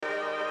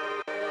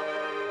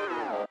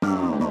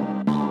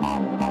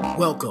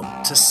Welcome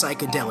to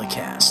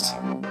Psychedelicast.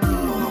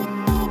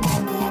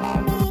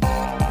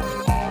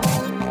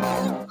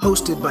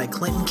 Hosted by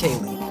Clinton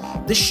Cayley,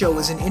 this show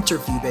is an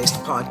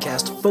interview-based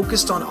podcast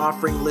focused on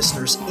offering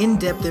listeners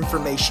in-depth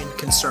information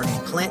concerning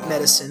plant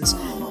medicines,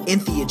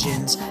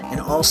 entheogens, and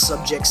all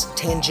subjects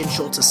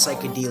tangential to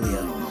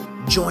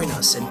psychedelia. Join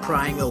us in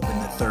prying open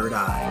the third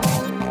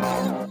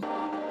eye.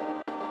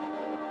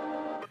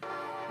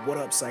 What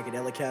up,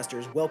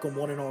 Psychedelicasters? Welcome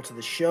one and all to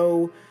the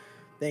show.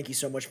 Thank you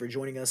so much for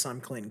joining us. I'm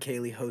Clinton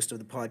Cayley, host of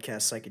the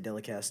podcast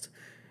Psychedelicast,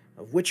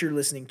 of which you're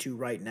listening to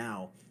right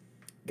now.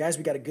 Guys,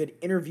 we got a good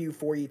interview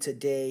for you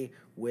today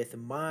with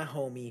my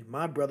homie,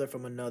 my brother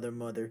from another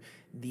mother,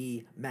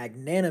 the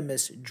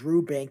magnanimous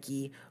Drew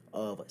Bankey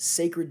of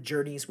Sacred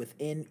Journeys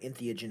within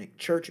Entheogenic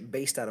Church,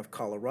 based out of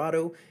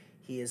Colorado.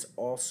 He is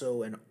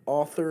also an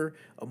author,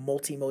 a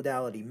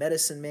multimodality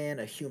medicine man,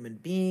 a human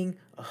being,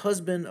 a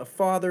husband, a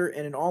father,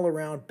 and an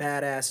all-around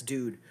badass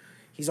dude.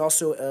 He's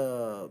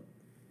also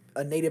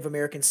a Native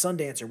American sun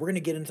dancer. We're going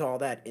to get into all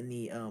that in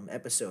the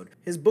episode.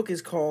 His book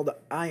is called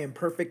I Am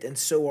Perfect and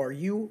So Are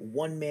You,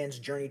 One Man's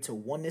Journey to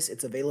Oneness.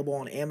 It's available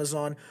on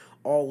Amazon.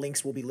 All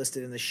links will be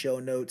listed in the show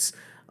notes.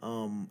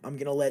 I'm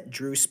going to let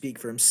Drew speak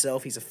for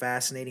himself. He's a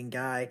fascinating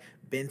guy,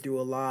 been through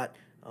a lot,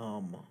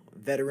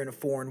 veteran of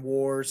foreign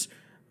wars,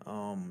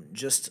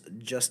 just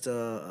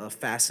a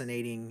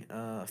fascinating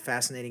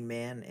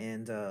man,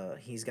 and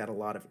he's got a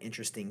lot of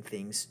interesting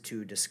things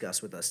to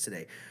discuss with us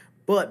today.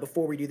 But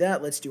before we do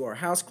that, let's do our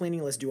house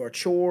cleaning, let's do our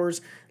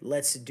chores,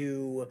 let's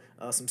do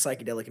some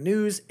psychedelic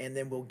news, and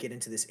then we'll get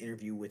into this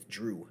interview with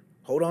Drew.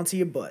 Hold on to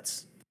your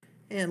butts.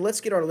 And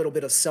let's get our little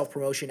bit of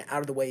self-promotion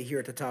out of the way here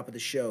at the top of the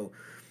show.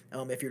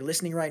 If you're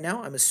listening right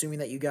now, I'm assuming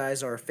that you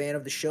guys are a fan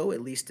of the show.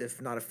 At least if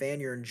not a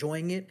fan, you're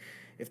enjoying it.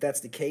 If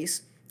that's the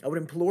case, I would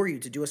implore you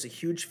to do us a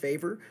huge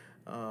favor.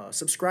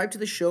 Subscribe to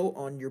the show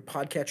on your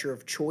podcatcher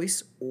of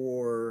choice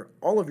or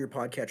all of your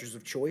podcatchers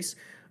of choice.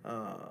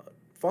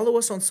 Follow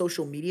us on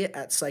social media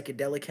at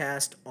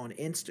Psychedelicast on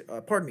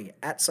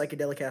at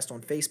Psychedelicast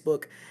on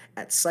Facebook,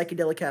 at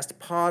Psychedelicast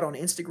Pod on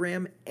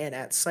Instagram, and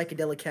at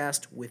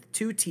Psychedelicast with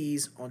 2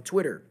 T's on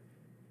Twitter.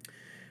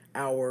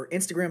 Our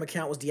Instagram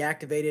account was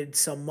deactivated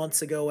some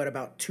months ago at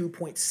about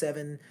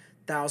 2.7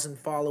 thousand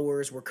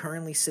followers. We're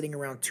currently sitting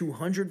around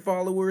 200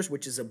 followers,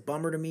 which is a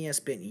bummer to me. I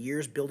spent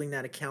years building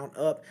that account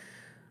up.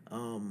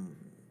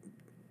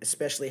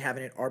 Especially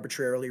having it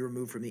arbitrarily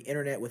removed from the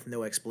internet with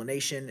no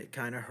explanation, it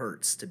kind of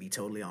hurts, to be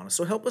totally honest.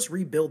 So help us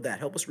rebuild that.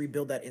 Help us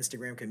rebuild that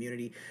Instagram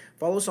community.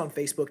 Follow us on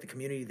Facebook. The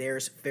community there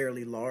is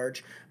fairly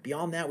large.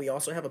 Beyond that, we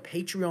also have a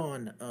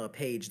Patreon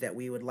page that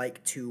we would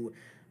like to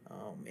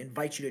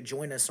invite you to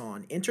join us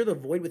on. Enter the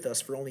void with us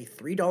for only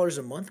 $3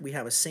 a month. We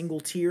have a single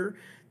tier.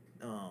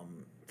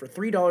 For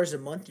 $3 a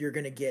month, you're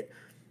going to get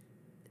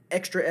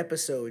extra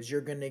episodes,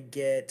 you're going to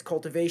get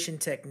cultivation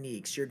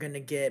techniques, you're going to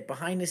get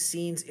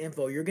behind-the-scenes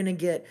info, you're going to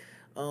get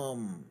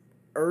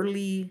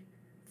early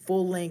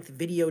full-length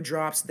video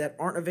drops that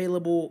aren't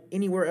available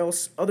anywhere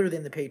else other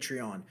than the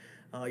Patreon.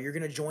 You're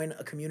going to join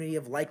a community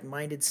of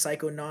like-minded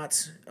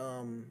psychonauts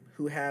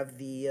who have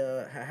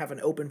an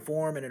open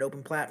forum and an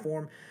open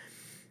platform.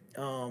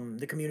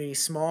 The community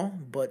is small,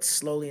 but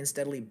slowly and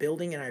steadily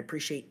building, and I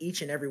appreciate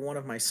each and every one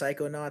of my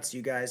psychonauts.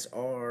 You guys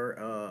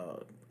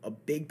are a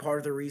big part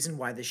of the reason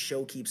why this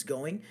show keeps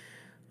going.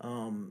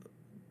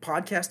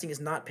 Podcasting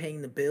is not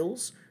paying the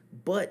bills,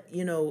 but,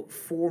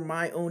 for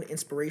my own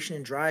inspiration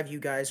and drive, you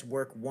guys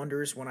work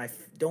wonders. When I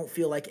don't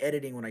feel like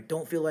editing, when I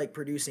don't feel like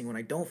producing, when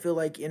I don't feel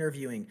like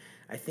interviewing,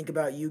 I think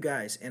about you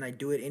guys, and I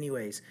do it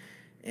anyways.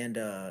 And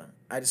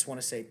I just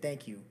want to say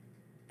thank you,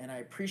 and I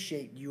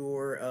appreciate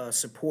your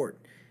support.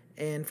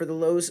 And for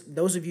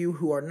those of you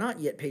who are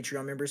not yet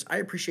Patreon members, I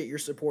appreciate your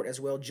support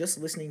as well. Just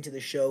listening to the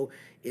show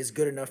is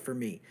good enough for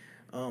me.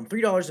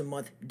 $3 a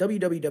month,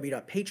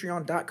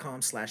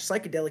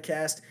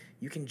 www.patreon.com/psychedelicast.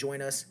 You can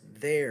join us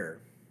there.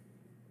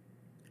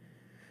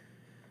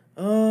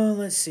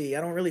 Let's see.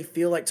 I don't really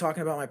feel like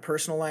talking about my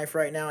personal life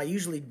right now. I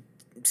usually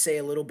say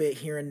a little bit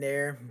here and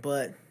there,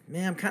 but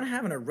man, I'm kind of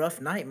having a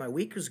rough night. My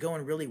week was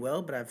going really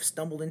well, but I've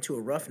stumbled into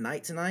a rough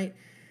night tonight,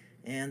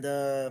 and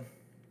I'm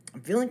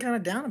feeling kind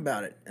of down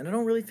about it, and I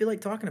don't really feel like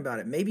talking about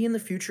it. Maybe in the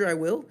future I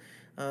will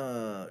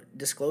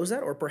disclose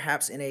that, or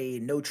perhaps in a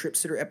No Trip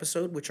Sitter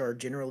episode, which are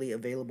generally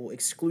available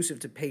exclusive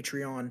to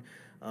Patreon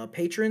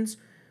patrons.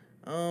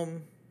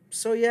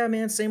 So yeah,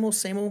 man, same old.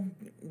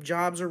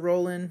 Jobs are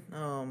rolling.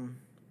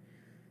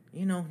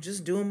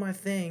 Just doing my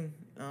thing.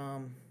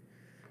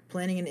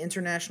 Planning an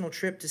international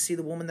trip to see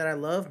the woman that I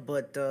love,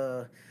 but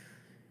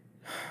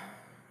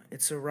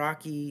it's a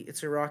rocky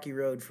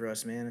road for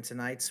us, man. And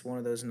tonight's one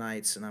of those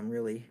nights, and I'm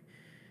really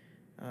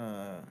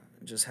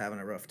just having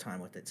a rough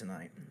time with it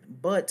tonight.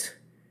 But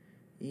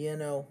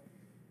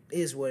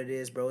is what it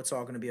is, bro. It's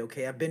all going to be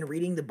okay. I've been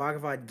reading the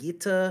Bhagavad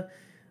Gita.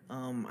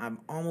 I've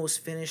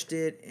almost finished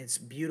it. It's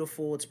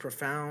beautiful. It's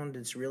profound.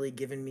 It's really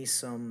given me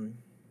some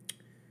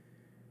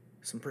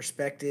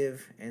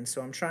perspective. And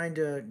so I'm trying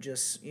to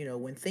just,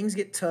 when things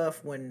get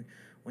tough, when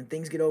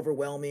things get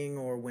overwhelming,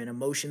 or when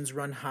emotions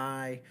run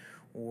high,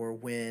 or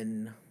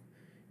when,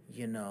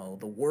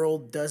 the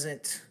world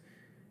doesn't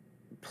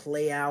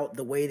play out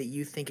the way that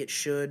you think it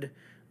should.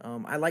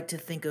 I like to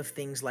think of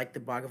things like the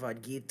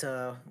Bhagavad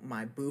Gita,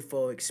 my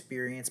Bufo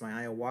experience, my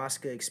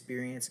ayahuasca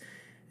experience,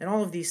 and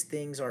all of these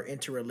things are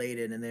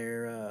interrelated, and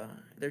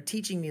they're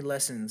teaching me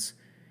lessons.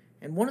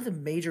 And one of the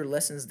major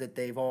lessons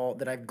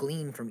that I've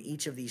gleaned from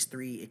each of these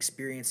three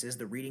experiences,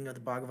 the reading of the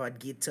Bhagavad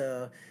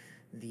Gita,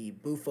 the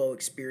Bufo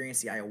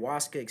experience, the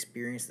ayahuasca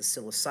experience, the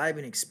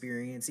psilocybin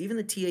experience, even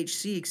the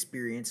THC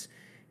experience,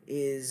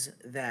 is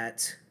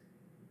that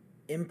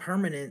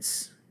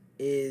impermanence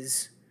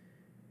is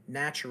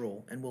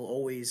natural and will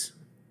always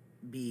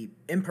be.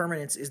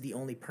 Impermanence is the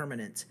only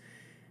permanent.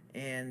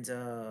 And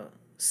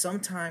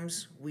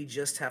sometimes we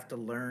just have to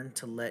learn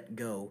to let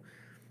go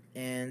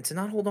and to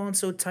not hold on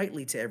so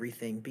tightly to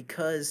everything,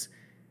 because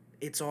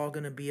it's all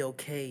going to be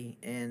okay.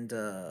 And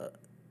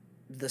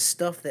the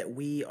stuff that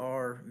we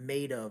are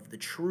made of, the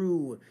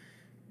true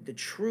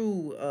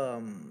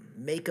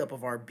makeup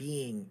of our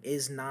being,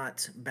 is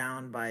not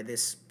bound by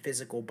this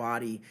physical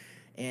body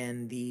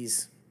and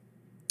these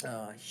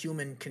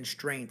human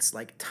constraints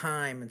like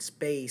time and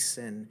space,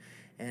 and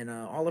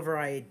all of our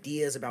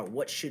ideas about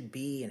what should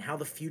be and how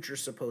the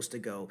future's supposed to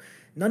go.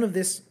 None of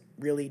this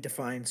really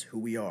defines who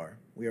we are.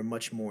 We are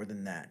much more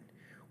than that.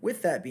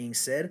 With that being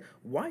said,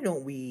 why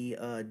don't we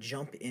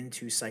jump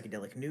into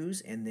psychedelic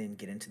news and then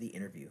get into the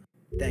interview?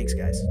 Thanks,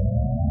 guys.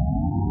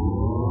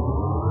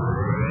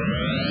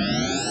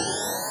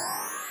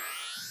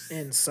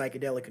 In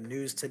psychedelic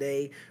news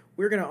today,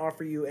 we're going to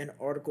offer you an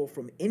article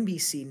from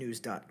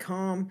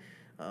NBCnews.com.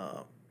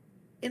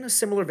 In a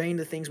similar vein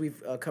to things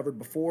we've covered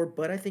before,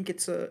 but I think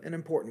it's an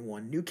important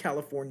one. New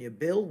California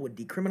bill would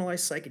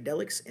decriminalize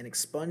psychedelics and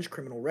expunge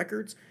criminal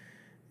records.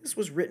 This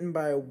was written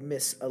by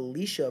Miss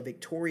Alicia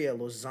Victoria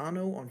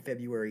Lozano on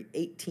February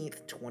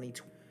 18th,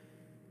 2020.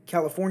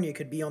 California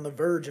could be on the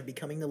verge of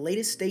becoming the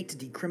latest state to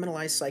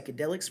decriminalize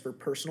psychedelics for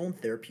personal and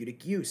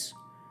therapeutic use,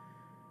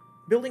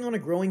 building on a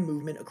growing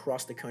movement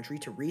across the country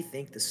to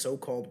rethink the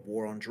so-called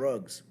war on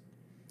drugs.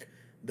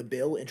 The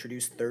bill,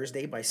 introduced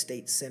Thursday by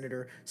State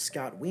Senator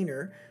Scott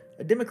Wiener,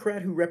 a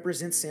Democrat who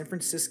represents San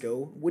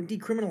Francisco, would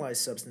decriminalize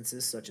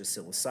substances such as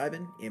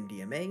psilocybin,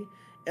 MDMA,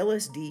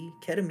 LSD,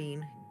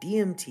 ketamine,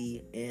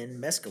 DMT,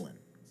 and mescaline.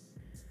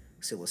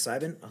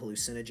 Psilocybin, a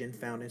hallucinogen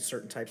found in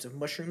certain types of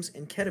mushrooms,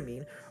 and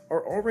ketamine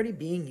are already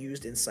being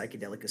used in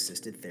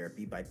psychedelic-assisted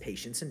therapy by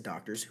patients and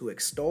doctors who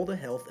extol the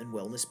health and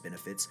wellness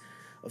benefits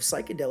of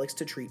psychedelics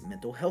to treat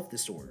mental health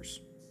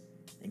disorders,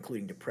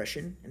 including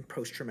depression and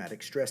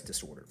post-traumatic stress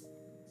disorder.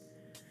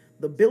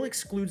 The bill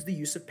excludes the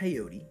use of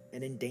peyote,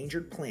 an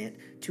endangered plant,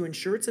 to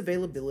ensure its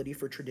availability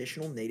for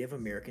traditional Native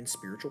American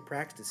spiritual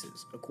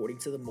practices, according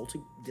to the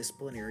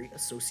Multidisciplinary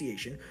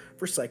Association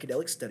for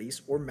Psychedelic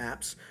Studies, or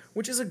MAPS,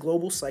 which is a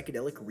global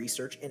psychedelic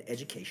research and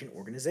education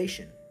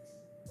organization.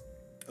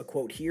 A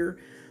quote here: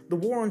 "The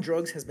war on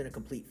drugs has been a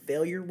complete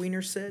failure,"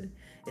 Wiener said.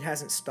 "It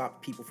hasn't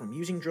stopped people from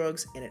using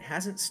drugs, and it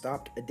hasn't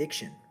stopped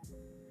addiction."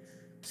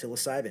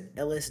 Psilocybin,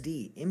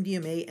 LSD,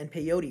 MDMA, and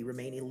peyote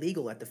remain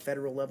illegal at the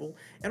federal level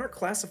and are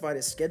classified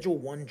as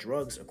Schedule I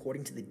drugs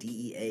according to the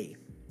DEA.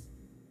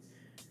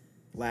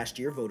 Last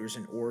year, voters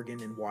in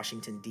Oregon and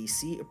Washington,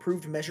 D.C.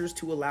 approved measures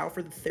to allow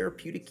for the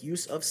therapeutic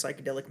use of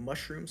psychedelic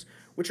mushrooms,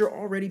 which are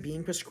already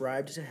being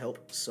prescribed to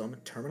help some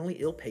terminally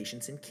ill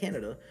patients in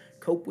Canada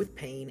cope with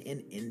pain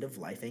and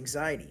end-of-life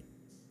anxiety.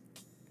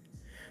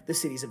 The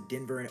cities of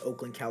Denver and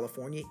Oakland,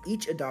 California,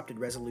 each adopted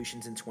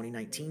resolutions in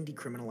 2019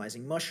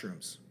 decriminalizing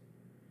mushrooms.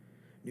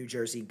 New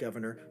Jersey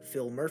Governor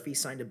Phil Murphy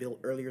signed a bill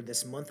earlier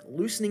this month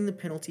loosening the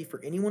penalty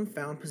for anyone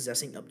found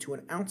possessing up to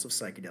an ounce of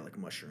psychedelic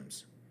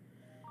mushrooms.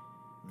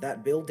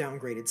 That bill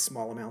downgraded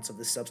small amounts of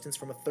the substance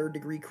from a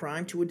third-degree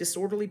crime to a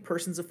disorderly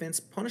persons offense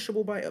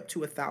punishable by up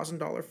to a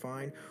 $1,000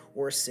 fine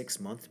or a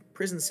 6-month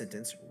prison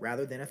sentence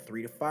rather than a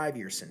 3 to 5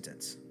 year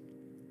sentence.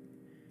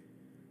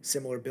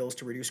 Similar bills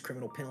to reduce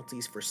criminal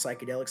penalties for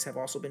psychedelics have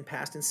also been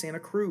passed in Santa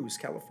Cruz,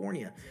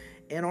 California,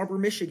 Ann Arbor,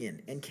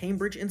 Michigan, and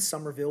Cambridge and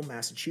Somerville,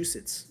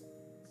 Massachusetts.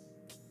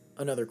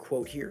 Another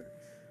quote here: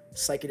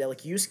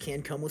 "Psychedelic use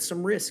can come with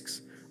some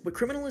risks, but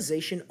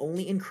criminalization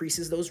only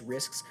increases those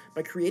risks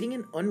by creating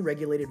an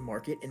unregulated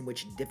market in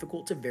which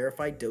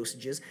difficult-to-verify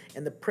dosages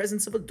and the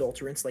presence of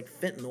adulterants like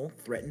fentanyl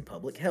threaten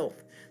public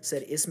health,"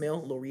 said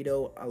Ismail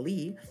Lorido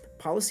Ali,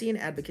 Policy and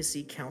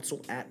Advocacy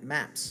Counsel at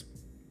MAPS.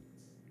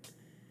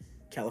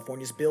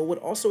 California's bill would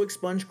also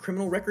expunge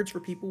criminal records for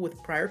people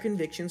with prior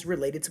convictions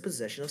related to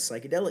possession of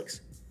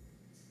psychedelics.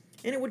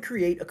 And it would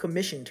create a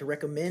commission to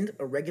recommend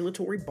a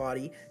regulatory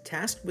body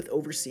tasked with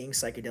overseeing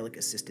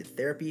psychedelic-assisted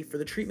therapy for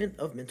the treatment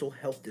of mental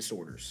health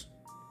disorders.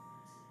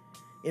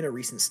 In a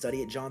recent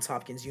study at Johns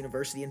Hopkins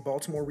University in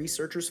Baltimore,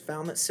 researchers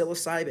found that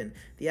psilocybin,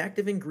 the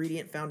active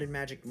ingredient found in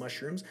magic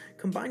mushrooms,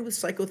 combined with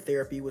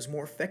psychotherapy, was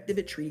more effective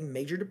at treating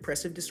major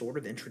depressive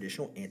disorder than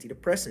traditional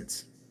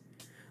antidepressants.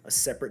 A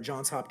separate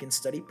Johns Hopkins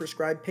study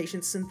prescribed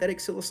patients synthetic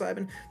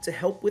psilocybin to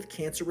help with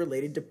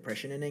cancer-related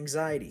depression and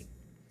anxiety.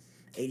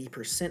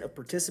 80% of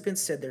participants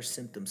said their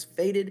symptoms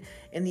faded,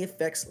 and the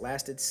effects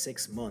lasted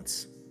 6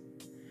 months.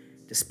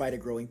 Despite a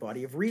growing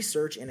body of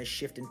research and a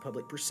shift in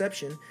public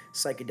perception,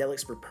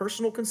 psychedelics for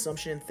personal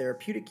consumption and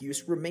therapeutic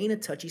use remain a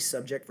touchy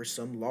subject for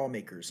some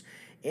lawmakers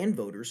and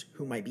voters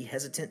who might be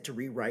hesitant to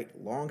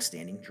rewrite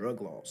long-standing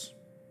drug laws.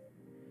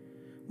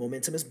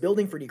 Momentum is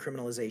building for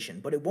decriminalization,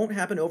 but it won't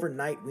happen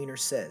overnight, Weiner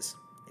says.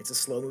 It's a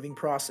slow-moving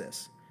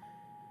process.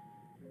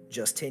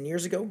 Just 10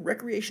 years ago,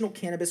 recreational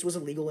cannabis was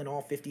illegal in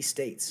all 50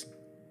 states.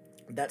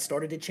 That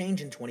started to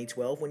change in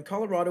 2012 when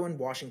Colorado and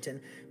Washington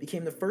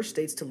became the first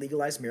states to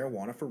legalize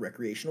marijuana for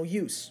recreational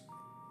use.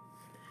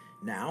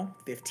 Now,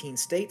 15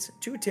 states,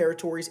 2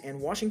 territories,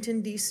 and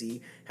Washington,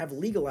 D.C. have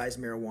legalized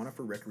marijuana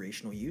for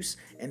recreational use,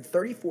 and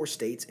 34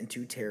 states and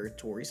 2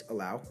 territories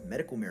allow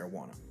medical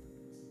marijuana.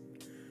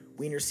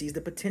 Weiner sees the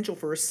potential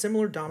for a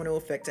similar domino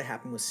effect to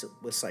happen with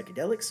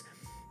psychedelics,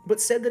 but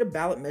said that a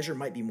ballot measure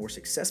might be more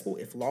successful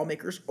if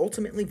lawmakers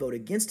ultimately vote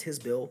against his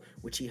bill,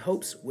 which he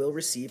hopes will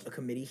receive a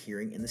committee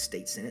hearing in the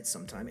state Senate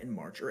sometime in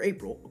March or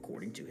April,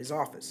 according to his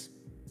office.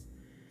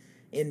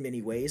 In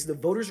many ways, the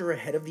voters are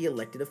ahead of the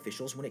elected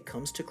officials when it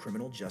comes to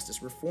criminal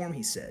justice reform,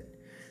 he said.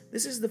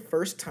 This is the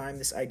first time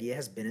this idea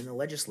has been in the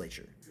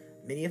legislature.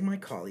 Many of my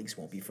colleagues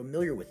won't be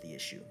familiar with the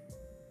issue.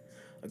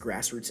 A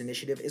grassroots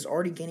initiative is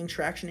already gaining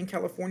traction in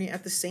California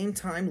at the same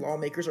time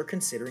lawmakers are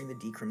considering the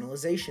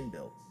decriminalization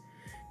bill.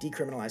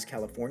 Decriminalized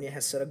California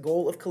has set a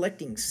goal of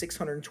collecting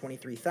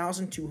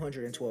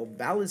 623,212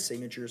 valid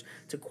signatures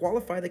to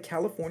qualify the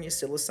California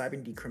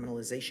Psilocybin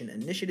Decriminalization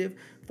Initiative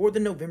for the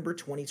November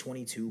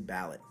 2022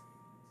 ballot.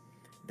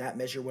 That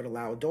measure would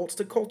allow adults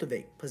to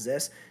cultivate,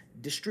 possess,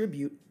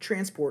 distribute,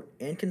 transport,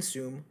 and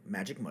consume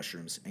magic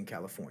mushrooms in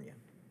California.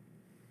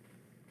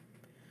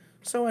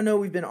 So I know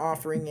we've been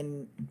offering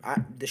in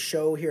the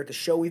show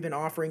we've been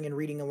offering and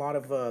reading a lot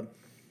of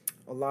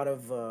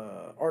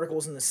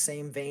articles in the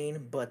same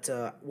vein, but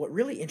what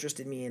really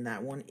interested me in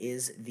that one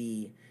is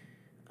the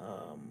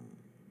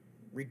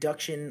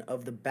reduction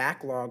of the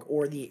backlog,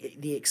 or the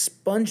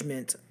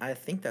expungement, I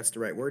think that's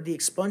the right word, the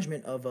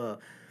expungement of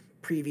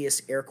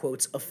previous, air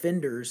quotes,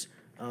 offenders'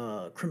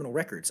 criminal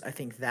records. I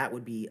think that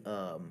would be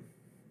a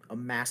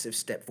massive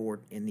step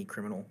forward in the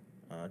criminal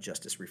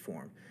justice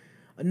reform.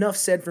 Enough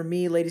said for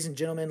me, ladies and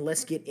gentlemen.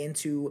 Let's get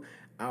into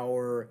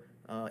our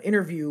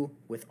interview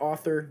with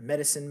author,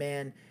 medicine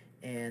man,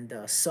 and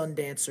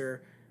Sundancer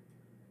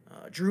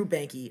Drew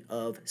Bankey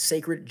of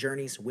Sacred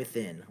Journeys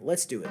Within.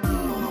 Let's do it.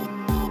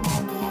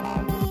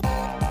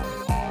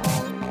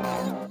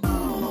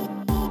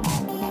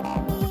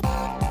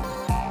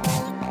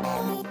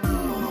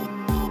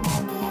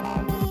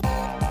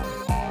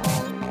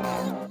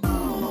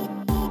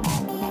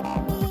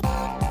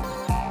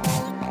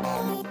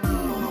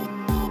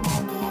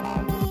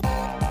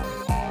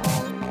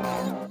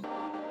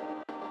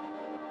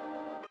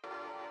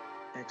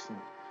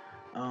 Excellent.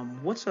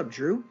 What's up,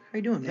 Drew? How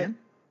you doing, man?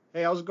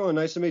 Hey, how's it going?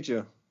 Nice to meet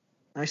you.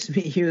 Nice to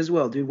meet you as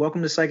well, dude.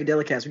 Welcome to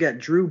Psychedelicast. We got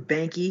Drew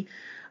Bankey.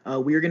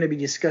 We are going to be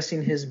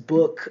discussing his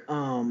book.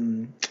 Tell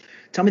me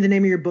the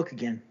name of your book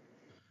again.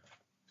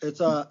 It's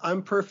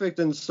I'm Perfect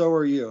and So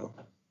Are You.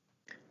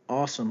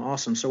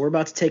 Awesome. So we're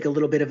about to take a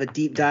little bit of a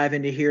deep dive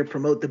into here,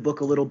 promote the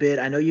book a little bit.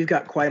 I know you've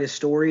got quite a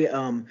story.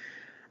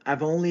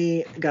 I've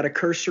only got a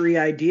cursory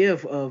idea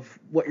of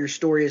what your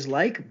story is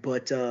like,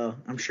 but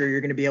I'm sure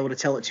you're going to be able to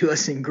tell it to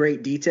us in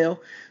great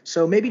detail.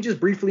 So maybe just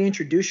briefly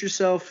introduce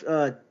yourself,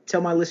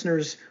 tell my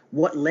listeners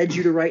what led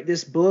you to write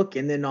this book,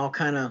 and then we'll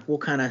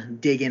kind of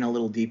dig in a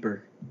little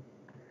deeper.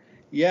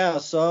 Yeah,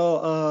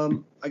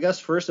 so I guess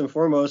first and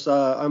foremost,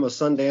 I'm a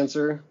sun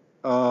dancer.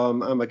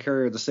 I'm a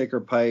carrier of the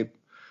sacred pipe.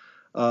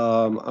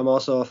 I'm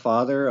also a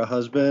father, a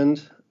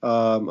husband,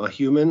 a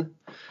human.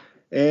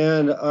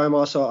 And I'm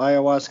also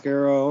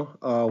ayahuasquero,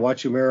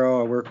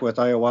 Huachumero. I work with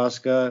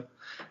ayahuasca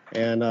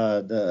and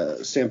the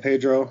San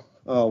Pedro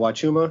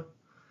Huachuma.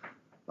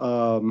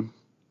 I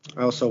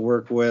also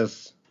work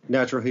with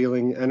natural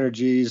healing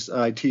energies.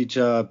 I teach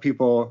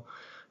people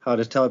how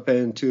to tap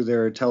into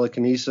their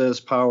telekinesis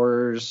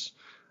powers,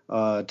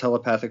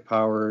 telepathic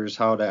powers,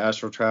 how to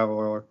astral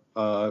travel,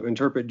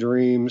 interpret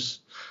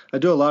dreams. I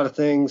do a lot of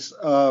things.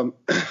 I've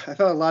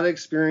had a lot of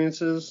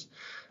experiences.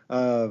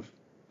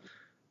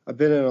 I've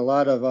been in a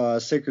lot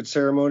of sacred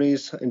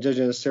ceremonies,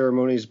 indigenous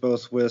ceremonies,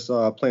 both with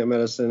plant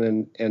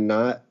medicine and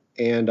not.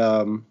 And,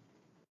 I've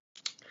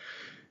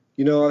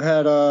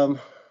had,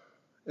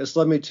 it's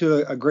led me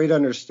to a great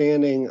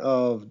understanding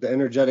of the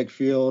energetic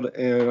field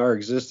and our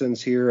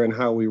existence here and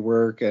how we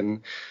work.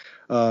 And,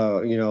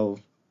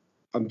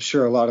 I'm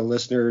sure a lot of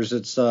listeners,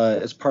 it's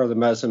part of the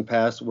medicine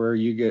path where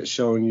you get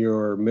shown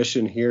your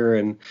mission here.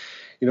 And,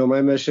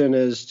 my mission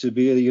is to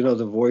be,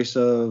 the voice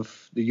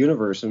of the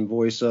universe and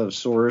voice of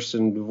source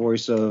and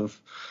voice of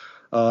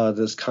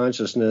this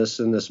consciousness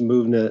and this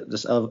movement,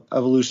 this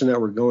evolution that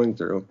we're going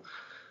through.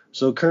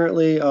 So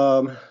currently,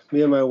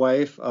 me and my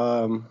wife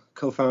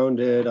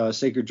co-founded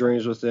Sacred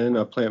Journeys Within,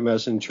 a plant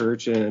medicine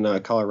church in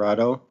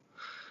Colorado.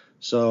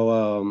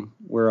 So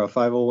we're a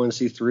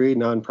 501c3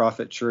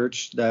 nonprofit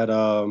church that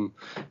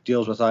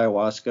deals with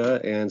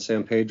ayahuasca and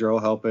San Pedro,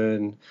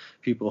 helping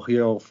people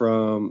heal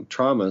from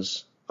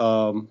traumas.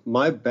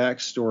 my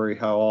backstory,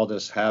 how all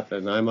this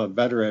happened. I'm a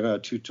veteran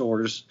of 2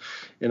 tours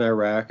in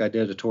Iraq. I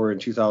did a tour in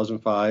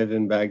 2005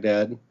 in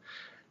Baghdad,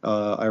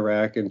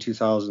 Iraq, in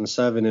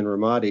 2007 in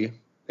Ramadi.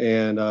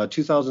 And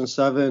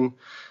 2007,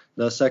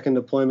 the second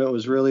deployment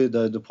was really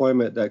the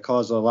deployment that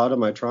caused a lot of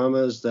my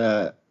traumas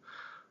that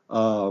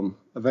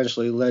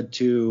eventually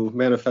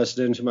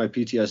manifested into my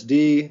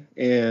PTSD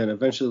and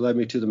eventually led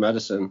me to the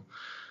medicine.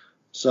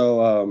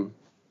 So,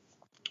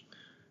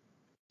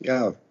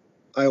 yeah,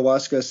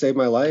 ayahuasca saved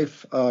my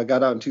life.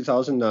 Got out in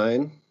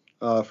 2009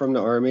 from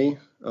the Army.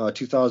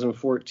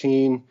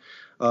 2014,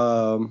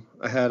 I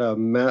had a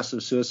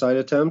massive suicide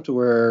attempt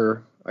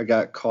where I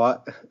got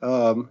caught.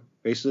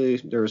 Basically,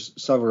 there's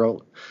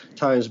several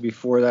times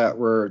before that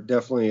where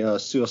definitely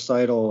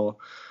suicidal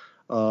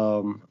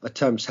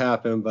attempts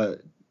happened,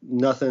 but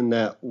nothing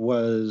that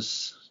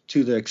was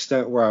to the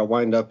extent where I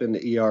wind up in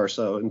the ER.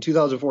 So in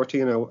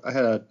 2014, I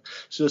had a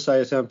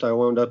suicide attempt. I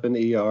wound up in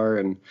the ER,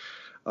 and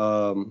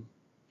I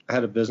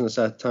had a business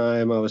at the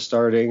time I was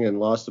starting, and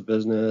lost the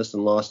business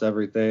and lost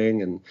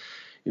everything, and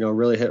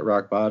really hit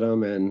rock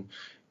bottom. And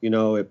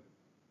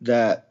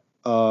that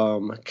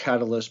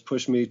catalyst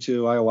pushed me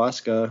to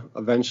ayahuasca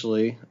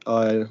eventually. It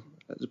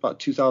was about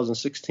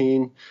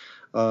 2016.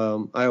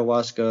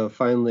 Ayahuasca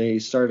finally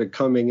started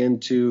coming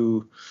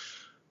into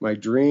my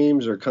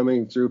dreams or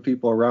coming through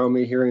people around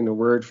me, hearing the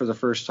word for the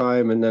first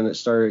time. And then it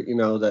started,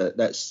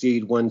 that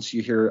seed, once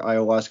you hear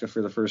ayahuasca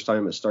for the first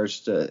time,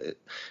 just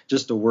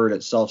the word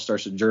itself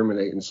starts to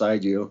germinate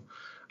inside you.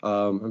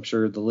 I'm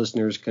sure the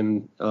listeners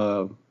can.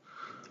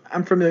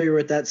 I'm familiar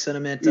with that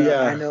sentiment.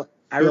 Yeah,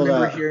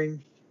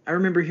 I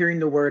remember hearing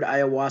the word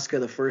ayahuasca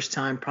the first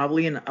time,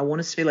 probably in, I want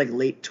to say, like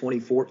late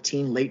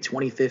 2014, late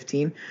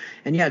 2015.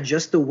 And yeah,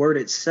 just the word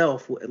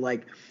itself,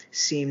 like,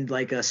 seemed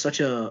like such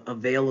a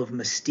veil of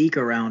mystique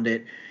around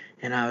it.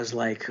 And I was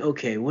like,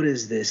 okay, what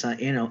is this?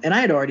 And I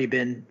had already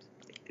been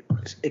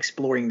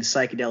exploring the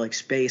psychedelic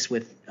space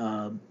with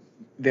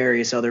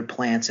various other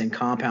plants and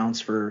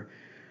compounds for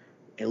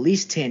at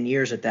least 10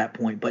 years at that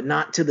point, but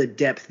not to the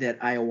depth that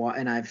ayahuasca,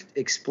 and I've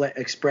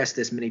expressed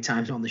this many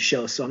times on the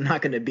show, so I'm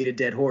not going to beat a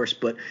dead horse,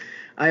 but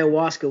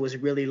ayahuasca was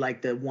really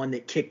like the one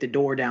that kicked the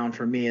door down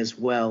for me as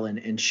well,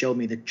 and showed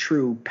me the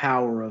true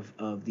power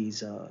of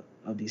these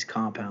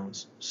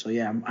compounds. So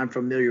yeah, I'm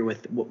familiar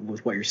with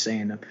what you're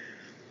saying.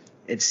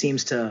 It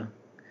seems to,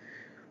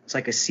 it's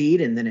like a seed,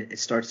 and then it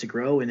starts to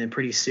grow, and then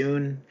pretty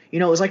soon,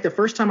 it was like the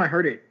first time I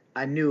heard it,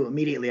 I knew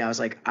immediately. I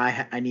was like,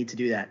 I need to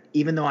do that,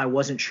 even though I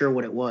wasn't sure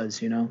what it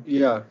was,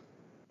 Yeah.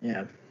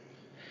 Yeah.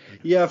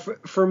 Yeah.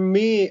 For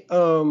me,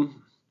 I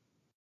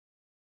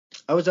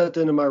was at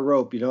the end of my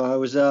rope. I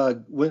was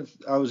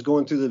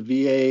going through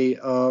the VA.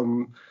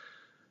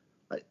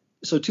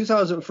 So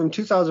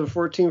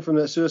 2014, from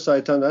that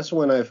suicide time, that's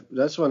when I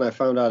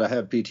found out I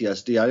had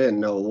PTSD. I didn't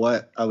know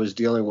what I was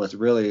dealing with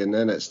really, and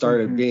then it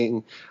started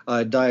being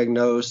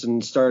diagnosed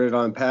and started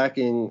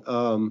unpacking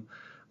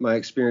my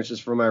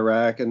experiences from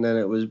Iraq, and then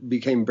it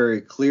became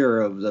very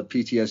clear of the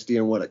PTSD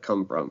and what it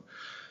come from.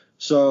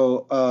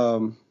 So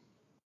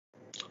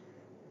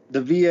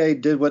the VA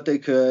did what they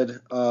could,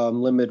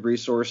 limited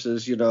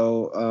resources,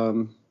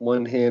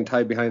 one hand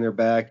tied behind their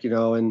back,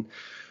 and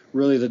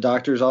really the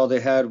doctors, all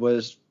they had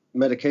was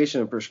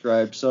medication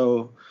prescribed.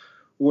 So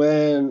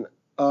when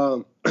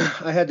I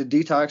had to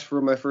detox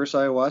for my first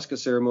ayahuasca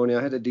ceremony,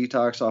 I had to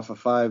detox off of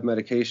 5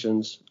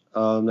 medications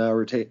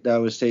that I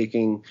was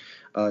taking,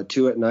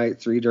 2 at night,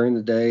 3 during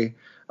the day,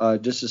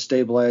 just to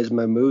stabilize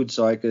my mood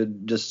so I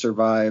could just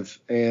survive.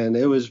 And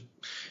it was,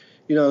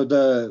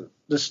 the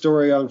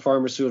story on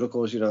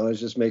pharmaceuticals, is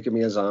just making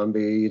me a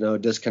zombie,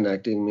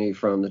 disconnecting me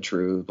from the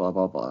truth, blah,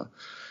 blah, blah.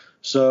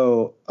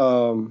 So,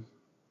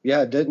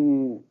 yeah,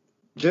 didn't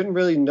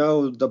really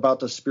know about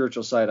the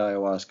spiritual side of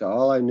ayahuasca.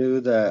 All I knew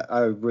that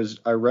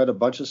I read a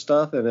bunch of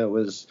stuff, and it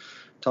was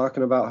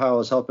talking about how I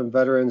was helping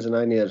veterans and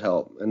I needed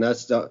help. And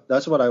that's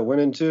what I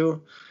went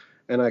into.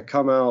 And I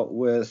come out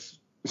with,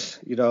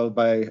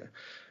 by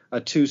a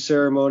 2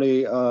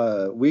 ceremony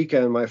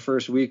weekend, my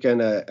first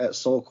weekend at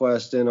Soul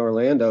Quest in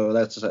Orlando.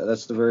 That's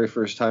the very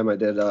first time I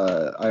did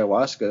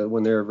ayahuasca,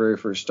 when they were very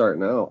first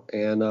starting out.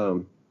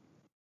 And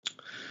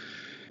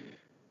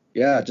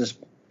yeah, just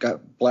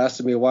got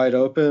blasted me wide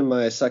open.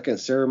 My second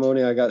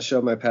ceremony, I got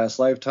shown my past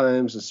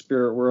lifetimes, the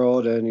spirit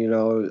world, and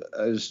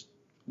I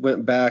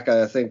went back,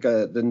 I think,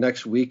 the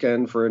next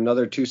weekend for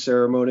another 2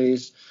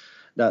 ceremonies.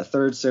 That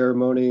third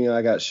ceremony,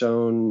 I got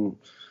shown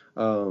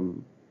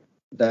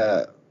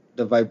that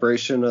the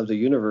vibration of the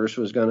universe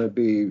was going to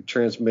be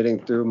transmitting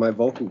through my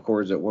vocal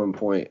cords at one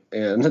point,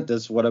 and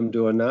that's what I'm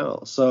doing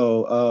now.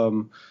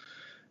 So,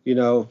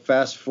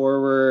 fast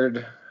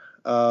forward,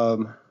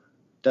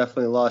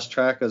 definitely lost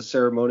track of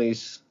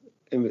ceremonies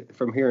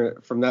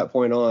from that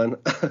point on.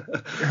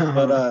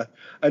 But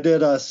I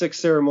did 6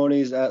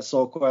 ceremonies at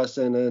Soul Quest,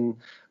 and then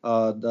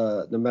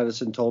the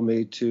medicine told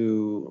me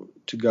to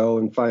go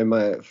and find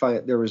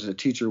there was a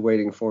teacher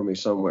waiting for me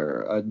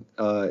somewhere,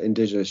 a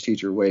indigenous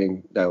teacher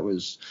waiting that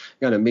was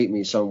going to meet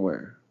me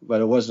somewhere,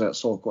 but it wasn't at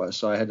Soul Quest,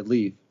 so I had to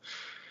leave.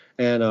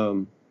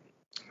 And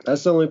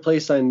that's the only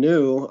place I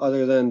knew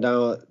other than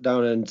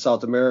down in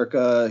South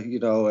America,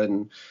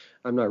 and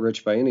I'm not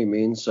rich by any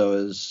means,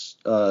 so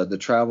the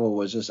travel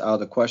was just out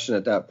of the question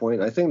at that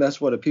point. I think that's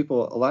what a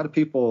lot of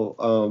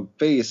people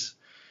face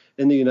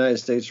in the United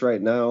States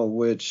right now,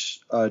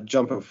 which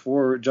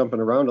jumping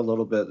around a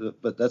little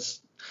bit, but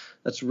that's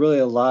really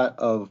a lot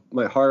of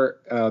my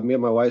heart, me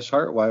and my wife's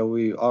heart, why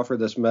we offer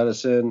this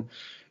medicine,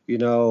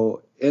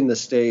 in the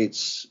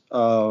States.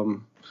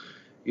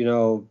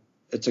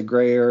 It's a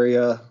gray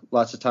area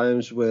lots of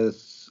times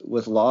with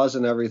laws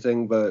and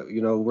everything, but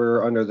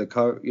we're under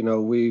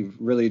we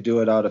really do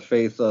it out of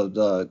faith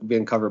of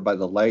being covered by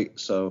the light.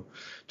 So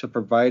to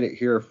provide it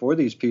here for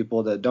these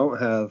people that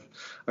don't have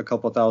a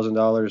couple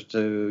 $1,000s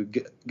to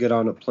get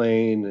on a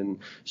plane, and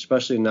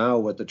especially now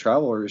with the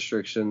travel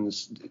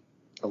restrictions,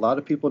 a lot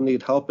of people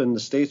need help in the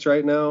States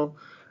right now,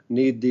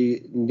 need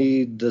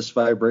this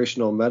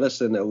vibrational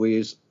medicine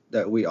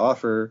that we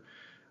offer,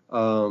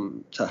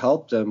 to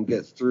help them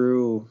get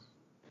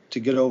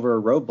over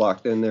a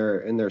roadblock in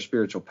their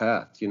spiritual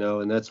path,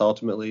 and that's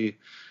ultimately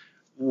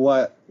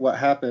what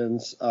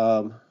happens.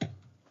 Hold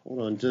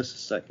on just a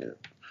second.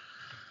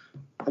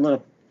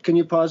 Can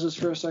you pause this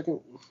for a second?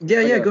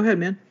 Yeah, go ahead,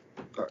 man.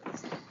 All right.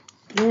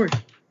 No worries.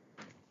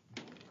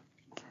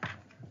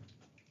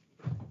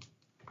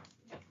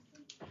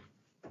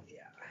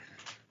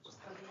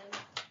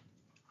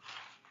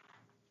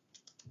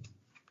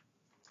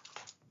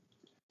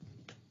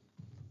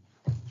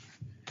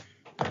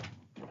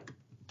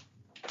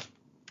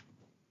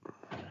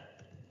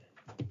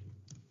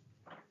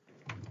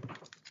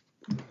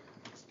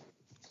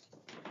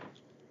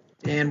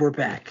 And we're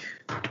back.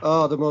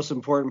 Oh, the most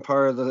important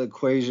part of the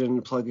equation,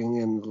 plugging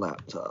in the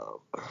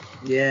laptop.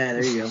 Yeah,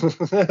 there you go.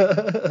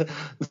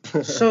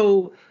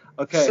 So,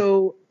 okay.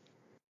 So,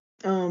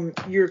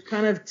 you're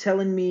kind of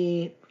telling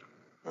me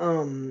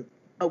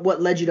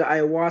what led you to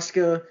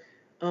ayahuasca.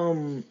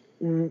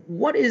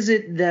 What is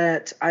it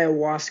that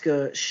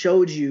ayahuasca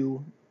showed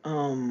you?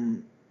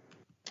 I'm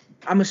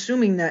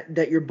assuming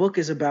that your book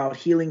is about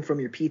healing from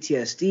your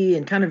PTSD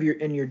and kind of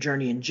your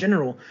journey in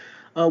general.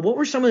 What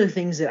were some of the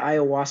things that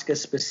ayahuasca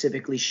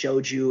specifically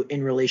showed you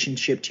in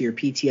relationship to your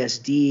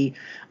PTSD?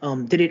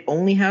 Did it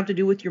only have to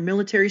do with your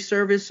military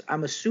service?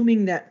 I'm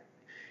assuming that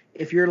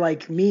if you're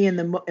like me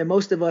and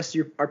most of us,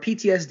 our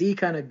PTSD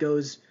kind of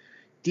goes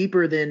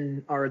deeper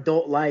than our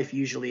adult life.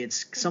 Usually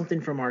it's something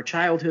from our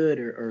childhood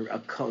or a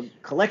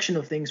collection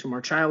of things from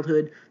our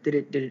childhood.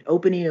 Did it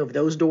open any of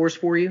those doors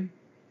for you?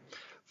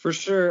 For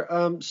sure.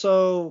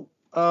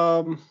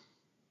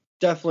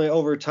 Definitely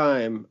over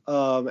time.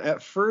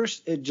 At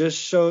first, it just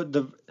showed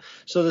the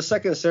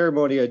second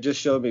ceremony, it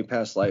just showed me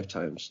past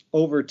lifetimes.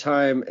 Over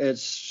time, it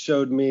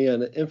showed me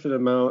an infinite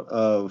amount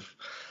of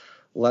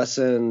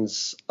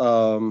lessons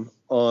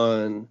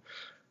on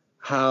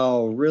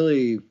how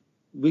really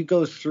we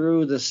go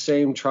through the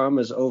same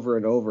traumas over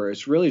and over.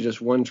 It's really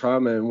just one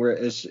trauma, and we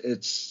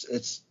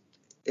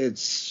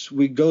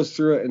go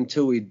through it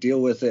until we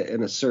deal with it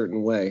in a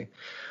certain way.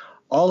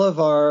 All of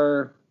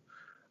our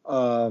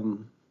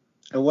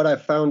and what I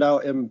found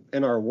out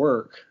in our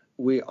work,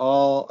 we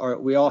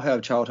all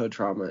have childhood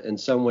trauma in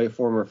some way,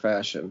 form, or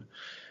fashion.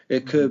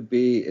 It could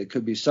be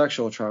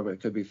sexual trauma, it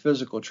could be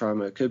physical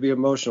trauma, it could be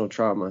emotional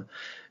trauma,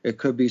 it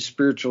could be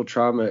spiritual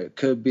trauma, it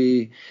could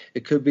be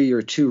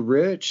you're too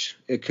rich,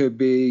 it could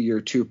be you're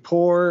too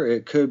poor,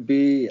 it could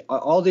be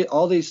all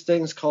these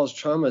things cause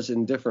traumas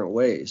in different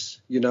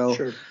ways.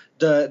 Sure.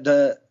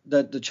 The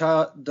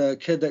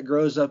kid that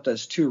grows up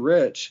that's too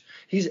rich,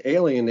 he's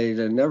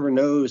alienated and never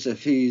knows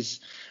if he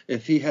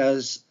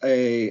has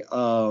a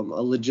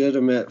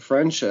legitimate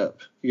friendship,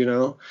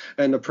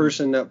 and the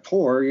person that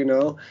poor,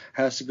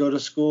 has to go to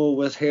school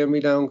with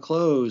hand-me-down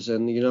clothes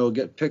and,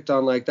 get picked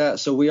on like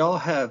that. So we all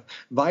have,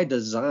 by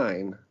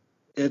design,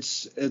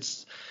 it's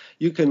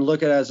you can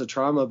look at it as a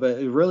trauma,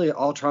 but really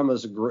all trauma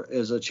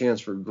is a chance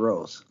for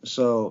growth.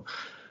 So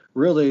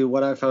really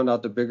what I found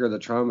out, the bigger the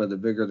trauma, the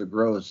bigger the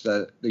growth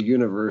that the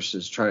universe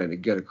is trying to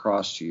get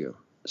across to you.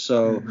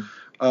 So,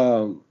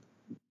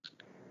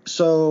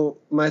 So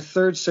my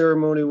third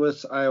ceremony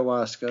with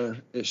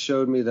ayahuasca, it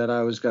showed me that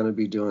I was going to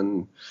be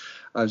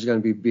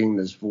being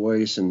this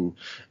voice, and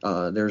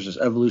there's this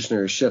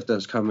evolutionary shift that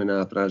was coming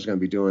up, and I was going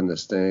to be doing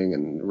this thing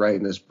and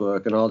writing this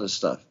book and all this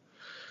stuff.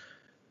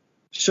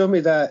 Showed me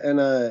that in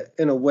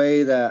a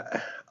way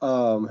that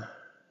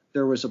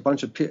there was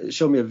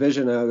showed me a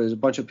vision. There was a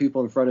bunch of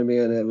people in front of me,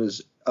 and it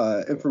was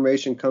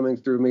information coming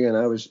through me, and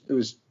it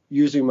was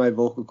using my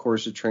vocal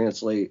cords to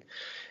translate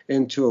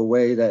into a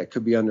way that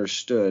could be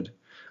understood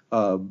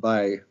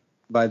by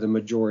the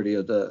majority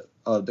of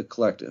the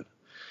collective.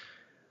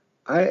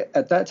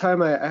 At that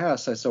time I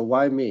asked, I said,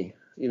 why me?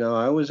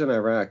 I was in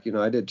Iraq.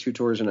 I did 2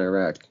 tours in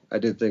Iraq. I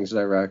did things in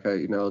Iraq,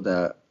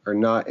 that are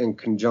not in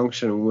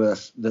conjunction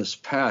with this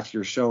path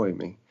you're showing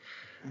me.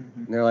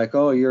 And they're like,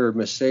 oh, you're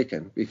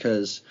mistaken,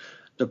 because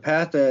the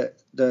path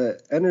the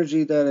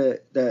energy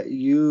that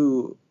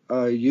you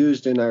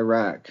used in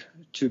Iraq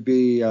to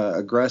be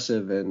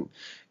aggressive and,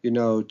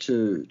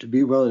 to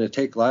be willing to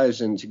take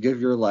lives and to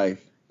give your life,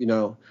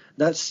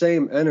 that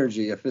same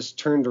energy, if it's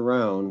turned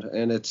around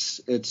and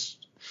it's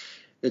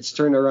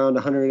turned around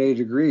 180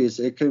 degrees,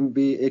 it can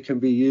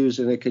be used,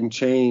 and it can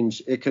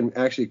change. It can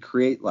actually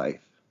create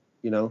life.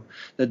 Sure.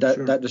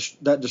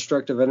 That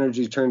destructive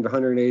energy turned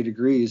 180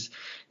 degrees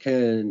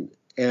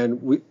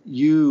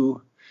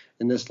you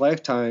in this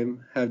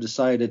lifetime have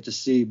decided to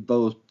see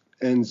both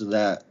ends of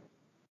that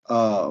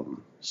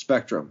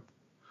spectrum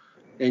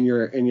in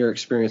your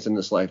experience in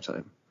this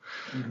lifetime.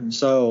 Mm-hmm.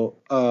 So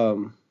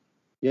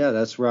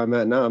that's where I'm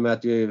at now. I'm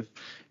at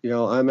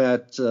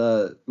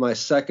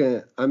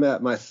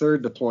my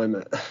third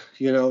deployment,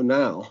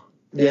 now.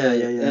 Yeah.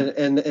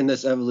 And in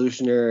this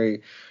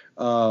evolutionary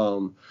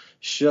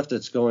shift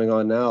that's going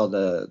on now,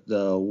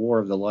 the war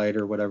of the light,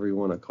 or whatever you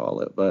want to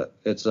call it. But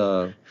it's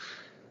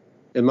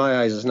in my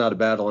eyes, it's not a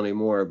battle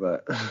anymore,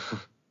 but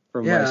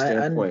from my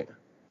standpoint.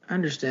 I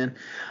understand.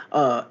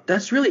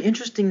 That's really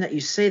interesting that you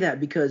say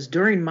that, because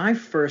during my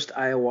first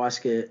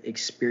ayahuasca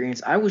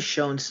experience, I was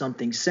shown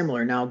something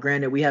similar. Now,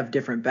 granted, we have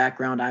different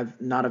background. I'm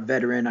not a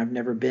veteran. I've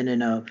never been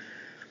in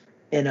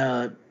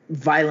a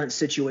violent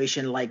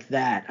situation like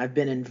that. I've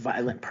been in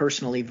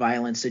personally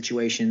violent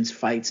situations,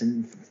 fights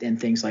and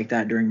things like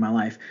that during my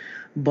life.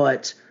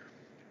 But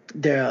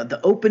I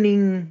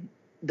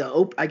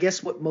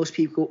guess what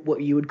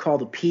you would call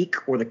the peak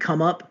or the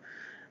come up,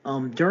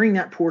 during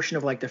that portion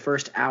of like the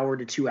first hour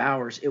to 2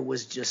 hours, it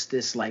was just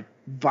this like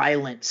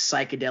violent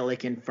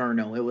psychedelic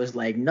inferno. It was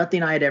like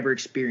nothing I had ever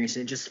experienced.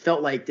 It just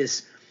felt like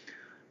this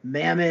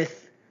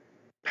mammoth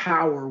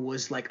power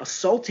was like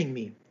assaulting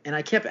me. And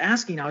I kept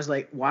asking, I was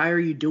like, why are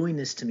you doing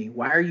this to me?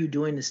 Why are you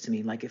doing this to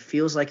me? Like, it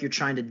feels like you're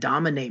trying to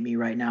dominate me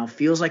right now. It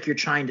feels like you're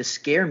trying to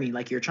scare me,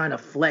 like you're trying to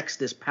flex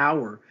this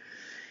power.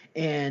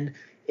 And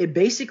it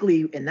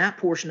basically, in that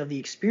portion of the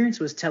experience,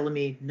 was telling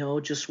me, no,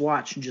 just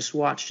watch,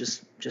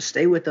 just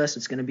stay with us.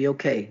 It's going to be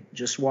okay.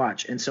 Just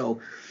watch. And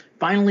so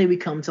finally we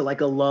come to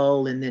like a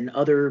lull, and then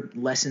other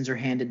lessons are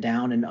handed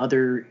down, and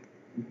other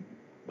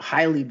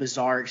highly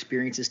bizarre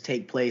experiences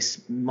take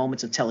place,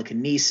 moments of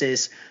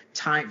telekinesis,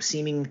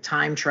 seeming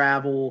time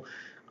travel,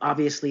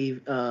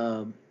 obviously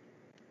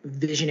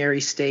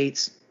visionary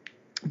states.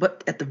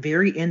 But at the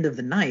very end of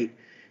the night,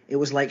 it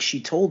was like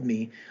she told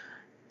me,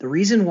 the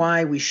reason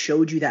why we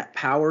showed you that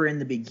power in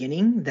the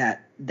beginning,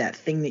 that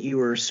thing that you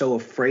were so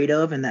afraid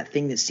of, and that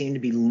thing that seemed to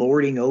be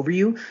lording over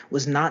you,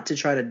 was not to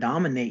try to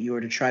dominate you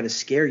or to try to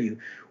scare you.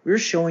 We were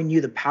showing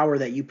you the power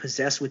that you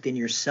possess within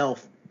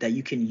yourself that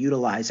you can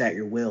utilize at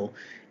your will.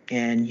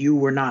 And you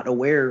were not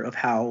aware of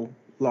how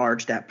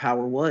large that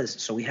power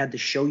was. So we had to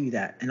show you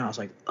that. And I was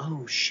like,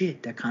 oh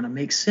shit, that kind of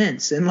makes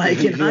sense. And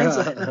like in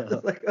hindsight, I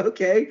was like,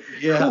 okay,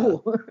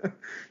 cool.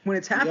 When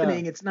it's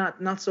happening, it's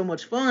not so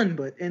much fun.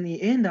 But in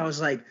the end, I was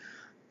like,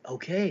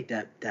 okay,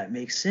 that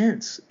makes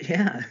sense.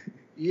 Yeah.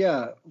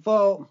 Yeah.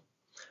 Well,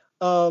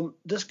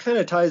 this kind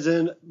of ties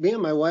in. Me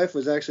and my wife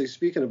was actually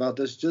speaking about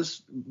this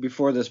just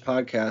before this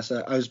podcast.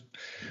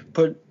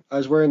 I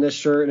was wearing this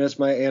shirt, and it's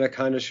my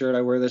anaconda shirt.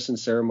 I wear this in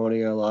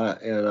ceremony a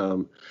lot.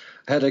 And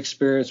I had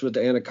experience with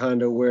the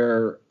anaconda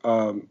where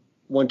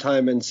one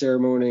time in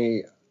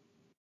ceremony,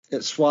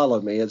 it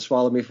swallowed me. It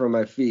swallowed me from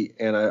my feet,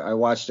 and I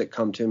watched it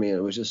come to me, and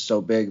it was just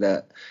so big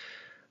that,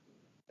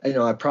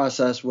 I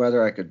processed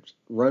whether I could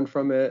run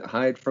from it,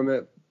 hide from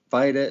it,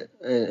 fight it.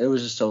 And it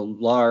was just so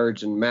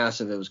large and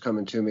massive. It was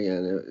coming to me,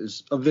 and it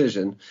was a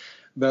vision.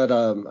 But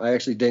I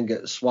actually didn't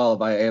get swallowed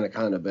by an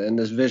anaconda, but in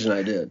this vision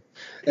I did.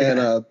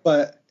 And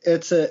but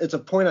it's a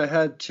point I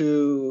had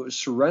to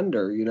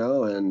surrender,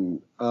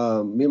 and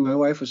me and my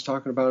wife was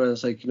talking about it.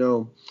 It's like,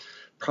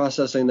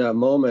 processing that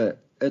moment.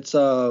 It's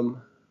the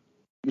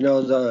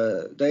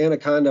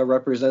anaconda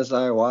represents the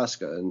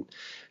ayahuasca, and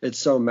it's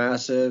so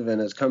massive,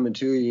 and it's coming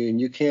to you, and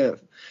you can't.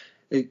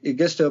 It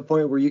gets to a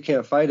point where you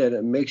can't fight it.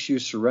 It makes you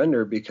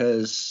surrender,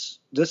 because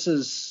this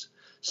is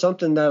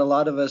something that a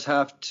lot of us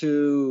have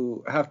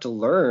to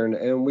learn,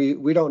 and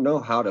we don't know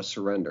how to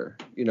surrender,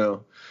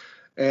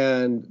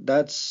 and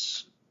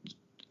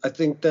I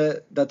think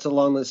that's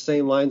along the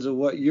same lines of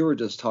what you were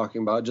just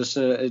talking about, just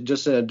in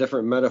a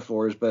different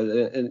metaphors, but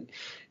in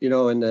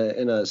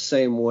a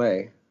same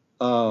way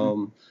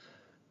of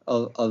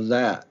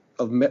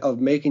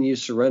making you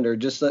surrender.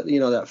 Just that,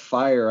 that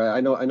fire.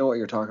 I know what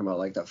you're talking about,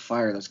 like that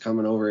fire that's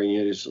coming over, and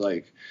you're just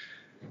like,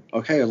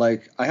 okay,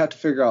 like I have to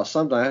figure out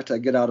something. I have to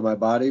get out of my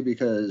body,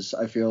 because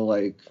I feel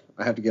like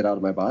I have to get out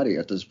of my body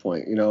at this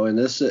point, and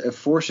it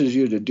forces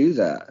you to do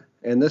that.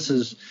 And this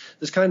is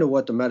kind of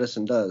what the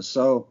medicine does.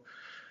 So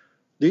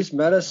these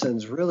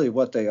medicines, really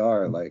what they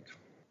are, like,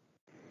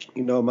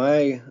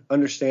 my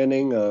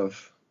understanding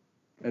of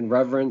and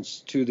reverence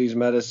to these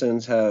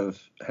medicines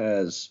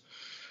has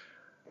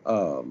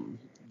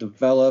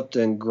developed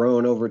and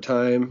grown over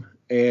time,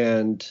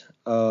 and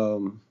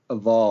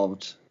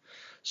evolved.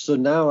 So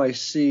now I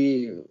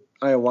see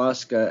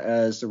ayahuasca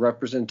as the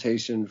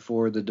representation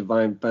for the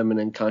divine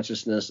feminine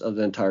consciousness of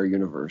the entire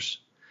universe.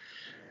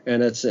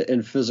 And it's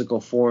in physical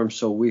form,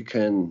 so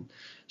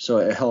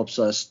it helps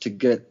us to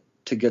get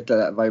to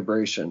that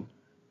vibration.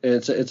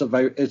 And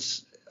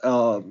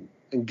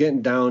and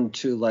getting down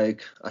to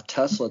like a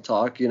Tesla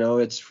talk,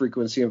 it's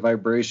frequency and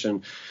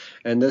vibration.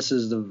 And this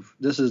is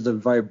the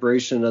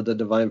vibration of the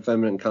divine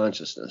feminine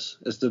consciousness.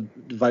 It's the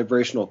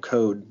vibrational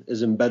code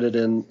is embedded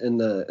in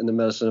the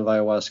medicine of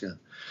ayahuasca.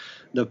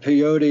 The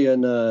peyote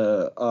and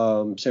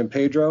the San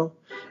Pedro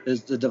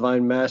is the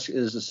divine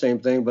is the same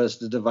thing, but it's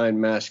the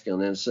divine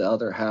masculine, and it's the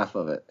other half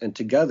of it. And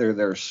together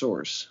they're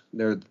source.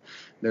 They're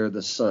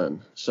the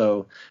sun.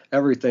 So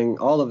everything,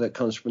 all of it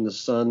comes from the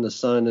sun. The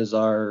sun is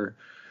our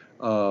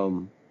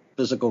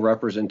physical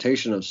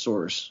representation of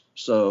source.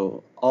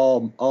 So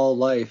all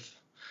life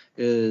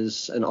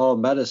is, and all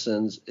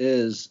medicines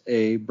is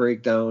a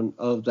breakdown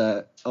of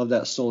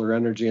that solar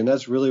energy, and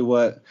that's really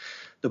what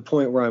the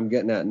point where I'm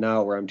getting at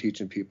now, where I'm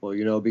teaching people,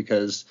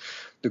 because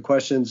the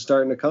question's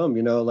starting to come,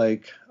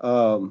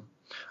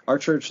 our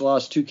church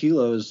lost 2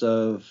 kilos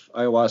of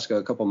ayahuasca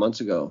a couple months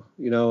ago,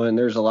 and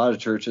there's a lot of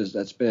churches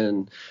that's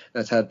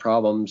had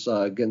problems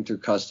getting through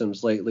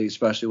customs lately,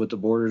 especially with the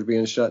borders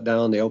being shut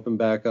down. They opened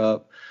back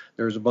up.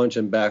 There was a bunch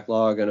in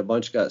backlog and a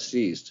bunch got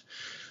seized.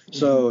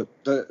 So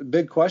the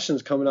big question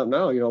is coming up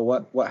now,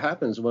 what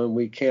happens when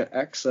we can't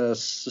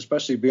access,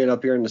 especially being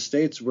up here in the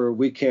States where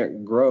we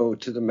can't grow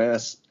to the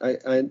mass.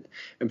 And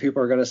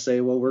people are going to say,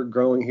 well, we're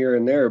growing here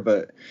and there,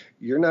 but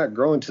you're not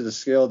growing to the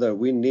scale that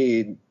we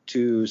need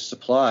to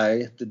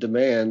supply the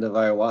demand of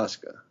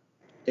ayahuasca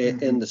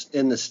in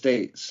the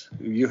States.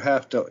 You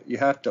have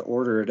to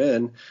order it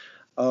in.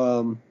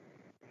 I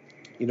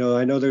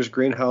know there's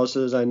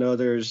greenhouses. I know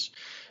there's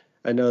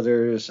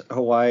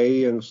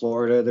Hawaii and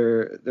Florida.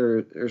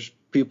 There's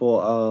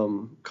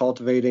people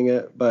cultivating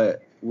it,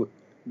 but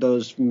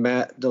those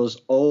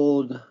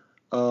old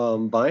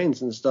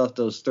vines and stuff,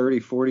 those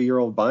 30,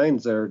 40-year-old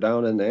vines that are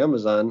down in the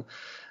Amazon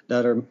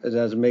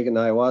that's making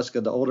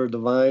ayahuasca, the older the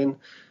vine,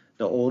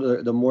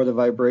 the more the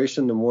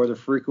vibration, the more the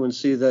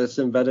frequency that's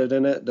embedded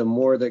in it, the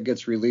more that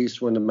gets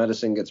released when the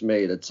medicine gets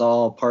made. It's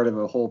all part of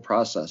a whole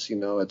process.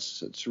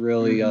 It's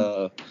really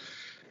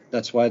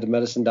that's why the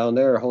medicine down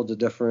there holds a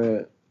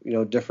different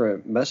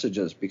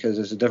messages, because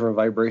there's a different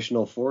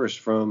vibrational force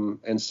from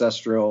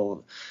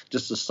ancestral,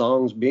 just the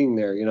songs being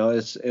there.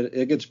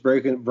 It gets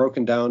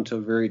broken down to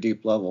a very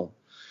deep level.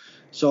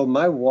 So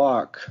my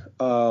walk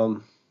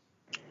started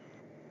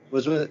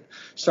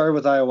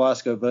with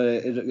ayahuasca, but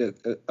it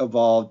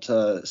evolved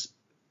to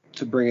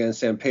bring in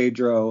San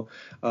Pedro,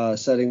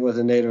 setting with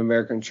a Native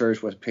American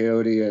church with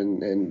peyote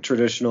and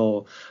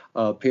traditional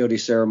peyote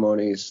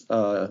ceremonies,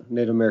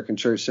 Native American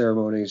church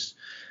ceremonies.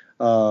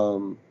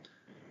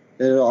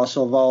 It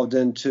also evolved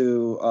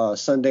into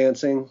sun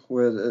dancing,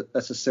 where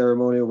that's a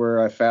ceremony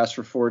where I fast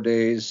for 4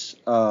 days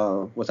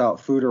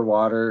without food or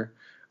water,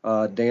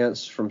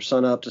 dance from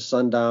sunup to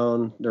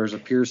sundown. There's a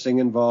piercing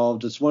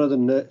involved. It's one of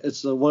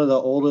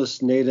the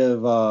oldest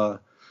native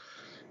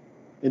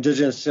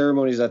indigenous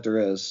ceremonies that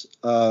there is.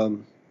 No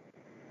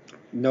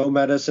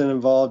medicine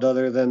involved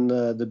other than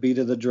the beat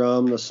of the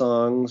drum, the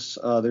songs.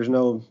 There's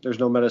no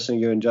medicine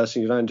you're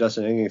ingesting. You're not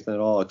ingesting anything at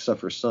all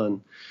except for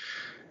sunlight.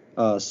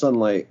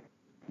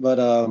 But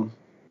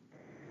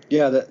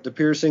the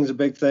piercing's a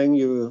big thing.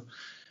 You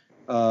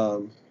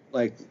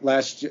like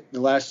the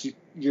last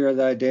year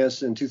that I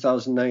danced in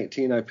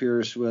 2019, I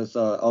pierced with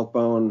elk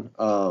bone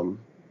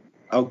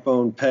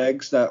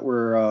pegs that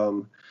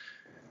were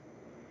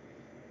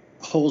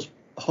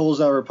holes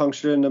that were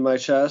punctured into my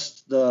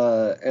chest,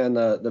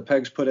 the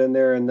pegs put in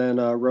there, and then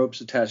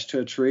ropes attached to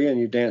a tree, and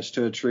you dance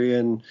to a tree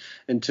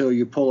until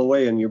you pull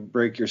away and you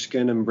break your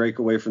skin and break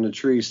away from the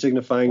tree,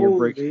 signifying you're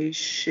breaking. Holy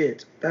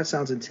shit, that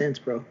sounds intense,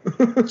 bro.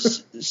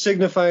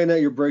 Signifying that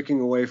you're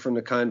breaking away from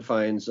the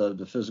confines of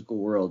the physical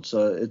world.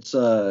 So it's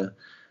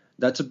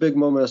that's a big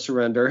moment of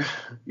surrender.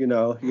 You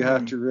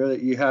have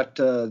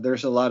to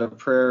there's a lot of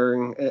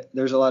prayer.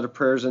 There's a lot of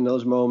prayers in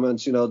those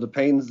moments. The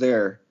pain's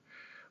there.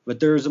 But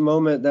there's a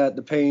moment that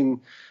the pain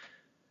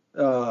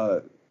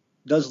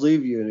does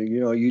leave you.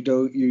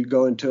 You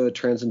go into a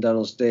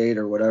transcendental state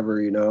or whatever,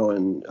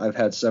 and I've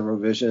had several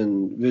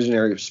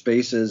visionary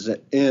spaces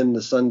in the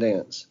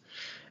Sundance.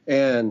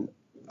 And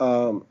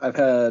I've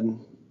had,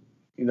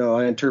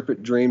 I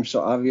interpret dreams.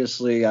 So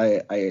obviously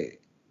I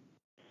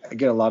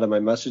get a lot of my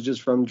messages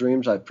from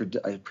dreams. I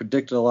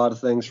predicted a lot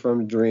of things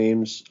from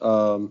dreams,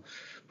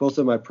 both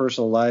in my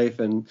personal life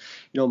and,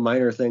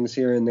 minor things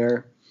here and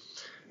there.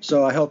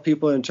 So I help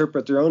people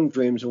interpret their own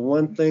dreams. And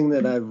one thing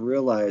that I've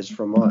realized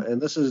and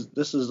this is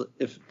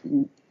if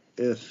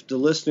the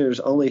listeners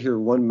only hear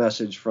one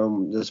message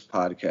from this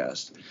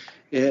podcast,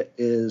 it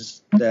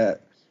is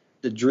that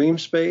the dream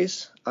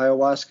space,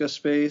 ayahuasca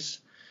space,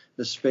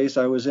 the space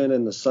I was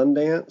in the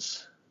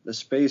Sundance, the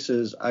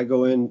spaces I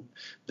go in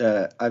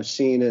that I've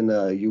seen in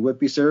the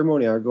Uwipi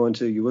ceremony. I'll go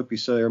into the Uwipi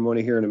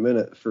ceremony here in a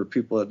minute for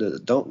people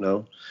that don't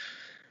know.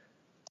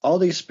 All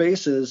these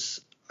spaces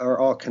are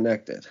all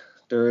connected.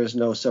 There is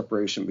no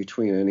separation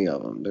between any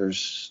of them.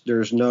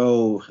 There's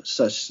no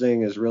such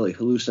thing as really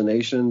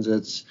hallucinations.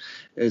 It's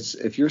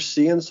if you're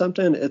seeing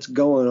something, it's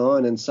going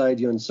on inside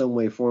you in some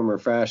way, form, or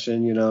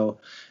fashion,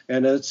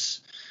 and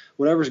it's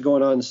whatever's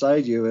going on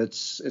inside you,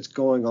 it's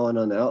going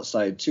on the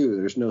outside too.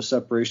 There's no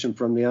separation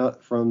from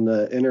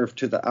the inner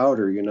to the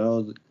outer.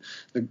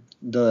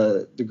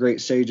 The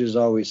great sages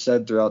always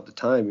said throughout the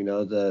time,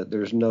 that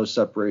there's no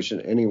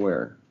separation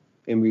anywhere,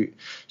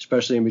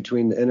 especially in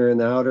between the inner and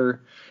the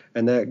outer,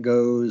 and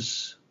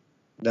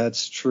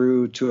that's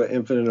true to an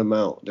infinite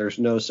amount. There's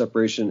no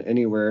separation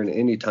anywhere in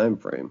any time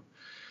frame.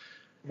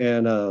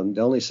 And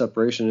the only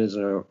separation is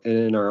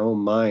in our own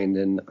mind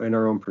and in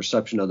our own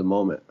perception of the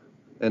moment.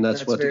 And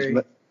that's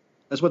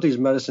what these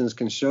medicines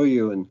can show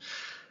you. And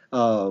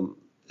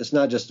it's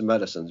not just the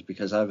medicines,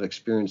 because I've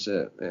experienced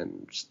it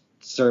in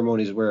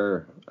ceremonies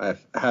where I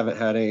haven't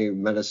had any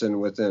medicine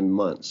within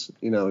months,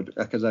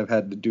 because I've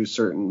had to do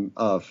certain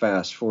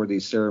fasts for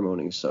these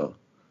ceremonies. So.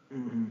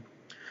 Mm-hmm.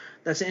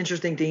 That's an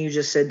interesting thing you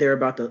just said there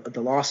about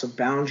the loss of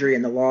boundary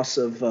and the loss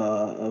of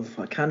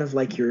kind of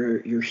like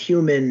your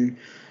human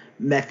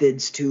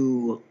methods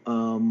to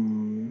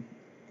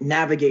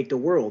navigate the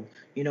world.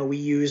 We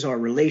use our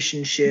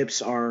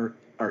relationships, our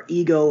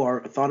ego, our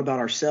thought about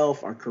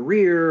ourselves, our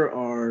career,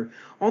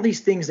 all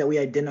these things that we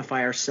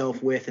identify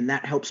ourselves with, and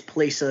that helps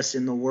place us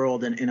in the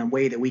world in a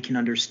way that we can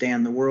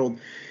understand the world.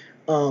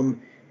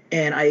 And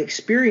I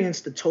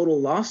experienced the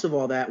total loss of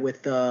all that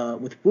with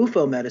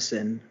Bufo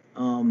medicine.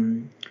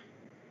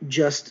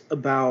 Just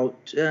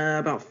about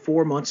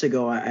 4 months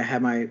ago, I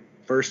had my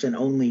first and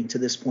only to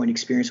this point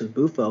experience with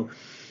Bufo,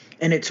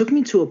 and it took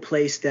me to a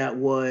place that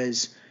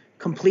was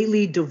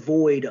completely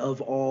devoid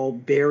of all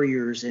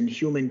barriers and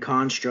human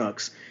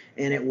constructs.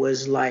 And it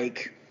was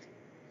not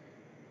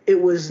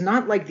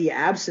like the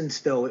absence,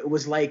 though. It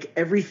was like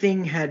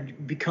everything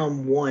had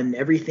become one,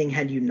 everything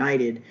had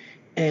united,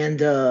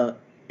 and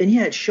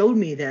yeah, it showed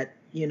me that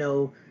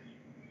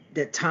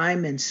that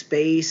time and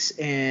space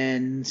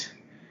and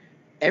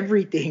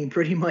everything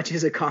pretty much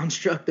is a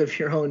construct of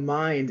your own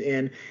mind.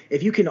 And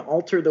if you can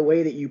alter the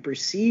way that you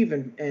perceive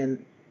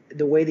and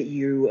the way that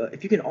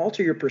if you can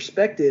alter your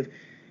perspective,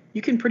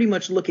 you can pretty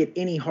much look at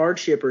any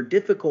hardship or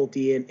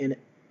difficulty and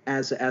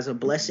as a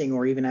blessing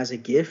or even as a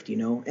gift,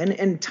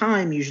 and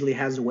time usually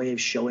has a way of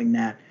showing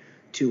that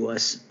to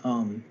us.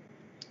 Yeah,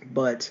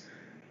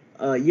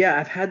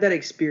 I've had that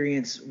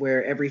experience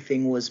where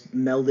everything was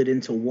melded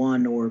into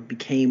one or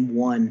became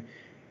one.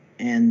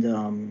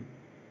 And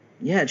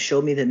yeah, it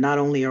showed me that not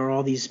only are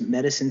all these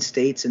medicine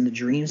states and the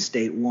dream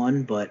state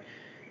one, but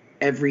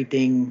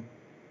everything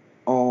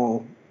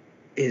all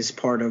is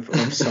part of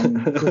some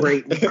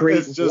great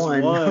it's just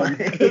one.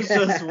 It's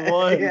just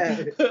one.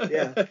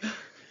 Yeah.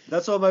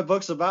 That's what my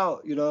book's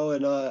about,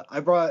 and I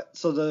brought,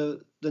 so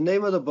the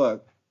name of the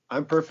book,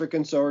 I'm Perfect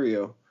and So Are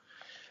You.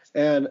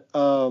 And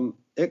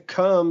it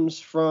comes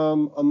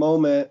from a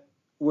moment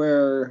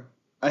where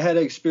I had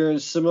an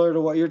experience similar to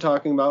what you're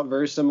talking about,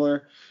 very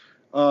similar,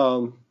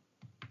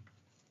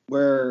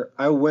 where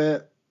I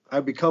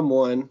become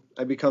one,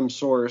 I become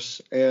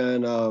source.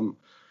 And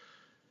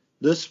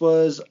this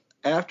was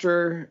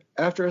after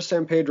a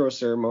San Pedro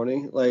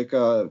ceremony,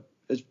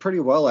 it's pretty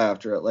well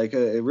after it.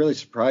 It really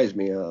surprised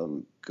me,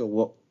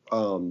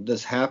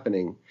 this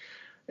happening.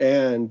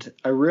 And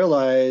I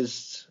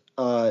realized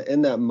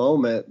in that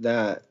moment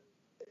that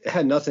it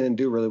had nothing to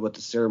do really with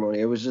the ceremony.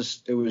 It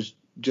was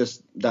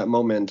just that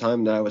moment in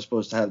time that I was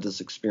supposed to have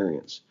this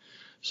experience.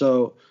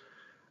 So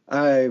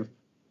I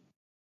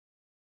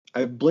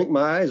blinked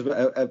my eyes,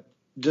 but I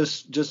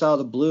just out of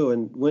the blue,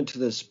 and went to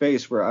this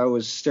space where I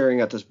was staring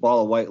at this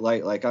ball of white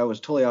light, like I was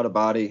totally out of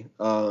body.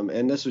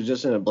 And this was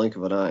just in a blink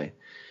of an eye.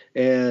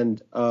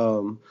 And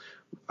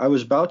I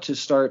was about to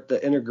start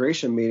the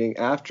integration meeting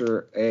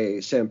after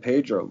a San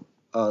Pedro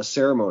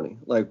ceremony,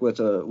 like with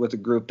a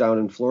group down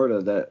in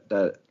Florida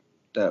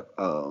that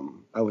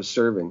I was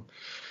serving.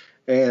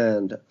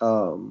 And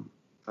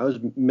I was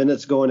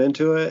minutes going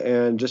into it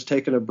and just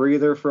taking a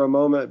breather for a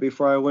moment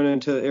before I went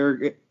into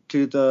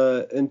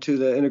the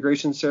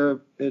integration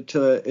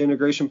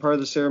part of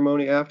the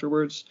ceremony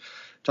afterwards,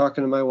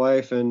 talking to my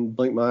wife, and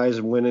blinked my eyes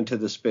and went into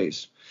the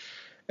space.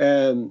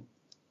 And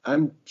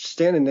I'm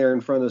standing there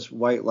in front of this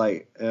white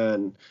light,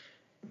 and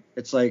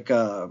it's like,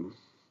 are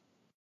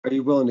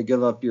you willing to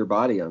give up your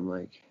body? I'm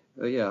like,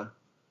 oh, yeah.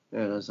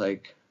 And I was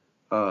like,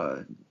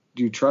 do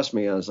you trust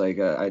me? I was like,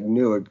 I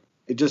knew it.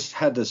 It just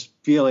had this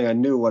feeling. I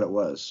knew what it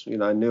was.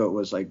 I knew it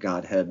was like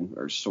Godhead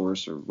or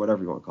source or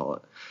whatever you want to call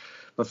it.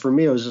 But for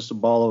me, it was just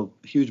a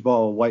huge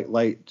ball of white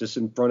light just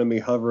in front of me,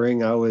 hovering.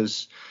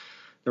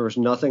 There was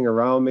nothing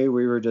around me.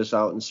 We were just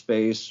out in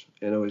space,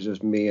 and it was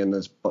just me and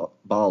this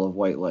ball of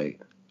white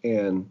light.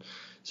 And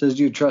says,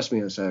 do you trust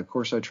me? I said, of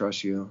course I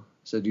trust you. I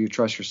said, do you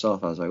trust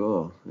yourself? I was like,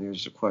 oh,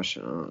 here's the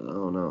question. I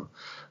don't know.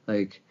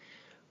 Like,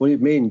 what do you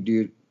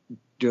mean?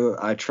 Do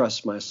I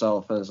trust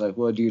myself? And I was like,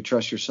 well, do you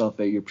trust yourself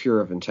that you're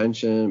pure of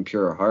intention,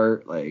 pure of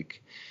heart?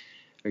 Like,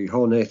 are you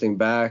holding anything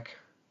back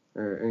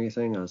or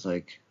anything? I was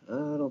like, I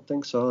don't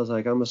think so. I was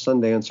like, I'm a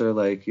sun dancer.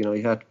 Like, you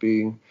have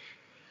to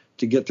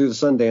get through the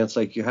sun dance,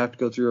 like you have to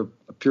go through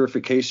a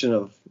purification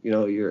of,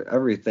 your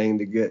everything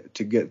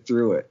to get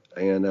through it.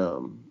 And,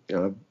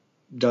 I've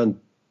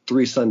done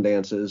 3 sun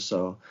dances.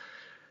 So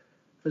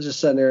was just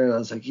sitting there and I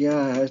was like,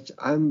 yeah,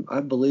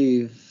 I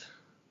believe,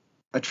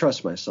 I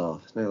trust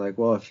myself. And they're like,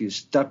 well, if you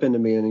step into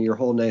me and you're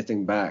holding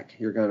anything back,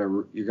 you're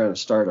gonna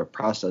start a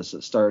process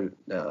that started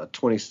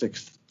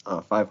 26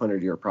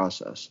 500-year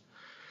process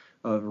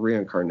of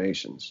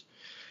reincarnations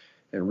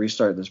and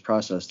restart this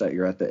process that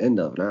you're at the end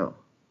of now.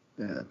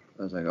 Yeah,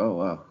 I was like, oh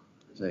wow.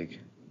 It's like,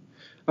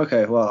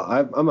 okay, well,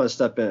 I'm gonna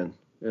step in.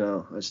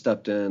 I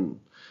stepped in.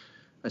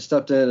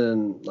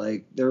 And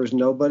like there was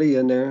nobody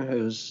in there.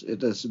 It was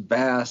this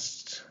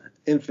vast,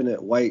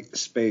 infinite white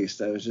space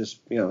that was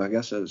just, I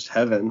guess it was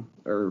heaven,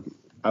 or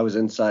I was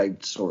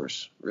inside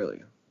source,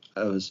 really.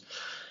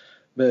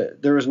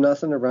 But there was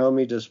nothing around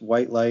me, just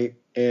white light,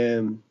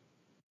 and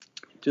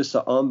just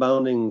the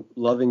unbounding,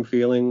 loving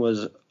feeling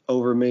was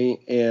over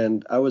me,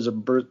 and I was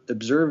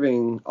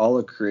observing all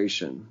of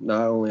creation,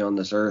 not only on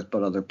this earth,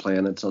 but other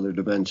planets, other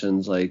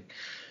dimensions, like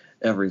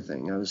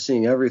everything. I was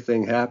seeing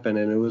everything happen,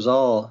 and it was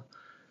all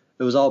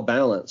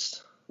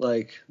balanced,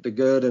 like the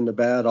good and the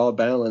bad all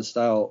balanced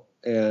out,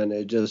 and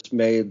it just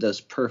made this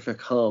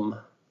perfect hum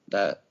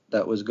that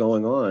was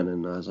going on.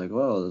 And I was like,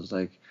 well, it's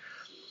like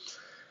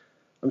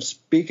I'm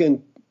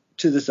speaking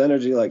to this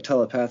energy like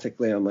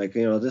telepathically. I'm like,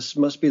 this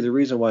must be the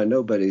reason why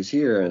nobody's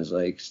here. And it's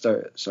like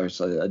starts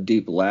like a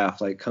deep laugh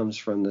like comes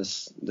from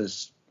this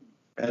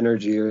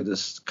energy or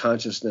this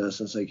consciousness.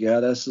 It's like,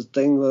 yeah, that's the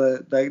thing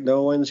that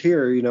no one's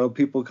here.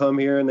 People come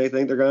here and they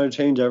think they're going to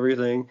change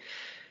everything,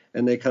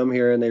 and they come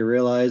here and they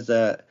realize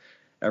that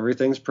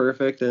everything's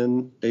perfect,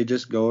 and they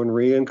just go and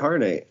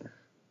reincarnate.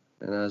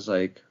 And I was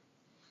like,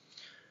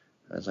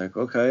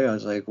 okay. I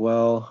was like,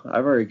 well,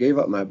 I've already gave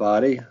up my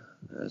body.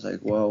 I was like,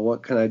 well,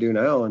 what can I do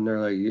now? And they're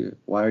like,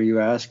 why are you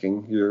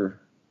asking?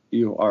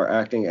 You are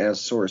acting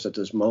as source at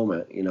this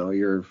moment.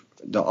 You're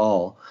the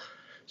all.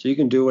 So you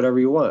can do whatever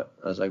you want.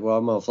 I was like, well,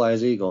 I'm going to fly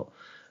as eagle.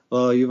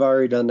 Well, you've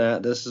already done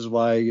that. This is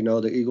why,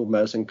 the eagle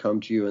medicine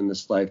come to you in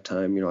this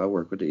lifetime. I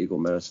work with the eagle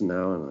medicine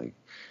now, and like,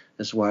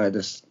 that's why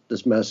this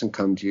medicine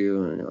come to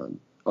you. And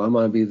I'm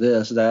going to be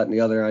this, that, and the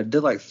other. I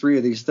did like 3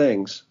 of these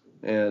things,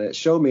 and it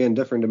showed me in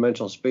different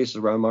dimensional spaces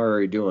where I'm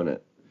already doing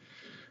it.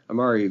 I'm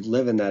already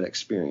living that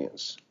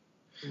experience.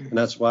 Mm-hmm. And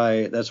that's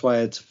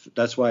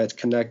why it's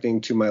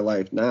connecting to my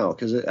life now,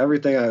 because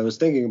everything I was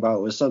thinking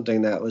about was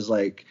something that was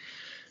like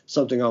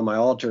something on my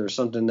altar, or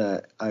something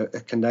that I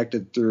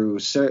connected through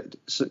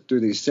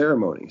these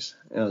ceremonies.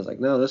 And I was like,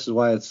 no, this is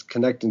why it's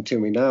connecting to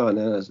me now. And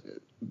then a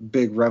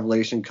big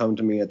revelation come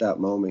to me at that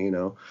moment.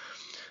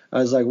 I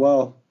was like,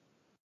 well,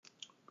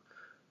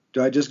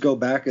 do I just go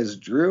back as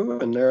Drew?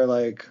 And they're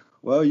like,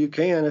 well, you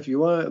can if you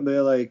want.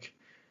 They're like,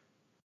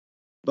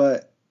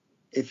 but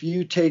if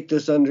you take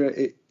this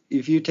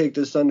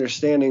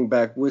understanding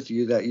back with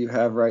you that you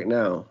have right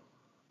now,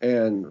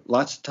 and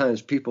lots of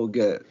times people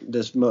get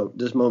this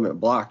moment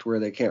blocked where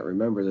they can't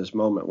remember this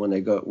moment when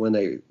they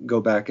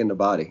go back in the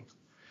body.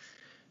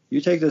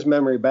 You take this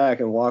memory back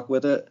and walk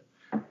with it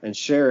and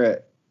share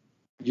it.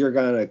 You're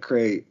gonna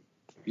be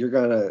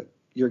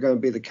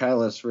the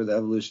catalyst for the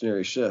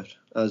evolutionary shift.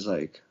 I was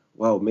like,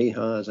 wow, me,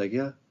 huh? I was like,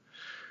 yeah.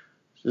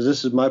 So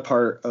this is my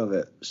part of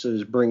it. So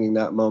it's bringing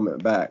that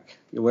moment back.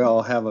 We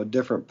all have a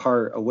different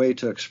part, a way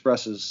to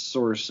express his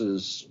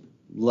source's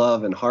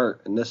love and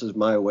heart, and this is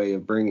my way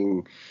of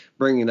bringing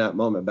that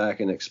moment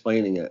back and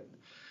explaining it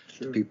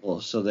to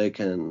people so they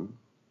can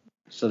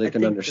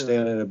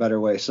understand it in a better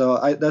way.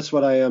 So that's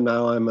what I am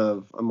now. I'm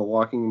a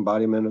walking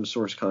embodiment of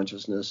source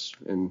consciousness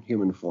in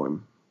human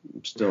form.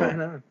 Still. Right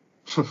on.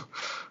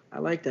 I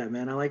like that,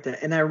 man. I like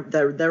that. And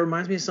that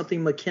reminds me of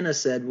something McKenna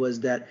said, was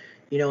that,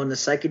 in the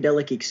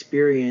psychedelic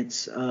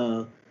experience,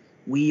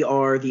 we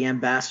are the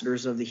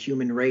ambassadors of the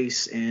human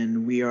race,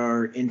 and we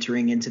are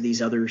entering into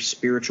these other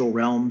spiritual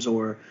realms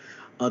or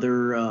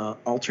other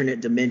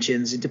alternate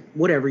dimensions.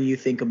 Whatever you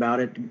think about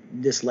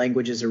it, this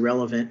language is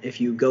irrelevant.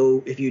 If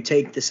you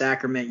take the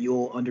sacrament,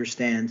 you'll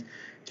understand.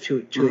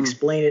 To mm-hmm.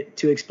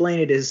 explain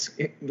it is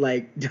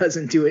like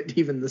doesn't do it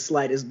even the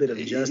slightest bit of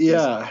justice.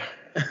 Yeah.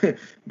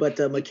 But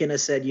McKenna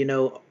said,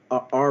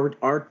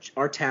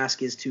 our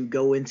task is to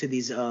go into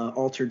these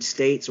altered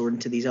states or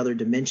into these other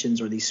dimensions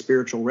or these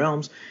spiritual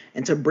realms,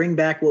 and to bring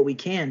back what we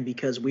can,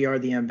 because we are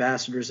the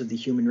ambassadors of the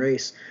human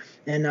race.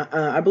 And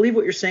I believe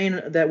what you're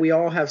saying, that we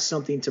all have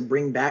something to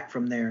bring back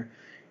from there.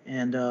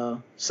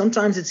 And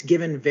sometimes it's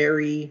given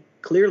very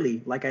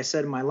clearly. Like I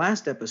said in my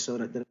last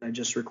episode that I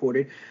just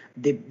recorded,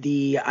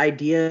 the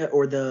idea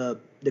or the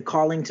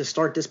calling to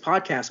start this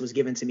podcast was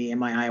given to me in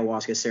my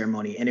ayahuasca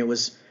ceremony, and it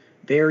was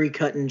very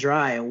cut and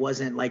dry. It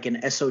wasn't like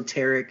an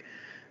esoteric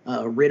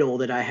riddle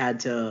that I had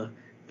to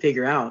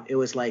figure out. It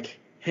was like,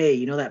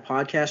 hey, that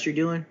podcast you're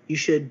doing, you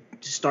should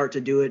start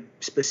to do it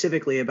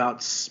specifically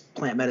about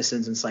plant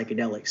medicines and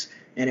psychedelics.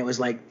 And it was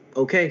like,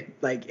 okay,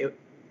 like it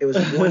was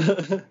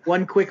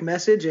one quick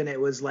message, and it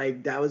was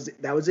like that was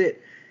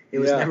it. It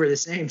was never the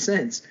same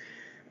since.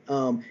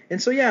 And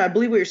so I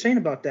believe what you're saying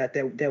about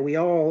that we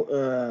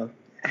all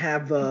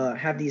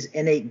have these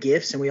innate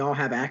gifts, and we all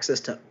have access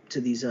to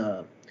these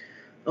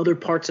other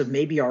parts of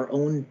maybe our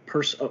own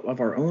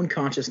of our own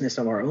consciousness,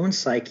 of our own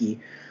psyche,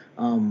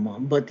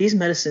 But these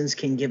medicines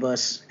can give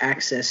us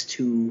access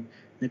to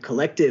the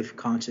collective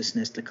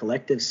consciousness, the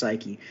collective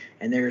psyche,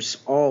 and there's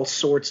all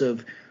sorts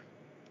of,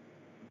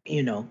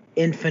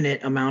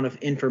 infinite amount of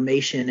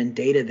information and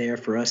data there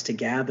for us to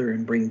gather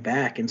and bring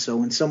back. And so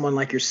when someone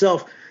like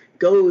yourself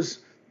goes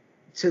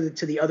to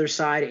the other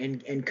side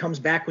and comes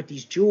back with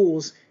these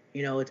jewels,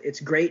 it's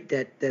great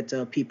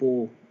that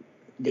people,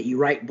 that you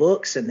write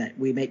books and that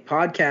we make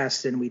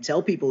podcasts and we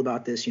tell people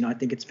about this. I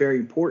think it's very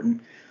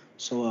important.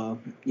 So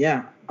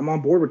yeah, I'm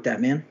on board with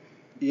that, man.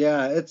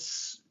 Yeah,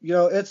 it's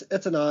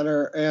an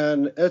honor,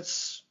 and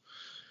it's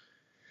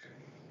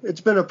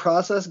been a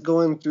process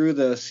going through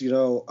this,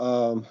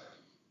 going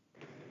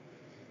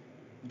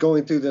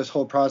through this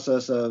whole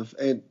process of,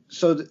 and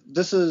so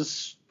this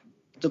is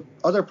the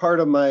other part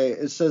of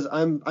it says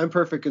I'm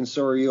perfect and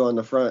so are you on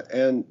the front,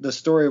 and the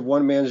story of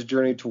one man's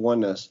journey to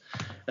oneness.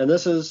 And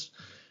this is,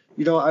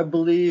 I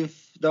believe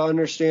the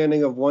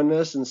understanding of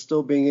oneness and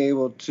still being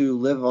able to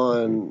live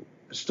on,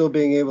 still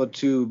being able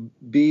to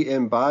be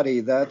in body.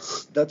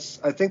 That's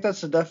I think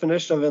that's the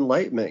definition of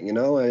enlightenment.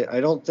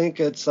 I don't think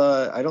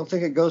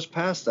it goes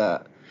past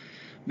that,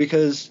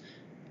 because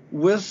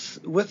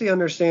with the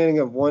understanding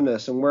of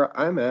oneness and where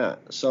I'm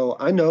at, so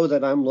I know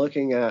that I'm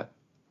looking at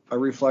a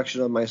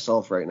reflection of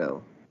myself right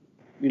now.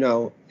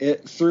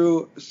 It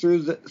through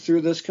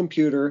this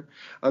computer,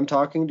 I'm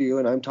talking to you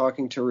and I'm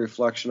talking to a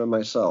reflection of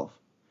myself.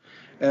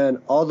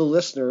 And all the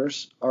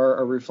listeners are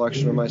a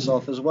reflection of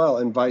myself as well,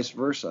 and vice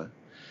versa.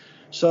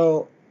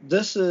 So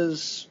this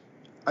is,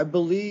 I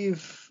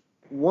believe,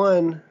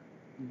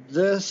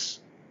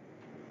 this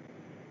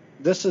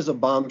is a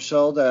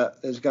bombshell that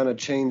is going to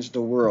change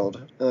the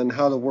world and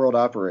how the world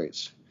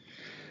operates.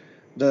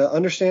 The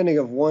understanding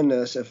of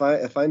oneness, if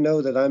I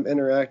know that I'm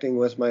interacting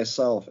with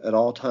myself at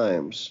all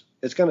times,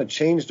 it's going to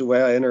change the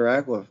way I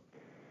interact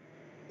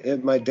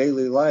in my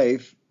daily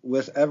life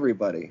with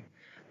everybody,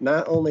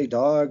 not only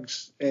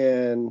dogs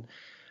and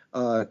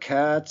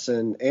cats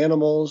and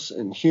animals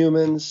and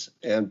humans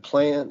and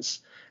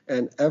plants,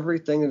 and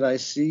everything that I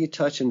see,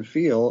 touch, and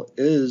feel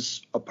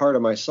is a part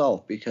of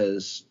myself,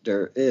 because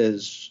there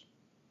is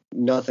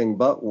nothing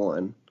but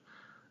one.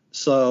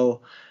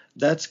 So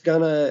that's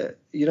gonna,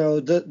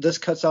 this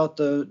cuts out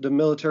the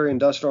military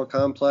industrial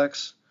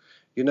complex,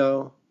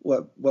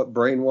 what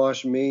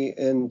brainwashed me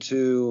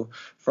into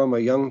from a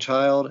young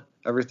child.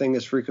 Everything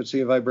is frequency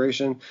and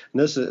vibration.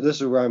 And this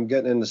is where I'm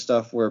getting into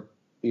stuff where,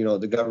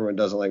 the government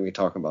doesn't like me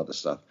talking about this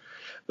stuff.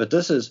 But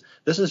this is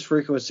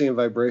frequency and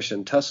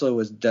vibration. Tesla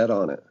was dead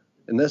on it.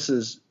 And this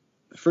is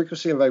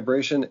frequency and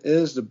vibration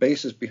is the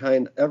basis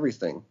behind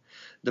everything.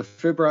 The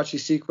Fibonacci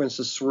sequence,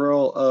 the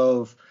swirl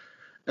of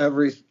that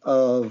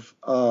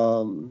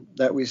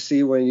we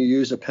see when you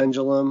use a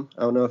pendulum.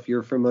 I don't know if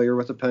you're familiar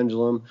with a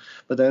pendulum,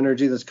 but the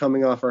energy that's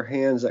coming off our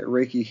hands that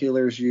Reiki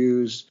healers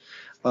use,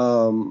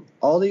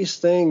 all these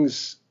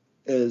things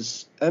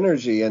is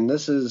energy, and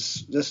this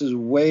is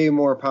way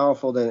more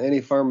powerful than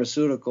any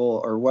pharmaceutical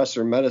or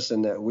Western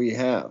medicine that we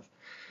have.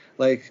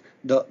 Like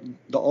the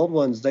old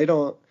ones, they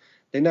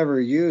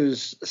never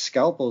use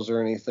scalpels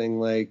or anything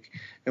like.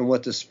 And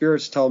what the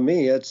spirits tell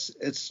me,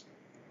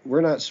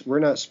 we're not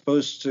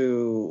supposed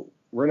to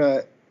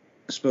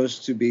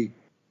be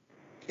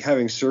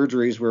having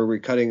surgeries where we're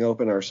cutting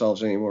open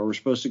ourselves anymore.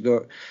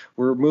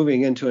 We're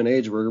moving into an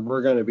age where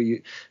we're going to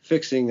be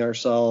fixing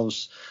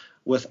ourselves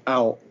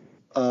without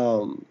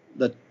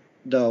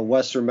the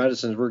Western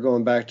medicines. We're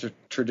going back to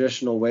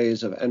traditional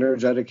ways of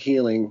energetic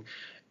healing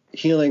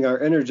our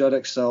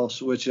energetic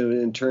selves, which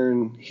in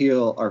turn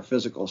heal our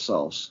physical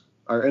selves.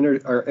 Our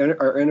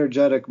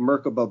energetic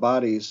Merkaba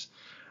bodies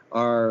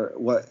are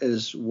what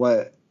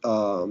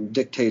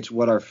dictates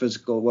what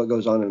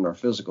goes on in our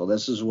physical.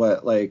 This is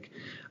what,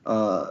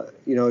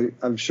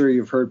 I'm sure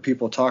you've heard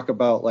people talk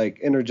about, like,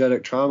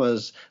 energetic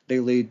traumas. They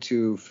lead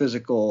to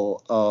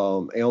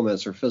physical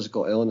ailments or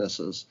physical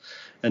illnesses.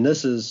 And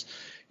this is,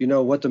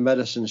 what the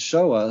medicines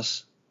show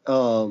us.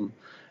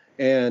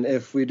 And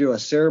if we do a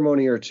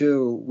ceremony or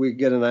two, we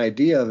get an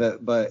idea of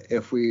it. But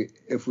if we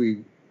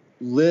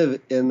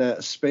live in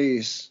that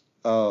space,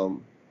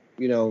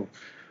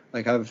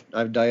 like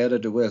I've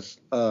dieted with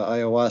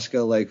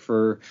ayahuasca, like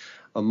for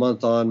a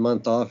month on,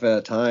 month off at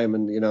a time,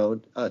 and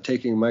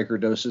taking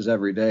microdoses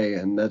every day,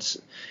 and that's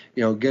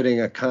getting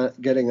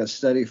a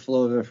steady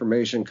flow of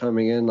information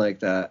coming in like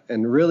that.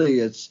 And really,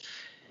 it's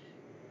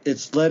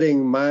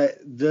letting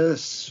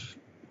this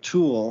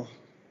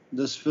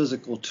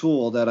physical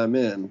tool that I'm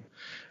in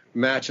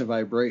match a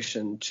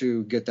vibration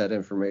to get that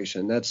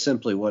information. That's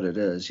simply what it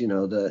is.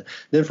 The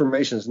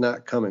information is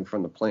not coming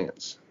from the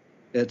plants.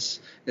 It's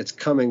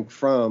coming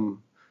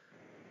from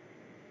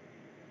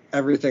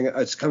everything.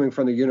 It's coming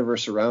from the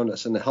universe around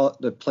us, and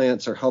the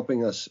plants are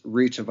helping us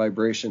reach a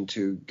vibration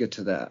to get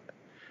to that,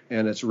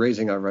 and it's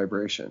raising our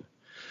vibration.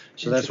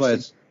 So that's why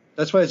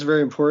it's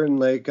very important.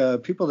 Like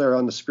people that are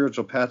on the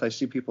spiritual path, I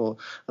see people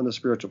on the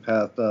spiritual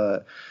path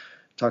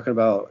talking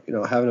about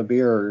having a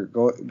beer or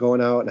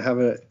going out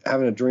and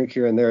having a drink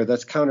here and there.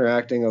 That's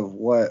counteracting of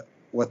what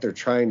they're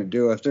trying to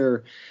do. If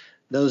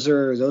those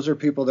are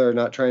people that are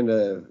not trying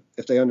to,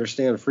 if they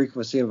understand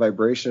frequency and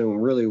vibration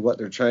and really what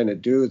they're trying to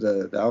do,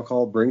 the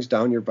alcohol brings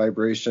down your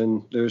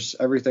vibration.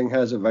 Everything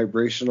has a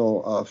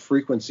vibrational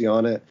frequency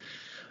on it.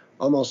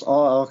 Almost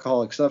all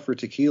alcohol except for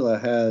tequila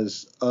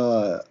has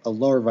a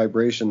lower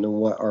vibration than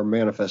what our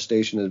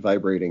manifestation is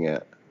vibrating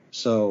at.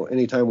 So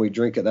anytime we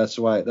drink it, that's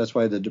why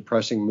the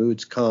depressing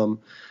moods come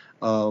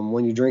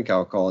when you drink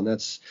alcohol, and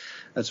that's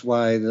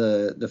why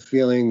the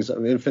feelings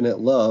of infinite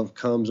love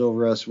comes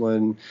over us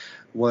when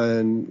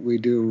we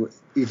do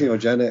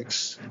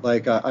ethanogenics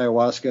like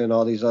ayahuasca and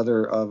all these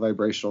other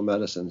vibrational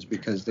medicines,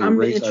 because they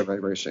raise our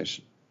vibration.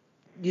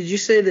 Did you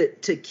say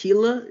that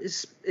tequila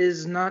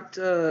is not?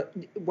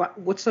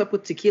 What's up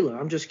with tequila?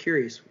 I'm just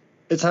curious.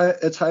 It's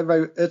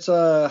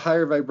a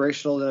higher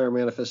vibrational than our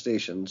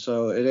manifestation,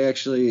 so it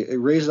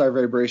raises our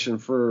vibration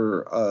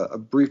for a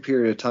brief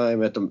period of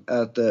time at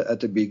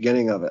the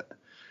beginning of it,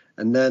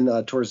 and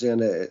then towards the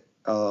end it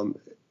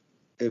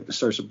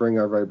starts to bring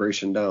our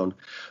vibration down.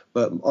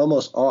 But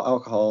almost all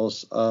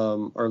alcohols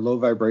are low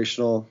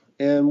vibrational,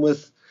 and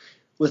with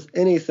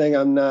anything,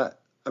 I'm not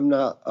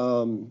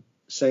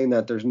saying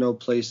that there's no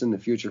place in the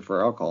future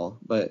for alcohol,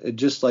 but it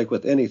just like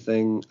with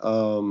anything,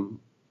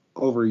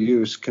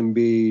 overuse can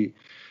be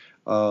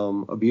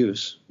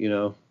abuse,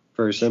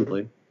 very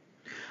simply.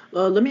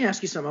 Let me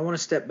ask you something. I want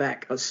to step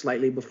back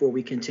slightly before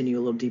we continue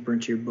a little deeper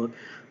into your book.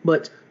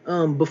 But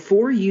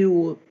before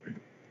you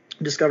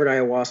discovered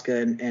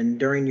ayahuasca and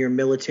during your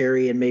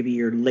military and maybe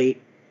your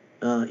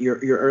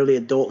your early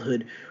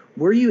adulthood,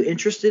 were you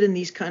interested in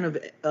these kind of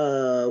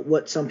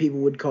what some people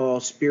would call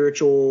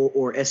spiritual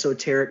or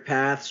esoteric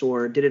paths,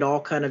 or did it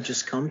all kind of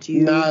just come to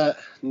you?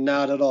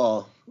 Not at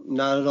all.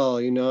 Not at all.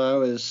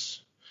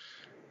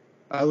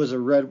 I was a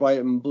red, white,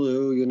 and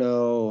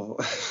blue,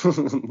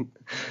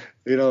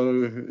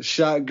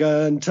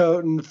 shotgun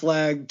toting,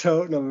 flag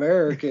toting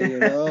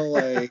American,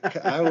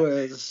 like I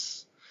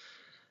was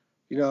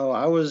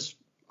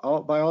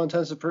by all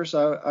intents and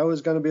purposes, I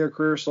was going to be a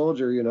career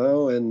soldier,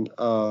 and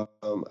I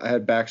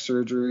had back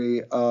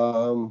surgery.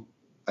 I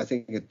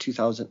think in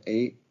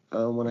 2008,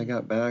 when I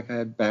got back, I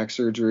had back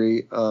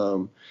surgery.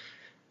 And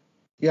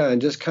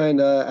just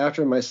kind of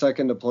after my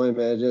second deployment,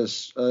 it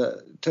just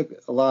took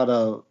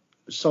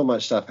so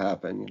much stuff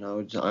happened.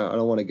 I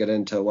don't want to get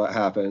into what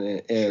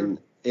happened in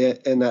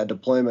that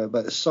deployment,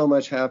 but so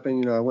much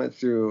happened. I went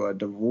through a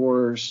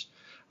divorce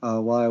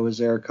while I was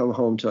there, come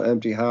home to an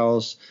empty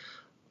house,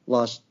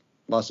 lost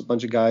a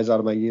bunch of guys out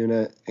of my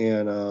unit,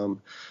 and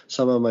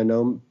some of them I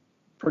know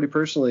pretty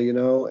personally,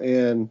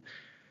 and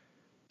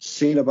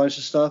seen a bunch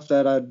of stuff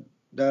that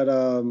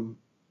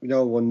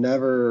will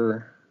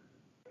never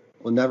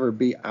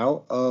be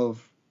out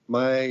of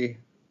my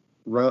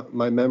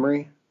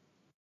memory,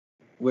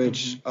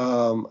 which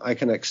I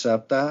can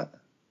accept that.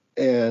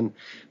 And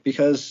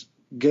because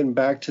getting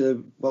back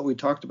to what we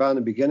talked about in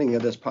the beginning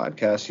of this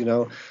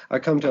podcast, I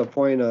come to a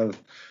point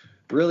of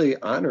really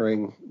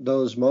honoring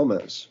those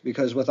moments,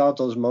 because without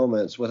those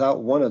moments,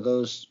 without one of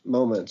those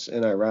moments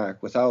in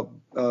Iraq, without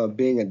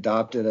being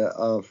adopted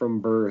from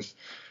birth,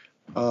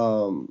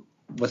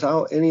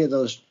 without any of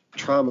those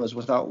traumas,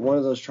 without one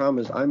of those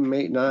traumas, I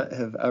may not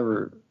have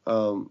ever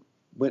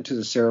went to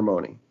the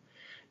ceremony,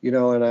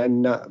 and I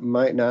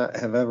might not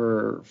have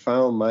ever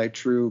found my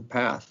true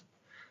path.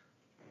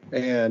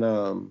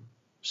 And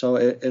so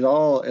it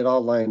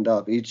all lined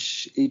up.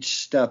 Each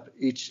step,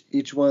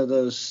 each one of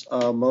those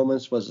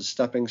moments was a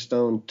stepping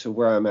stone to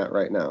where I'm at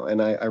right now, and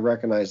I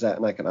recognize that,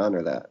 and I can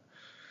honor that.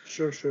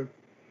 Sure.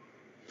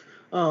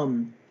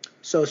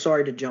 So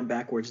sorry to jump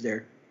backwards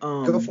there.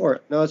 Go for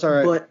it. No, it's all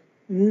right. But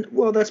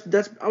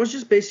that's. I was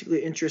just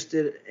basically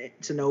interested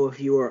to know if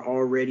you were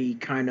already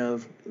kind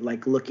of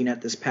like looking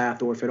at this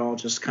path, or if it all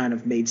just kind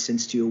of made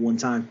sense to you at one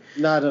time.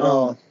 Not at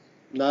all.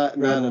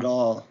 Not at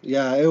all.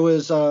 Yeah, it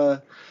was.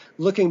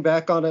 Looking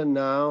back on it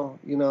now,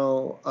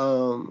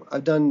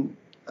 I've done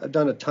a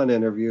ton of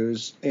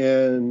interviews,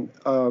 and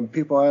a lot of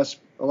people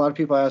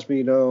ask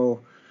me,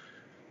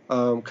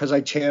 because I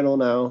channel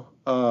now.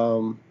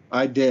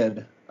 I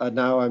did.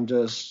 Now I'm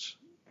just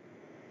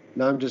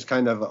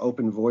kind of an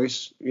open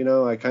voice.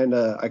 I kind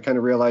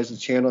of realized the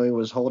channeling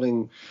was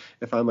holding.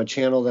 If I'm a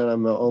channel, then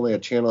I'm only a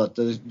channel at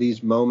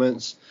these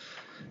moments.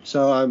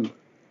 So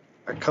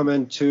I come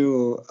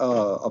into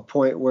a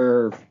point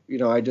where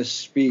I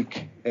just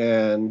speak,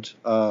 and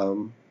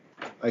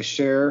I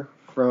share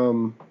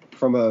from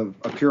a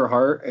pure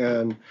heart,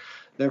 and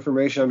the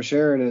information I'm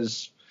sharing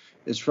is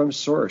from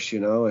source,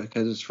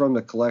 because it's from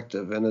the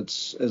collective, and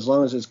it's, as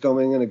long as it's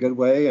going in a good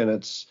way and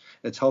it's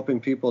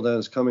helping people, then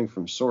it's coming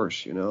from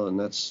source, and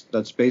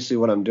that's basically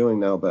what I'm doing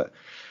now. But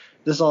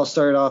this all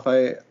started off,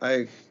 I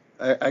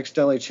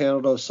accidentally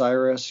channeled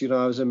Osiris.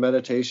 I was in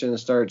meditation and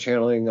started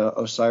channeling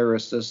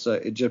Osiris, this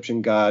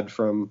Egyptian god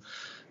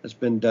that's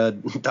been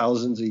dead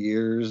thousands of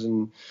years,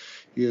 and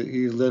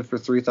he lived for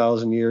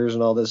 3,000 years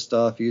and all this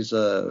stuff. He was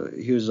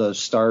a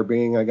star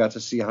being. I got to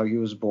see how he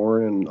was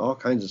born and all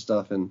kinds of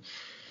stuff. And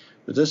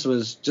But this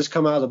was just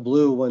come out of the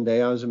blue one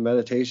day. I was in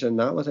meditation,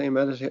 not with any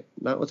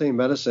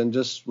medicine,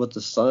 just with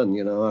the sun.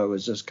 I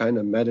was just kind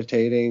of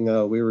meditating.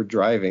 We were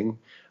driving,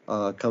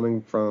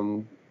 coming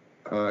from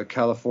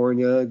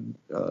California.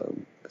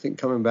 I think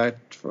going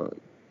back to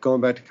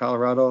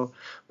Colorado.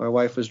 My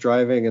wife was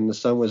driving, and the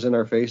sun was in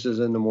our faces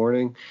in the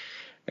morning.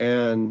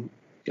 And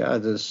yeah,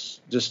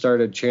 this just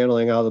started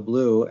channeling out of the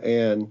blue,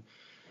 and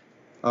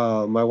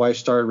my wife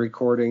started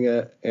recording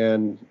it,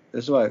 and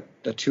this was like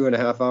a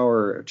 2.5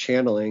 hour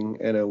channeling,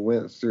 and it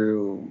went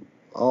through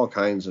all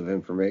kinds of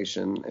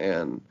information.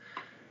 And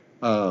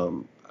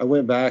I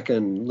went back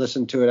and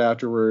listened to it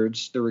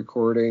afterwards, the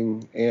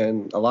recording,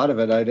 and a lot of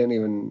it I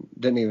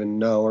didn't even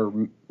know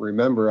or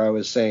remember I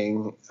was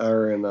saying.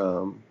 I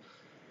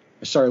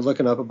started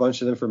looking up a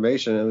bunch of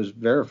information, and it was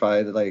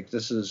verified. Like,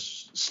 this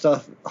is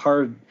stuff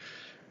hard,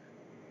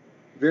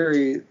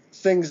 very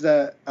things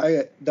that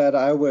I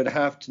would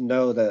have to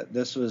know that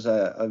this was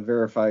a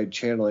verified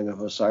channeling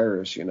of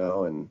Osiris,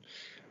 and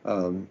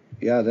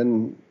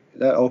then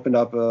that opened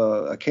up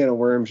a can of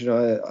worms.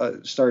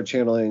 I started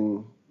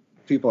channeling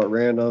people at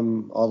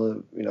random, all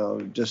the,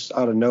 just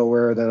out of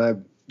nowhere. Then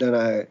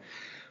I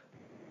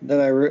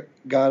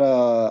got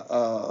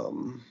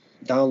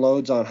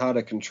downloads on how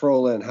to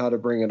control it and how to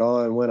bring it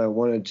on when I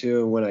wanted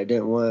to and when I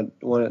didn't want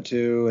it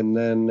to, and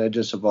then it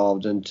just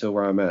evolved into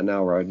where I'm at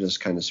now, where I'm just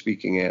kind of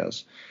speaking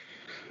as.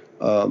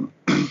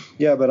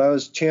 But I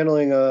was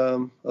channeling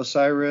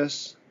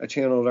Osiris. I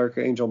channeled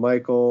Archangel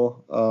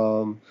Michael,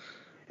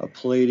 a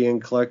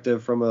Palladian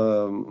collective from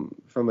a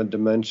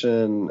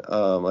dimension,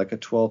 like a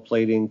 12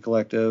 Palladian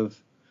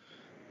collective.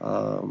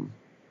 I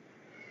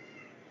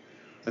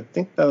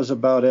think that was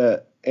about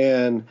it.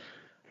 And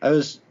I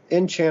was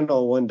in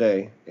channel one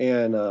day,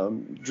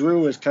 and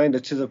Drew was kind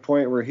of to the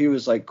point where he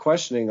was like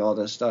questioning all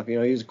this stuff. He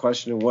was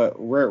questioning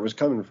where it was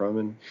coming from,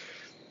 and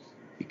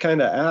he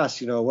kind of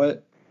asked,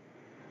 what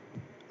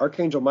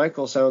Archangel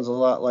Michael sounds a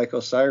lot like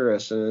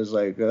Osiris, and it's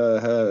like,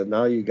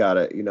 now you got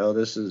it.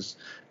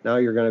 Now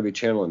you're going to be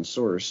channeling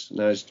Source. And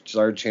I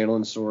started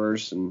channeling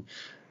Source, and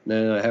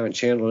then I haven't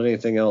channeled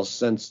anything else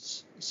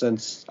since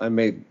I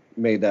made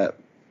that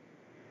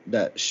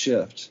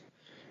shift,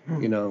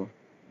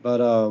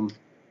 But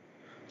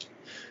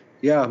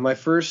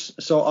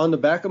so on the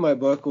back of my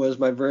book was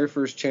my very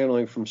first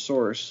channeling from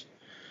Source.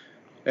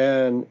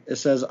 And it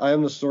says, I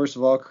am the source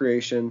of all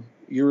creation.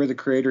 You are the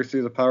creator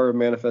through the power of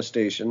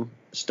manifestation.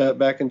 Step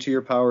back into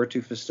your power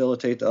to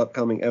facilitate the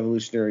upcoming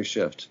evolutionary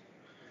shift.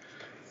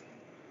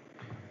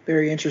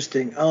 Very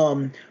interesting.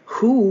 Let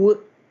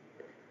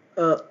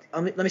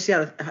me see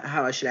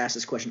how I should ask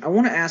this question. I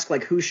want to ask,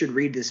 like, who should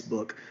read this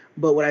book?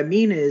 But what I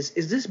mean is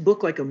this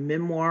book like a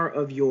memoir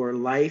of your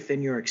life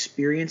and your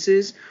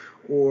experiences?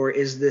 Or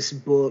is this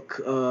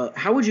book,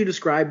 how would you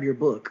describe your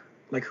book?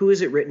 Like, who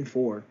is it written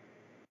for?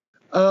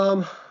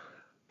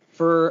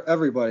 For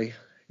everybody,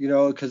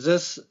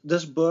 because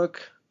this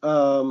book,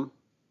 by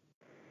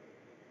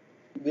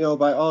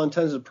all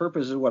intents and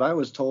purposes, what I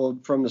was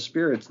told from the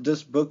spirits,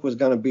 this book was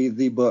going to be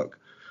the book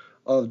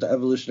of the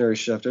evolutionary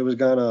shift. It was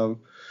going to,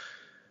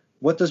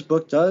 what this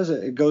book does,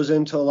 it goes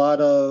into a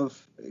lot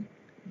of,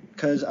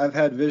 because I've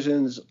had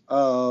visions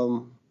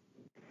of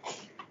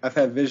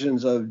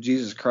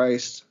Jesus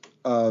Christ,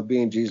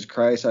 being Jesus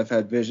Christ. I've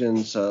had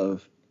visions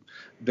of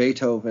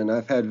Beethoven.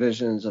 I've had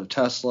visions of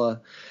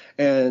Tesla.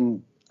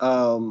 And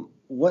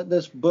what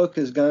this book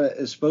is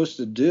supposed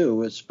to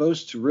do, it's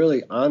supposed to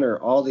really honor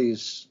all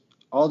these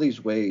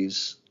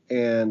ways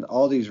and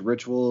all these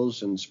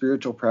rituals and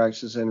spiritual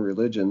practices and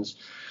religions.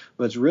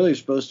 But it's really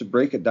supposed to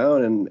break it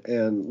down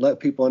and let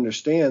people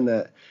understand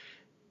that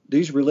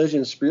these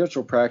religions,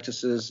 spiritual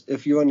practices,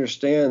 if you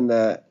understand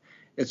that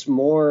it's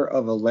more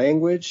of a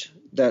language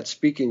that's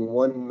speaking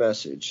one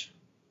message.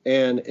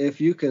 And if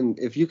you can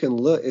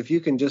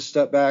just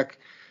step back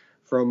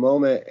for a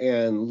moment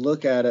and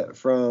look at it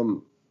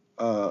from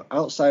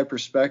outside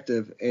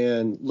perspective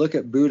and look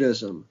at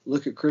Buddhism,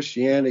 look at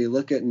Christianity,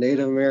 look at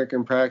Native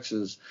American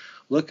practices,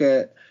 look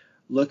at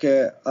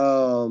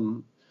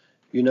the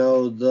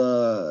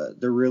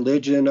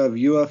religion of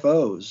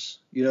UFOs,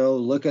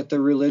 look at the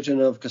religion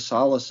of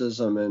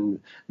Catholicism and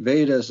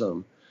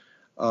Vedism.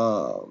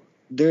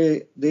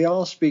 They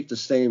all speak the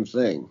same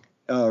thing.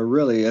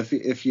 Really,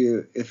 if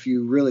you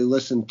really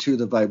listen to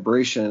the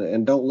vibration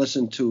and don't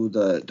listen to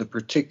the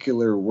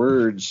particular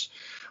words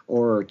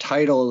or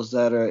titles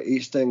that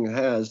each thing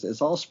has,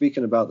 it's all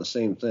speaking about the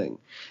same thing.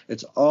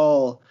 It's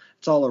all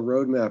a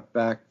roadmap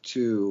back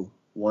to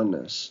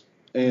oneness.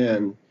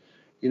 And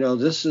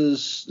this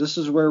is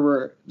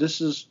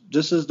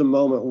the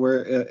moment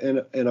where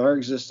in our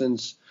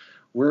existence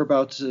we're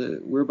about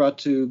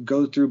to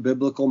go through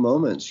biblical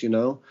moments.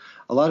 A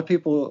lot of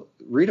people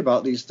read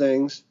about these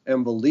things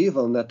and believe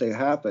them that they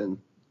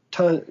happen.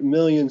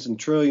 Millions and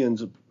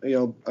trillions of, I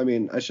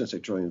shouldn't say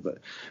trillions, but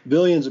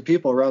billions of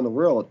people around the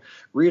world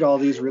read all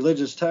these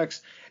religious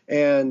texts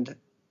and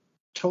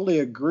totally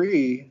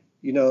agree,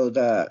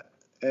 that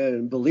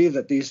and believe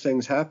that these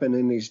things happen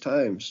in these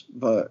times.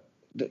 But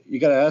you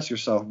got to ask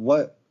yourself,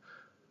 what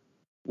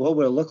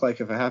would it look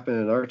like if it happened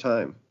in our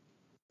time?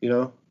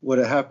 Would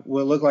it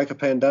look like a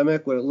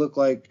pandemic? Would it look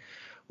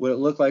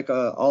like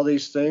all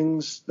these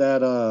things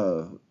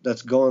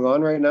that's going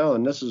on right now?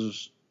 And this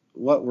is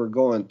what we're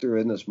going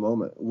through in this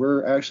moment.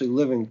 We're actually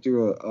living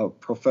through a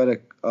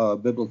prophetic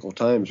biblical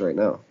times right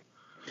now.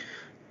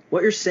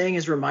 What you're saying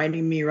is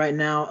reminding me right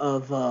now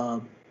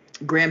of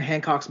Graham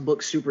Hancock's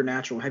book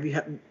Supernatural. Have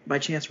you by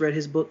chance read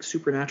his book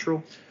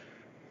Supernatural?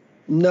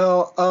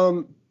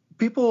 No.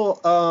 People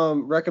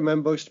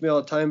recommend books to me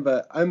all the time,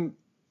 but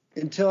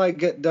until I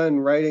get done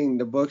writing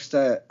the books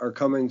that are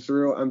coming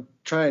through, I'm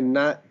trying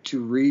not to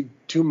read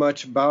too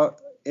much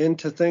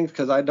into things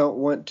because I don't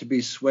want to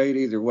be swayed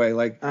either way.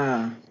 Like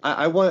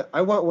I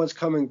want what's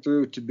coming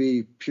through to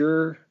be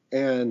pure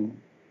and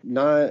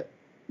not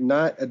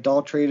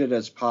adulterated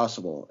as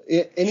possible.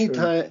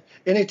 Anytime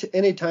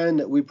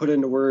that we put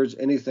into words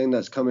anything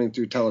that's coming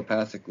through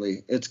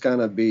telepathically, it's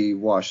gonna be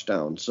washed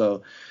down.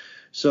 So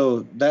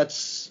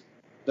that's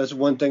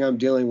one thing I'm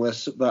dealing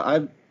with.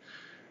 But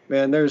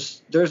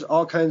there's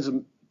all kinds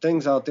of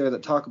things out there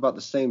that talk about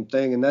the same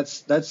thing, and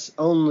that's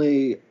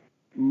only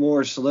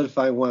more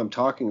solidifying what I'm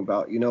talking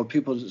about.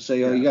 People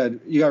say, "Oh, you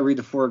got to read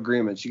the 4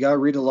 agreements. You got to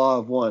read the law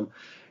of one."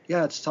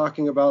 Yeah, it's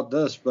talking about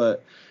this,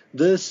 but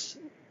this,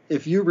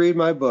 if you read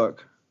my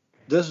book,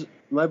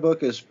 my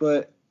book is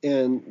put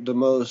in the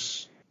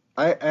most.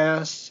 I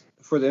asked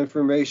for the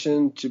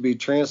information to be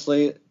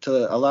translated,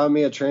 to allow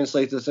me to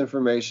translate this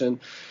information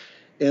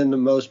in the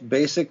most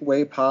basic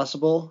way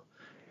possible,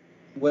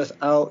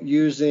 without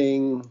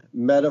using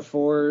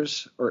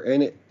metaphors or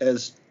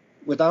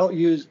without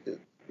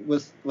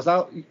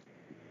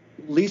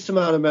least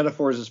amount of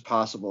metaphors as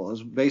possible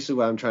is basically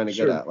what I'm trying to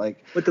get at.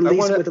 Like with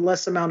the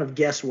less amount of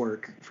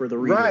guesswork for the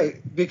reader.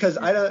 Right, because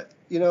I don't.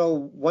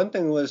 One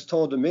thing was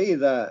told to me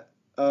that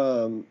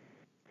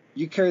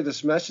you carry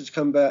this message,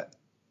 come back.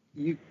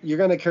 You're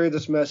going to carry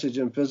this message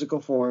in physical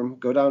form.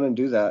 Go down and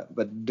do that,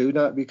 but do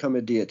not become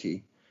a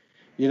deity.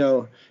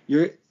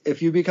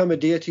 If you become a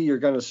deity, you're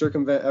going to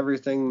circumvent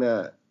everything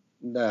that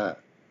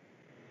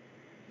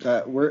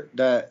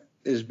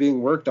is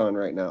being worked on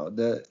right now.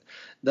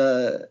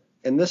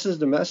 And this is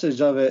the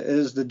message of it: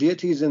 is the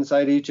deity is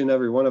inside each and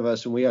every one of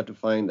us, and we have to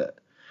find it.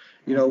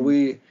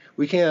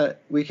 We can't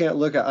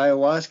look at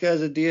ayahuasca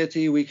as a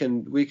deity. We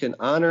can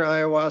honor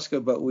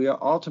ayahuasca, but we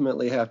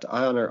ultimately have to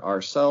honor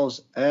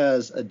ourselves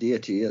as a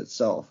deity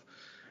itself,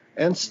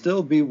 and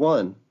still be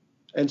one,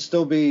 and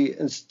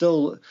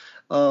still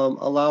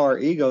allow our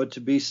ego to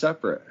be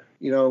separate.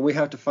 We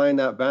have to find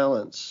that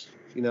balance.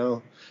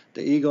 The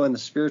ego and the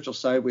spiritual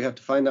side, we have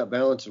to find that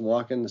balance and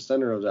walk in the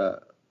center of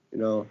that.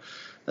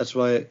 That's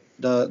why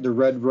the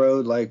red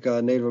road, like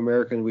Native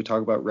American, we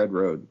talk about red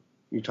road.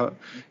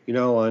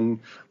 On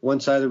one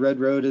side of the red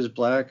road is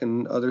black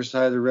and other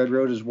side of the red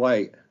road is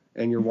white,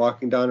 and you're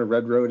walking down a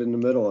red road in the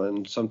middle,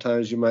 and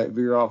sometimes you might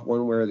veer off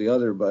one way or the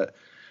other, but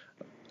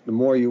the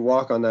more you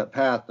walk on that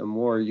path, the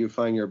more you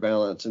find your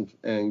balance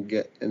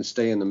and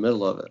stay in the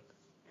middle of it.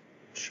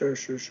 Sure.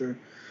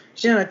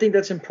 Yeah, and I think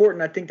that's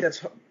important. I think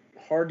that's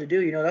hard to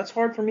do. That's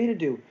hard for me to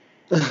do.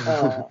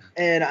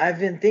 And I've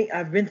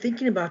been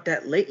thinking about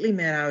that lately,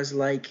 man. I was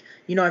like,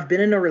 I've been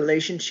in a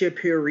relationship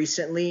here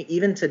recently,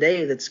 even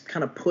today, that's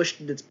kind of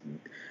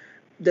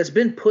that's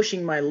been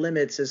pushing my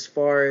limits as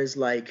far as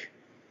like,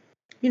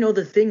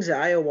 the things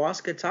that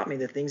ayahuasca taught me,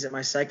 the things that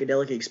my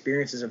psychedelic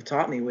experiences have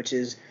taught me, which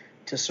is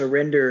to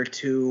surrender,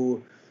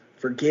 to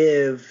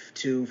forgive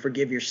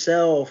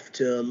yourself,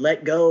 to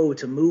let go,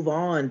 to move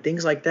on,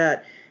 things like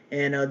that.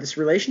 And this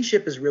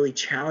relationship is really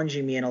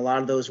challenging me in a lot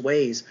of those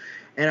ways.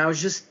 And I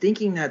was just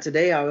thinking that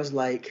today. I was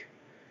like,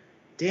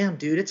 damn,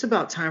 dude, it's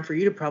about time for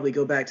you to probably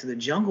go back to the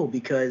jungle,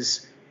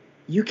 because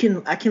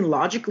I can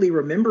logically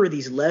remember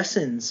these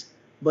lessons,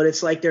 but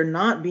it's like they're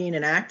not being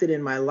enacted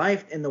in my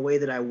life in the way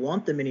that I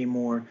want them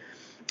anymore.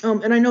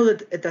 And I know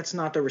that that's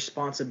not the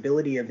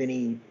responsibility of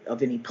any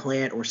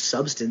plant or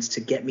substance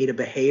to get me to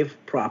behave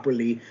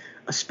properly,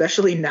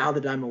 especially now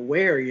that I'm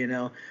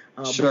aware,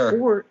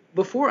 Sure.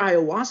 Before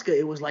ayahuasca,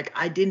 it was like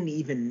I didn't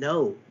even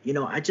know,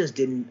 I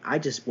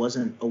just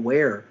wasn't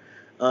aware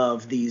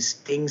of these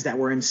things that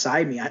were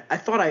inside me. I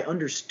thought I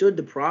understood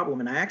the problem,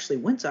 and I actually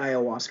went to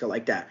ayahuasca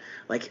like that.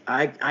 Like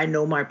I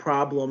know my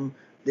problem.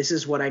 This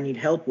is what I need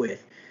help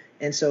with.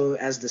 And so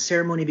as the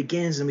ceremony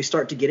begins and we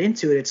start to get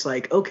into it, it's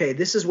like, okay,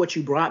 this is what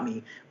you brought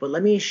me, but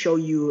let me show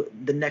you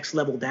the next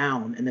level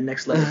down and the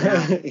next level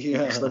down, the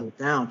next level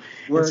down.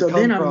 Where and so it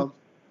come from.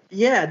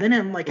 then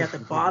I'm like at the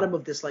bottom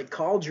of this like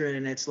cauldron,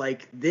 and it's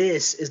like,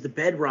 this is the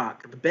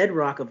bedrock. The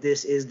bedrock of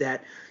this is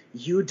that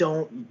you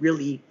don't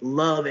really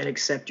love and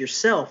accept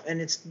yourself.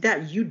 And it's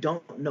that you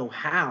don't know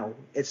how.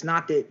 It's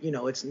not that,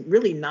 it's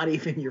really not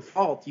even your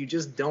fault. You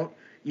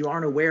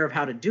aren't aware of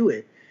how to do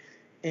it.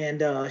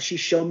 And she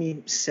showed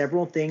me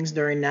several things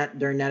during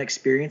that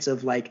experience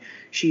of like,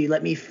 she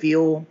let me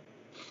feel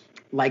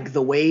like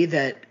the way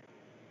that,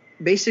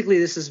 basically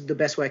this is the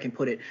best way I can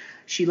put it.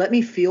 She let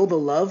me feel the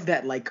love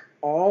that like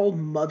all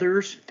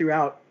mothers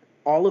throughout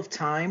all of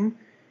time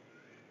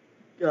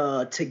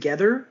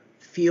together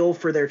feel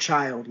for their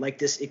child, like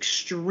this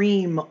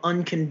extreme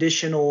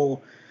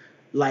unconditional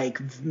like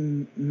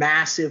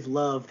massive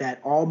love that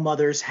all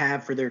mothers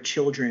have for their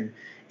children.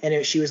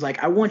 And she was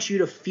like, I want you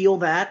to feel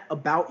that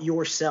about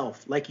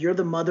yourself. Like, you're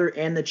the mother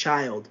and the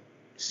child.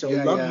 So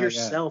Yeah, love yeah, yeah.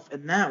 yourself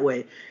in that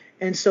way.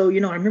 And so,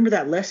 I remember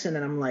that lesson,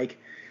 and I'm like,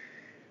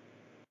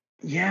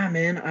 yeah,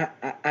 man,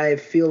 I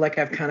feel like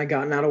I've kind of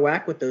gotten out of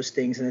whack with those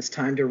things, and it's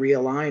time to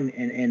realign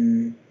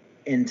and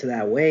into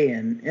that way.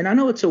 And I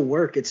know it's a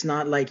work. It's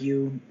not like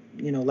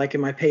like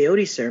in my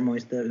peyote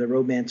ceremonies, the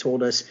road man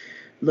told us,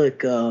 look,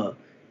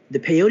 the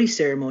peyote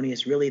ceremony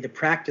is really the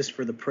practice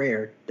for the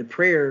prayer. The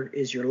prayer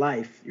is your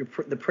life.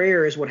 The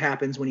prayer is what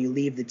happens when you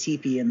leave the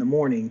teepee in the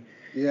morning.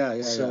 Yeah, yeah,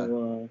 yeah.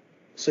 So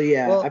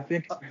yeah, Well, I've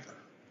been.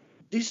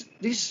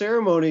 these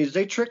ceremonies,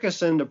 they trick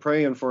us into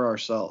praying for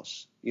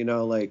ourselves.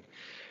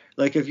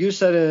 Like if you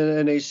said in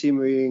an AC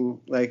meeting,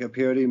 like a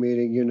peyote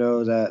meeting,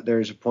 that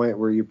there's a point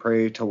where you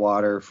pray to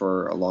water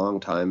for a long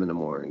time in the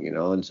morning.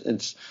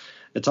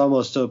 It's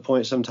almost to a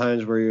point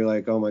sometimes where you're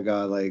like, oh my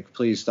God, like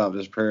please stop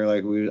this prayer.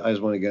 Like I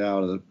just want to get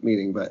out of the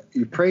meeting. But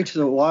you pray to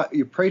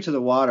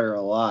the water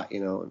a lot,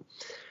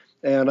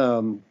 And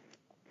I'm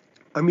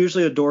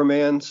usually a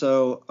doorman,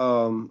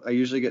 so I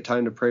usually get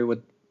time to pray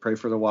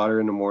for the water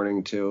in the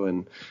morning too.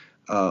 And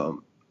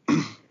um,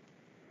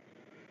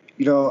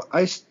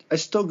 I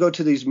still go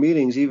to these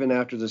meetings even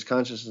after this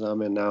consciousness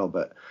I'm in now,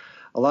 but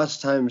a lot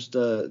of times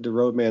the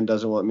roadman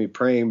doesn't want me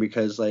praying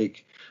because,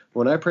 like,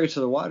 when I pray to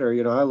the water,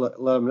 I let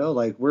them know,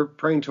 like, we're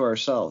praying to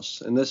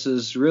ourselves, and this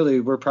is really,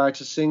 we're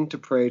practicing to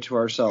pray to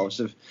ourselves.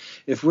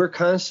 If we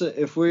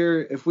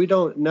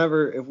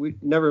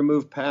never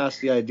move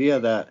past the idea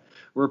that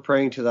we're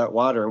praying to that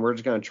water and we're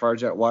just going to charge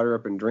that water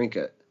up and drink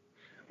it,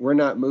 we're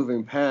not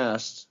moving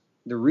past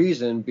the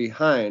reason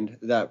behind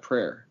that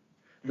prayer.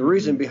 The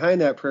reason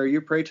behind that prayer, you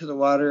pray to the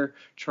water,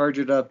 charge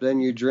it up, then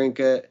you drink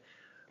it.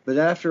 But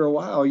after a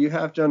while, you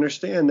have to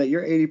understand that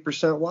you're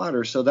 80%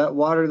 water. So that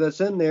water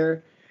that's in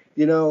there,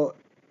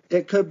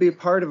 it could be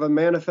part of a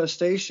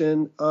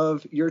manifestation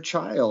of your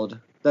child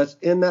that's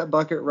in that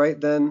bucket right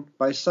then.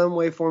 By some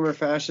way, form, or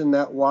fashion,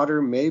 that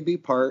water may be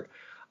part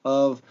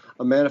of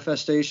a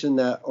manifestation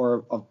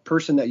or a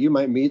person that you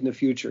might meet in the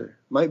future.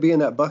 Might be in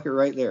that bucket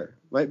right there.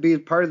 Might be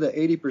part of the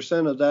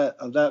 80% of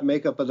that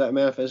makeup of that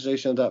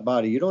manifestation of that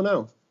body. You don't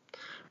know,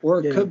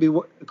 or it could be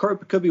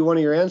one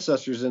of your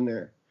ancestors in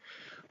there.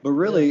 But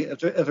really, if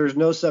there's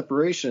no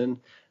separation,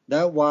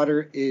 that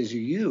water is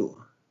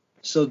you.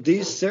 So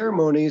these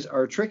ceremonies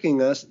are tricking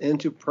us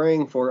into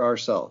praying for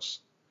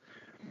ourselves.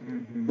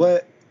 Well,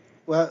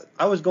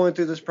 I was going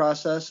through this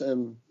process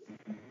and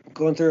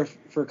going through it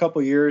for a couple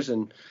of years,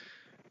 and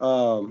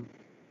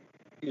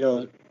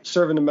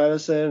serving the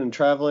medicine and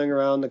traveling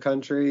around the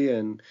country,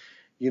 and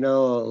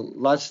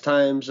lots of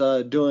times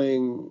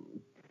doing,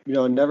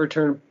 I've never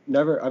turned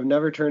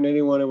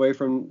anyone away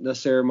from the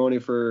ceremony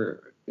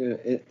for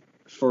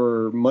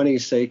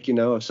money's sake.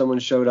 If someone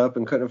showed up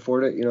and couldn't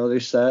afford it, they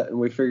sat and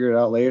we figured it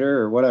out later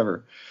or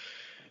whatever.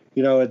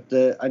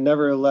 I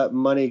never let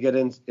money get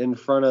in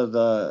front of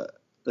the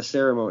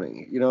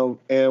ceremony.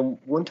 And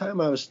one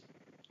time I was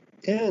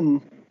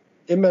in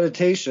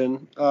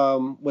meditation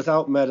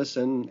without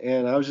medicine,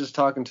 and I was just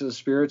talking to the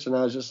spirits, and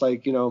I was just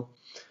like,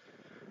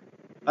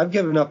 I've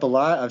given up a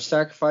lot. I've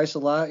sacrificed a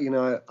lot.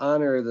 I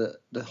honor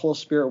the whole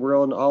spirit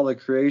world and all the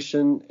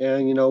creation.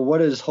 And,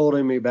 what is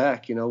holding me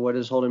back? What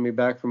is holding me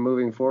back from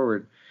moving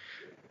forward?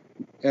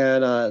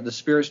 And the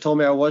spirits told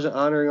me I wasn't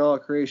honoring all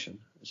of creation.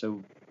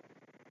 So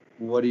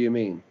what do you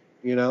mean?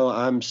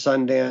 I'm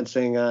sun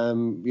dancing.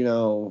 I'm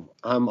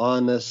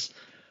on this.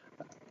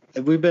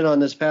 We've been on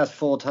this path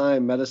full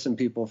time, medicine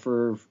people,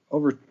 for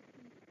over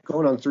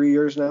going on 3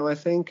 years now, I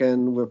think,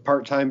 and we're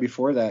part-time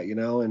before that,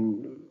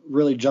 and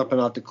really jumping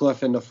off the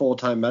cliff into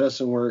full-time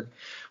medicine work.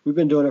 We've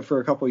been doing it for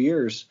a couple of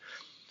years.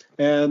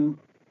 And,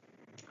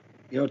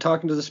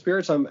 talking to the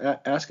spirits, I'm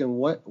asking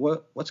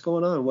what's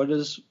going on?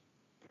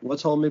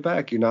 What's holding me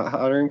back? You're not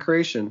honoring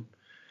creation.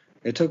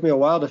 It took me a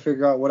while to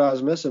figure out what I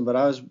was missing, but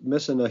I was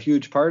missing a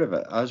huge part of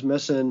it. I was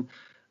missing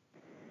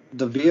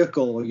the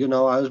vehicle,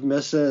 I was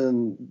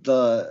missing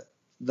the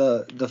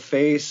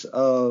face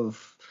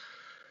of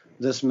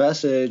this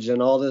message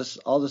and all this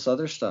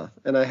other stuff,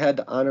 and I had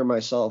to honor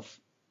myself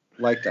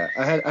like that.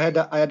 I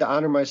had to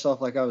honor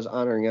myself like I was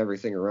honoring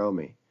everything around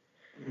me.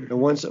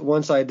 And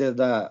once I did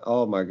that,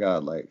 oh my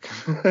God, like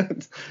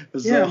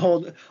it's a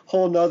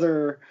whole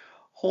nother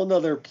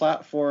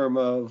platform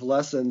of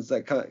lessons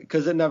that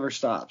because it never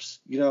stops.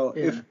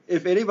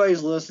 If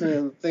anybody's listening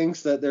and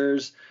thinks that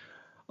there's,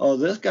 oh,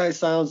 this guy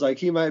sounds like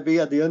he might be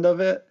at the end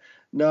of it.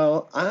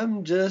 No,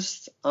 I'm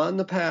just on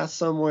the path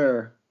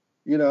somewhere.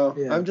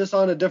 I'm just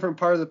on a different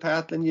part of the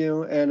path than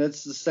you, and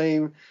it's the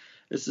same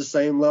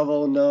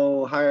level,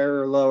 no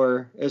higher or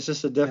lower. It's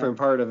just a different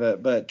part of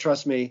it. But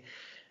trust me,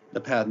 the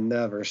path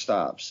never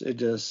stops.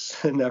 It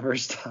never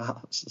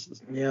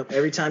stops. Yep.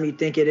 Every time you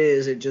think it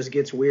is, it just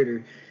gets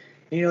weirder.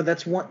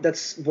 That's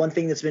one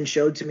thing that's been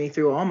showed to me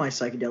through all my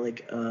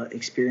psychedelic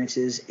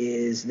experiences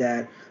is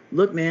that,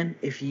 look, man,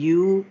 if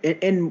you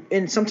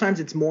and sometimes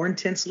it's more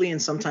intensely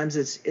and sometimes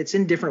it's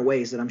in different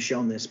ways that I'm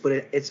shown this, but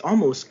it's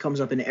almost comes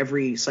up in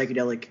every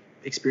psychedelic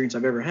experience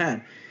I've ever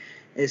had.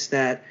 Is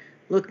that,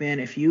 look, man,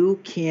 if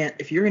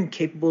you're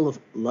incapable of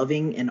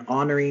loving and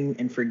honoring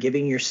and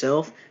forgiving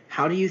yourself,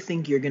 how do you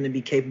think you're going to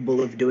be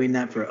capable of doing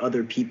that for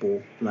other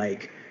people?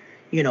 Like,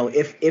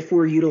 if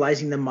we're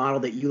utilizing the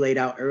model that you laid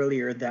out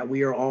earlier, that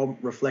we are all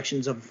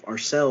reflections of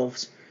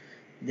ourselves,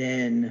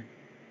 then,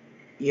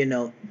 you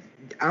know,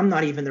 I'm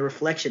not even the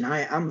reflection.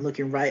 I'm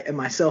looking right at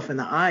myself in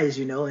the eyes,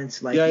 and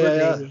it's like, Yeah, yeah, look,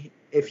 yeah. man,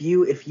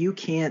 if you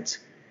can't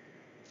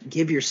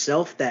give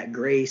yourself that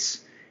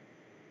grace,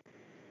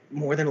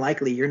 more than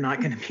likely you're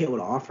not going to be able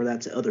to offer that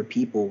to other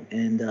people.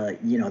 And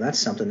that's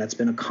something that's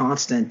been a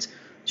constant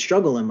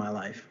struggle in my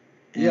life,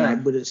 and I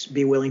Yeah, would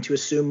be willing to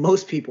assume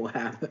most people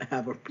have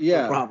a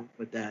yeah. problem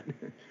with that.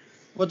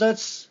 Well,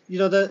 that's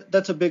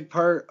a big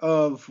part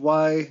of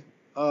why,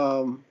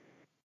 um,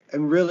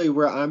 and really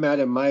where I'm at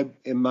in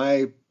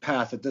my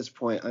path at this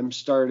point. I'm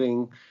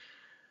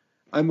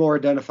more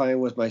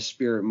identifying with my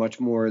spirit much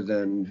more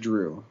than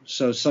Drew.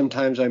 So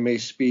sometimes I may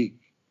speak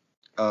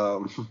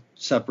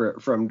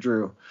separate from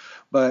Drew,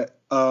 but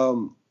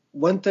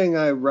one thing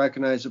I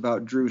recognize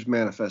about Drew's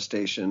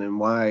manifestation and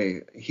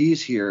why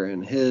he's here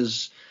and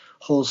his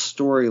whole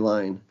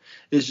storyline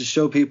is to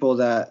show people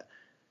that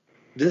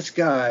this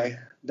guy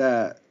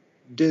that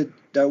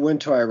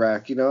went to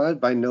Iraq, I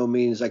by no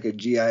means like a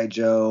GI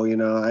Joe,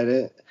 I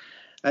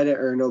didn't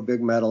earn no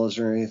big medals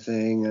or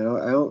anything.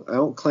 I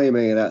don't claim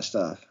any of that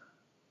stuff.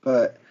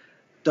 But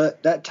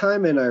that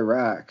time in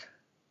Iraq,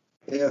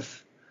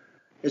 if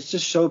it's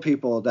just show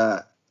people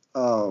that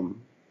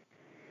um,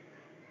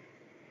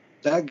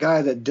 that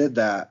guy that did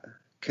that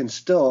can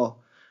still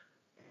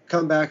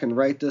come back and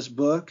write this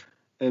book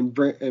and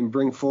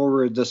bring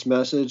forward this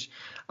message.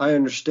 I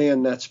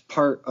understand that's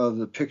part of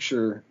the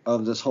picture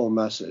of this whole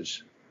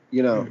message,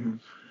 Mm-hmm.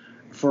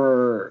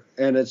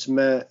 and it's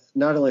meant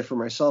not only for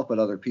myself but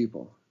other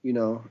people,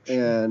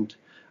 and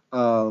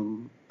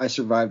I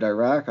survived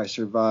Iraq, I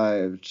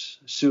survived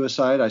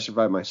suicide, I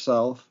survived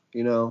myself,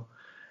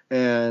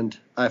 and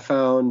I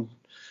found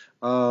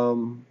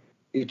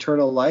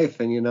eternal life,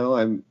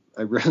 and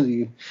I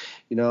really,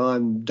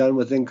 I'm done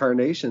with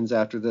incarnations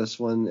after this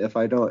one. If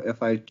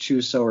I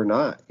choose so or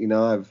not,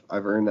 I've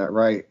earned that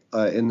right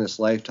in this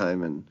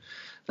lifetime, and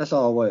that's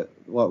all what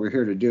we're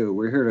here to do.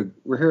 We're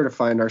here to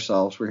find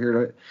ourselves.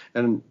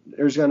 And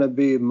there's gonna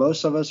be,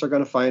 most of us are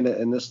gonna find it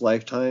in this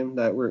lifetime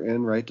that we're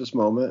in right this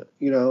moment,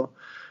 and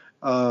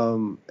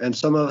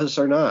some of us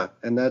are not,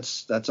 and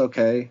that's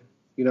okay,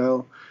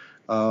 because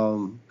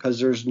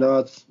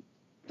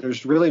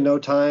there's really no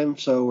time,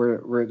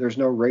 so there's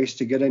no race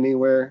to get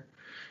anywhere.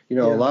 A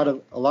Yeah.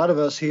 lot of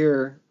us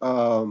here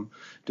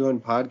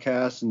doing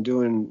podcasts and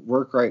doing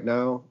work right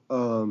now,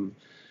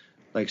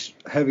 like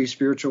heavy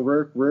spiritual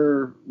work.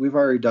 We've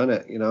already done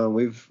it, and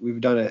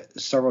we've done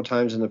it several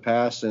times in the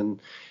past. And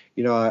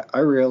I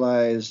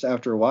realized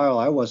after a while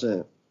I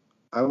wasn't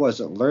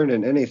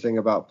learning anything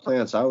about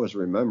plants. I was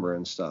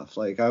remembering stuff.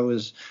 Like I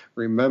was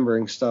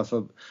remembering stuff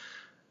of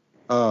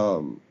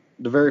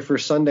the very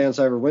first Sundance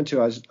I ever went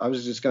to. I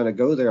was just going to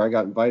go there. I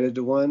got invited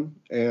to one,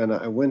 and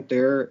I went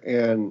there,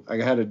 and I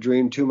had a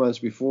dream 2 months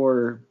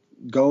before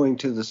going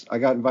to this. I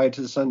got invited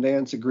to the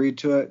Sundance, agreed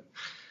to it.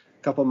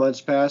 A couple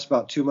months passed.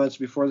 About 2 months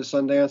before the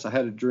Sundance, I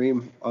had a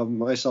dream of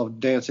myself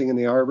dancing in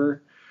the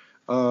arbor.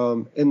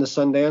 In the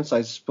Sundance,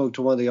 I spoke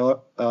to one of the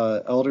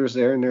elders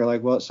there, and they're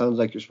like, "Well, it sounds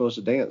like you're supposed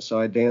to dance." So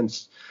I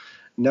danced.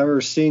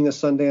 Never seeing a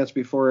Sundance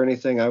before or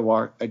anything. I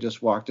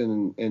just walked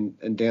in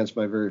and danced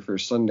my very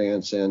first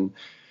Sundance, and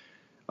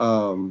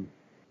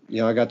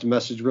I got the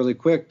message really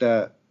quick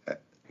that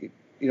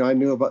I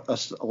knew about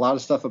a lot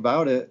of stuff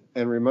about it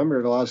and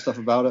remembered a lot of stuff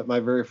about it. My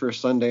very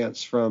first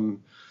Sundance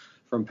from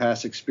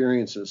past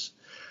experiences.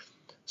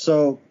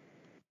 So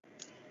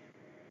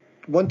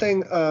one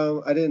thing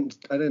I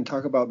didn't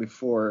talk about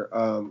before,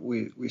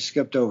 we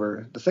skipped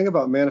over the thing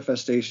about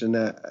manifestation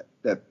that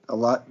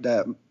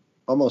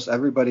almost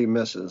everybody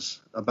misses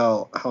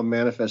about how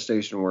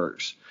manifestation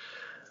works.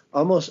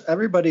 Almost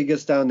everybody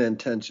gets down to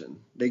intention.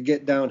 They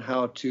get down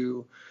how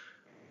to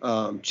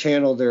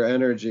channel their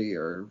energy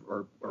or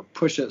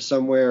push it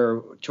somewhere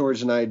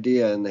towards an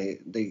idea, and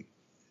they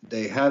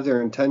have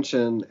their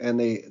intention, and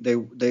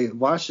they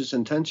watch this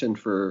intention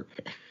for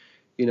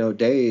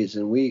days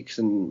and weeks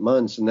and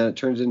months, and then it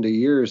turns into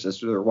years as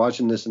they're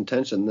watching this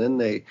intention.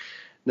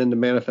 Then the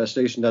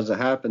manifestation doesn't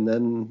happen.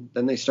 Then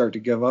they start to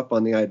give up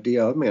on the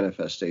idea of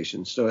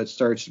manifestation. So it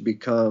starts to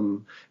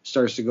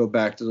go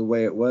back to the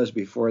way it was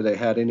before they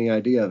had any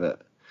idea of it.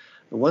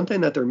 The one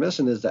thing that they're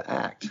missing is the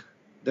act.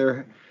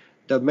 The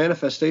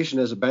manifestation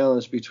is a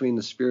balance between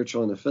the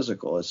spiritual and the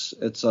physical. It's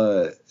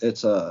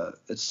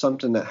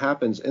something that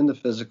happens in the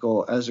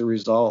physical as a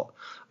result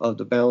of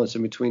the balance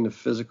in between the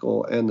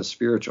physical and the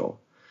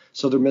spiritual.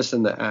 So they're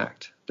missing the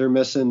act. They're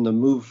missing the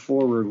move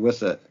forward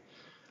with it.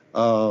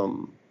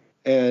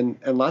 and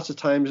lots of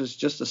times it's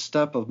just a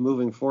step of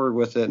moving forward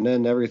with it, and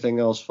then everything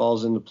else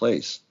falls into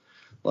place,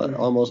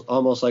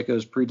 almost like it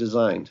was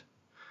pre-designed.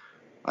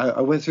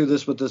 I went through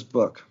this with this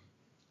book.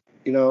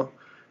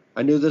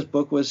 I knew this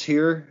book was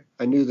here.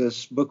 I knew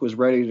this book was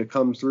ready to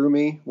come through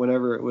me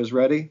whenever it was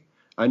ready.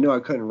 I knew I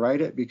couldn't write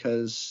it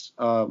because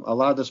a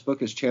lot of this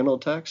book is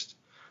channeled text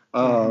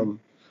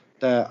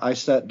that I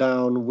sat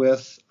down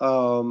with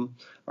a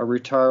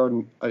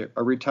retired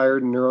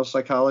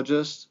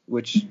neuropsychologist,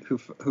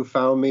 who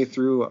found me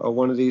through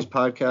one of these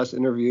podcast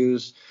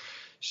interviews.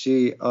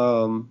 She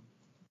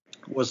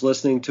was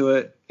listening to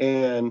it,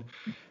 and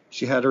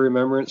she had a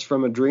remembrance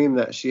from a dream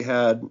that she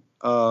had,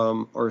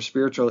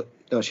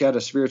 she had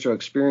a spiritual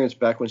experience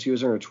back when she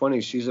was in her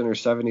 20s. She's in her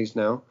 70s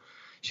now.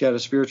 She had a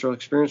spiritual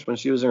experience when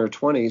she was in her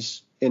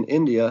 20s in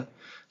India,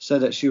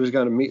 said that she was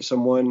going to meet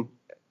someone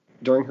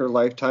during her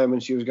lifetime,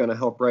 and she was going to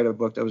help write a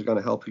book that was going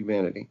to help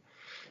humanity.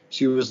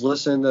 She was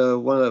listening to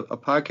a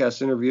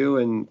podcast interview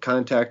and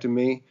contacted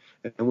me,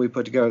 and we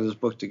put together this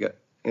book together,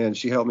 and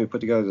she helped me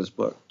put together this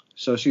book.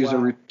 So she's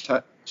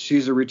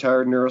she's a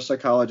retired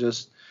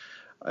neuropsychologist,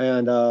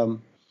 and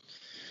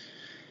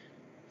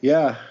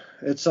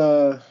it's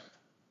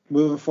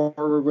moving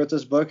forward with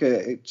this book.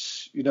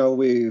 It's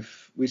we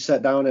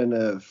sat down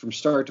and from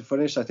start to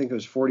finish, I think it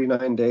was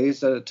 49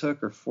 days that it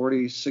took, or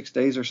 46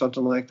 days or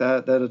something like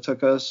that it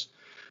took us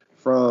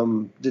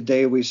from the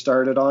day we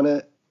started on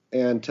it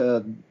and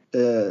to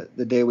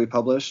the day we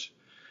published.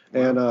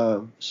 Wow. And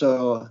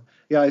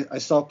I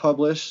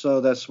self-published,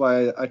 so that's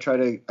why I try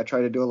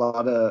to do a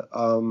lot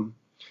of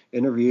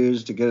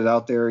interviews to get it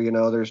out there.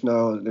 There's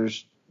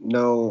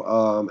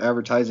no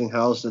advertising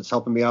house that's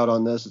helping me out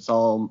on this. It's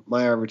all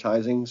my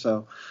advertising.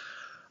 So,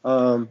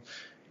 and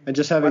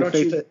just having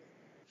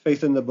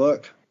faith in the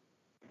book.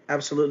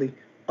 Absolutely.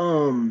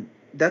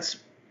 That's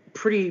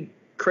pretty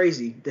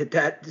crazy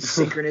that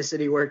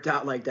synchronicity worked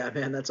out like that,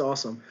 man. That's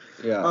awesome.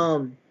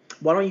 Yeah.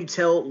 Why don't you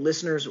tell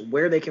listeners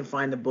where they can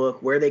find the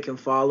book, where they can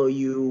follow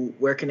you,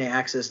 where can they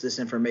access this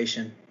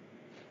information?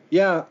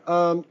 Yeah.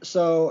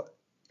 So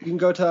you can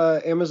go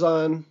to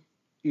Amazon.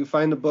 You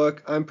find the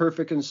book, I'm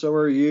Perfect and So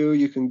Are You.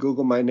 You can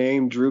Google my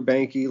name, Drew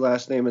Bankey.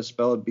 Last name is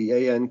spelled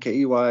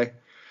Bankey.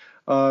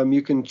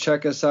 You can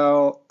check us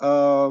out.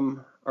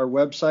 Our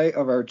website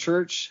of our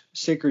church,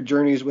 Sacred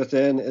Journeys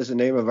Within, is the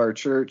name of our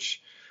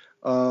church.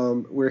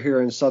 We're here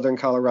in southern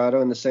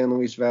Colorado in the San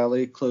Luis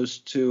Valley, close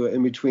to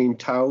in between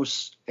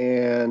Taos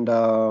and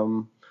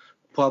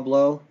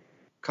Pueblo,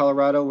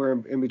 Colorado. We're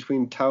in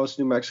between Taos,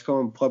 New Mexico,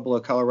 and Pueblo,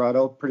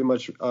 Colorado, pretty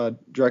much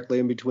directly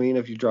in between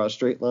if you draw a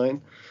straight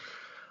line.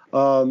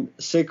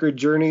 Sacred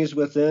Journeys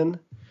Within,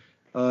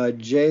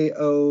 Journies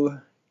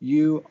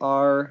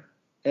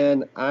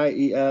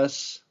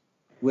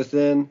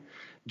Within.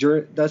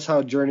 That's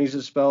how Journeys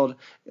is spelled.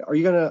 Are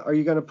you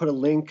gonna put a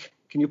link?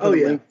 Can you put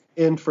a link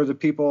in for the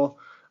people?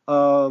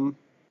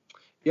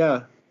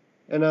 Yeah.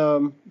 And I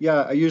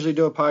usually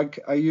do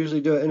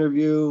an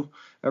interview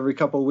every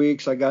couple of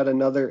weeks. I got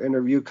another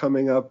interview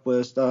coming up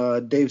with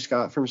Dave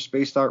Scott from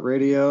Spaced Out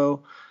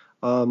Radio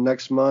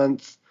next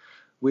month.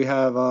 We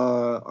have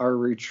our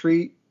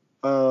retreat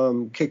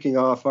kicking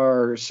off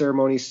our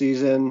ceremony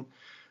season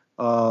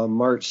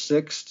March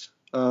 6th,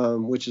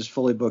 which is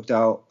fully booked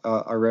out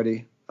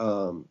already.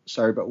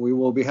 Sorry, but we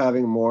will be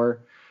having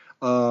more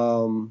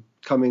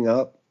coming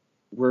up.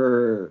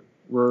 We're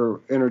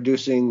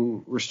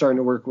starting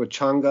to work with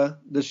Changa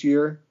this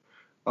year,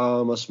 a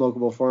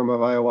smokable form of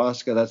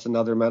ayahuasca. That's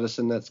another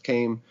medicine that's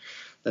came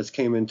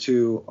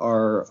into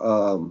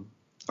our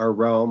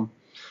realm.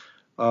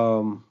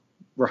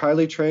 We're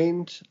highly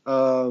trained.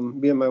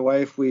 Me and my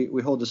wife,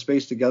 we hold the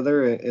space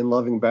together in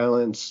loving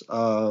balance.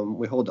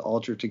 We hold the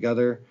altar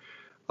together.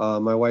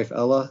 My wife,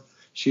 Ella,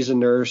 she's a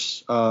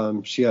nurse.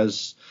 She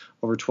has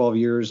over 12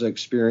 years of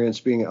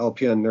experience being an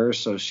LPN nurse,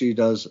 so she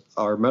does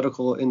our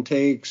medical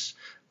intakes.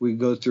 We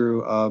go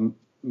through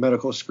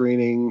medical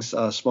screenings,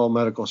 small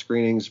medical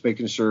screenings,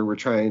 making sure we're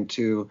trying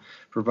to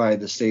provide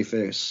the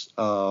safest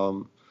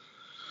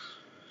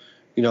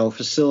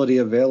facility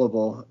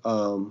available,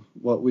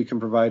 what we can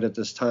provide at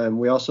this time.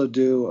 We also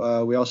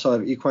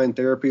have equine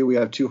therapy. We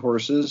have 2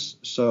 horses.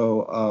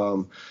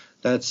 So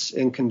that's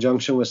in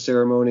conjunction with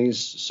ceremonies.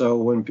 So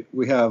when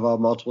we have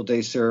multiple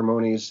day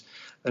ceremonies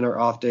and our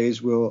off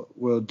days,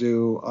 we'll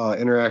do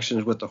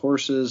interactions with the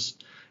horses.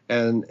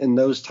 And in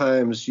those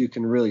times, you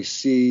can really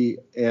see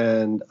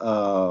and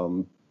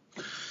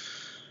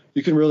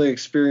you can really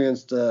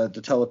experience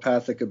the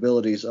telepathic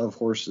abilities of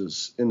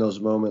horses in those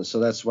moments. So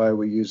that's why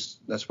we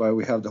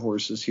have the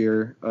horses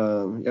here.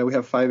 We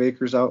have 5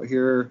 acres out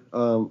here,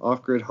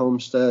 off-grid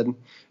homestead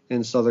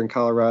in southern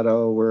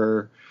Colorado.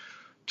 We're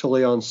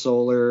totally on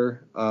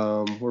solar.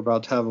 We're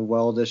about to have a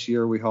well this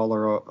year. We haul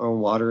our own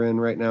water in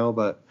right now,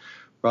 but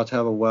we're about to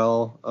have a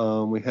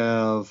well. We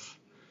have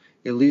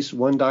at least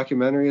 1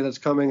 documentary that's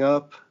coming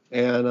up,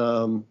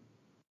 and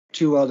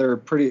 2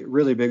 other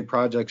really big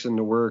projects in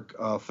the work,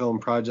 film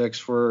projects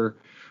for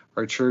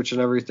our church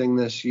and everything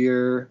this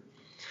year.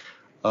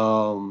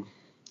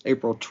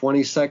 April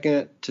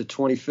 22nd to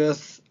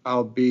 25th,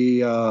 I'll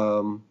be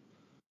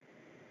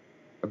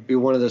I'd be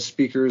one of the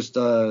speakers,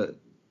 the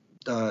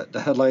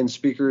headline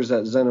speakers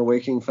at Zen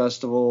Awakening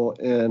Festival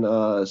in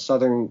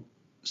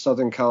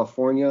Southern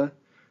California.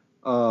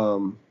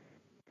 Man,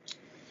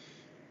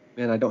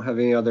 I don't have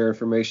any other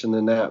information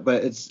than that,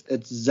 but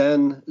it's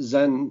Zen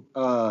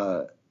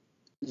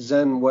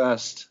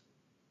West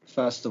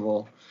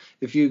Festival.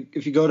 If you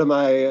go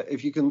to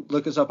if you can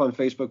look us up on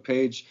Facebook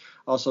page,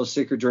 also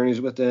Sacred Journeys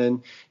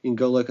Within, you can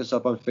go look us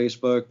up on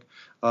Facebook.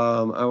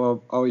 I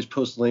will always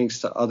post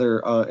links to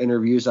other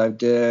interviews I've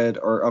did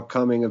or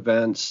upcoming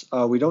events.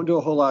 We don't do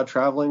a whole lot of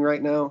traveling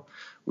right now.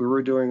 We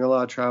were doing a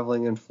lot of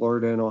traveling in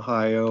Florida and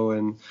Ohio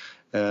and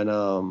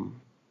all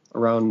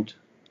around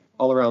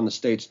the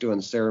states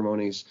doing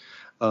ceremonies.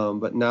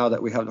 But now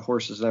that we have the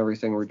horses and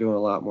everything, we're doing a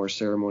lot more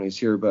ceremonies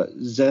here. But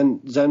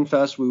Zen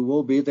Fest, we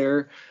will be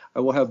there. I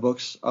will have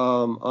books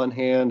on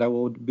hand. I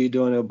will be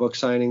doing a book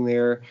signing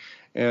there,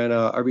 and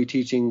I'll be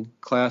teaching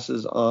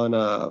classes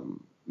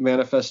on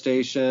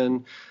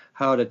manifestation,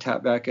 how to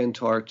tap back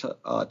into our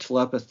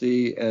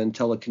telepathy and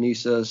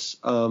telekinesis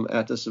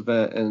at this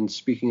event, and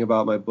speaking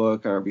about my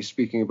book. I'll be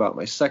speaking about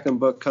my second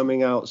book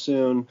coming out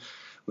soon,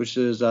 which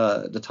is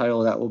the title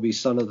of that will be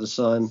Son of the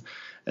Sun,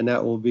 and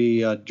that will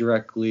be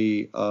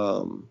directly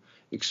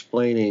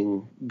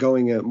explaining,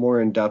 going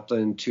more in depth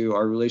into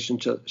our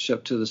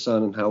relationship to the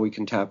sun and how we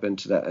can tap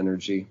into that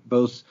energy,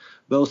 both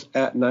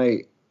at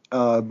night,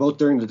 both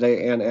during the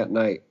day and at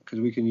night, because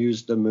we can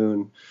use the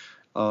moon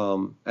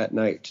at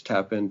night to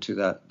tap into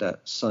that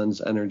sun's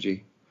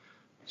energy.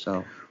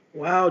 So.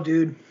 Wow,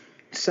 dude.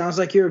 Sounds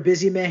like you're a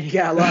busy man. You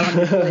got a lot on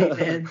your plate,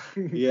 man.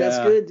 Yeah.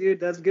 That's good,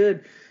 dude. That's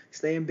good.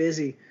 Staying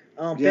busy.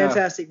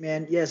 Fantastic,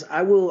 man. Yes,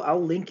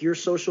 I'll link your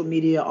social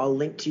media. I'll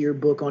link to your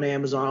book on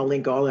Amazon. I'll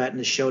link all that in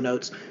the show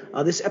notes.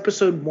 This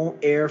episode won't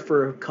air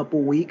for a couple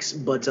weeks,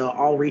 but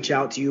I'll reach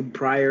out to you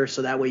prior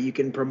so that way you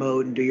can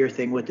promote and do your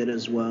thing with it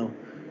as well.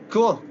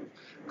 Cool.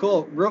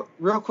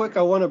 Real quick,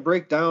 I want to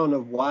break down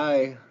of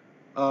why,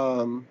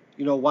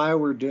 why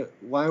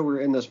we're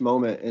in this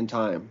moment in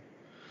time.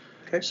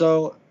 Okay.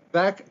 So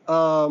back in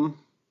the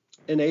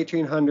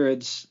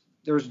 1800s,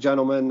 there was a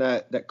gentleman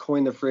that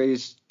coined the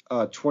phrase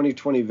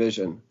 20/20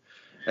 vision,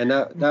 and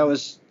that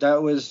was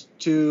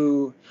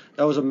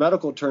a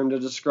medical term to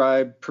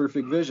describe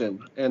perfect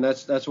vision, and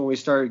that's when we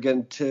started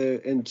getting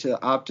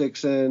into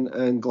optics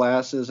and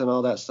glasses and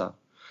all that stuff.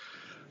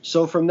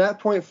 So from that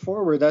point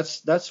forward,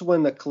 that's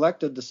when the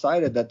collective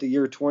decided that the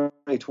year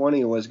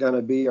 2020 was going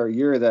to be our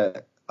year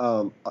that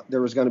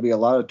there was going to be a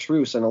lot of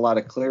truths and a lot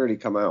of clarity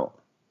come out.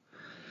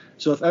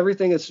 So if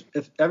everything is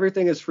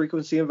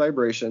frequency and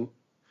vibration,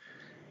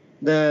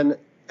 then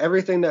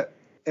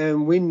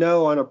and we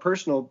know on a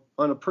personal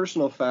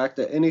fact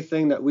that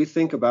anything that we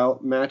think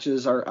about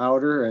matches our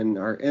outer, and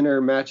our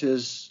inner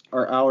matches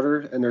our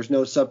outer, and there's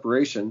no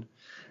separation.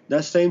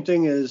 That same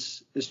thing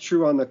is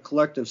true on the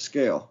collective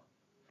scale.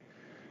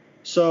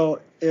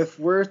 So if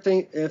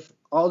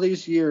all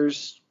these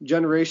years,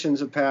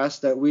 generations have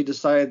passed, that we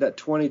decided that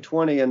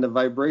 2020 and the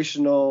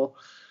vibrational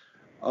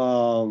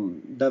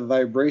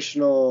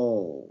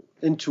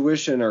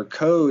intuition or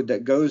code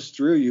that goes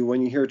through you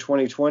when you hear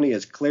 2020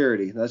 is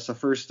clarity. That's the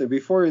first thing.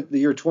 Before the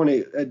year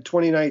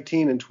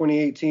 2019 and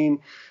 2018,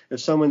 if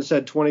someone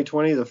said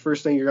 2020, the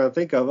first thing you're going to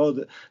think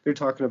of, they're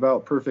talking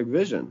about perfect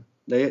vision.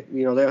 They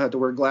don't have to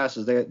wear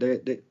glasses. They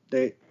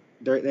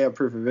have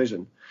perfect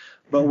vision.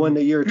 But when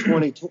the year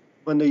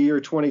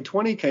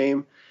 2020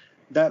 came,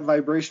 that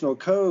vibrational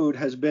code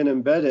has been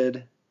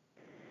embedded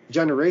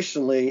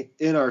generationally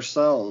in our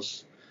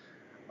cells.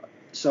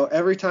 So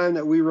every time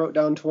that we wrote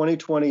down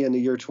 2020 in the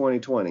year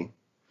 2020,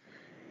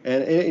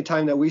 and any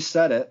time that we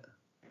said it,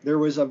 there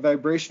was a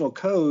vibrational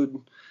code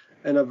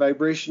and a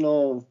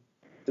vibrational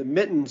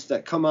emittance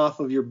that come off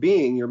of your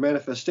being, your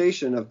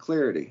manifestation of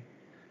clarity,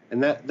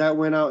 and that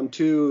went out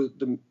into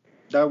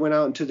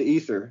the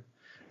ether.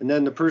 And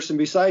then the person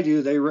beside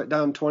you, they wrote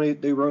down 20.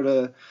 They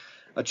wrote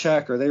a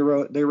check, or they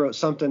wrote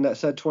something that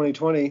said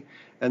 2020,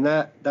 and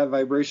that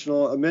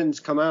vibrational emittance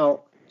come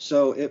out.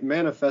 So it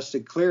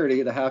manifested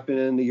clarity to happen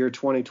in the year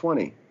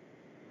 2020.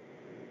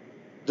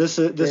 This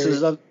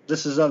is of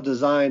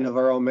design of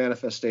our own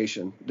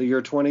manifestation. The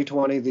year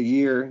 2020,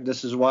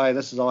 this is why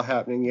this is all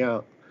happening.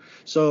 Yeah.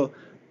 So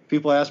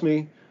people ask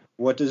me,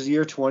 what does the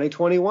year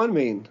 2021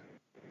 mean?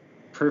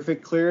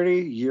 Perfect clarity,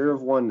 year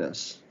of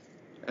oneness,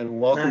 and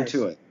welcome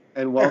to it.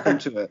 And welcome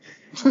to it.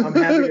 I'm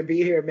happy to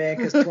be here, man,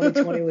 because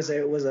 2020 was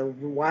a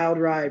wild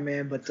ride,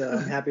 man. But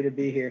I'm happy to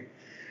be here.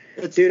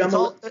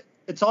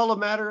 It's all a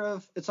matter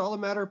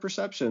of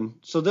perception.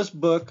 So this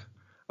book,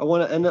 I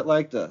want to end it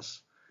like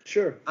this.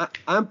 Sure.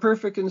 I'm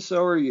perfect, and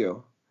so are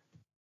you.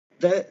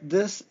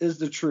 This is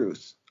the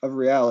truth of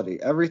reality.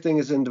 Everything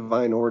is in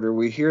divine order.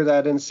 We hear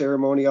that in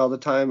ceremony all the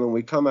time, and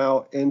we come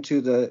out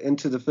into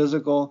the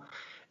physical,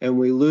 and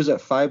we lose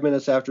it 5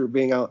 minutes after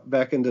being out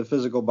back into the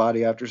physical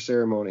body after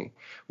ceremony.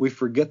 We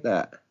forget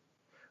that.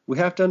 We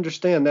have to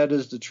understand that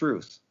is the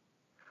truth.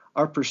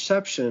 Our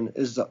perception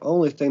is the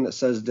only thing that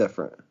says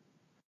different.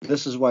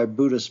 This is why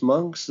Buddhist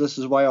monks, this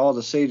is why all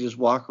the sages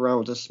walk around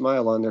with a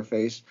smile on their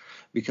face,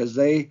 because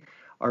they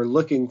are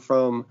looking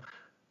from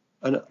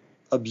an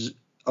obs-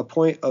 a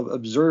point of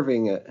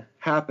observing it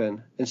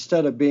happen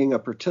instead of being a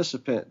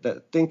participant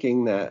that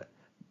thinking that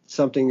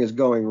something is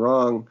going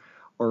wrong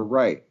or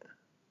right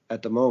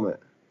at the moment.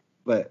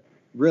 But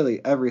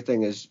really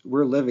everything is,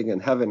 we're living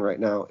in heaven right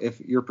now if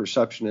your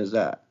perception is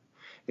that.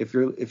 If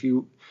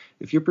you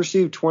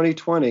perceive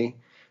 2020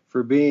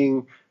 for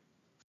being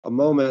a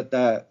moment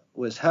that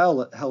was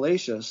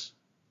hellacious,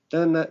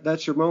 then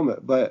that's your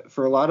moment. But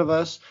for a lot of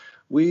us,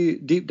 we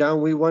deep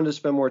down we wanted to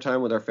spend more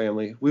time with our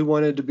family. We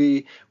wanted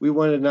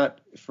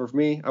not, for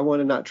me, I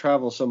wanted not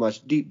travel so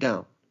much deep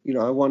down.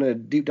 I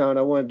wanted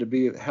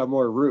to have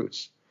more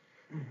roots,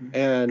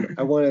 and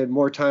I wanted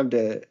more time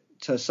to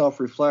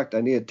self-reflect.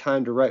 I needed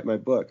time to write my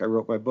book. I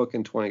wrote my book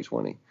in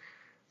 2020.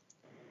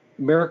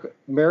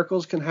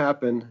 Miracles can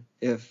happen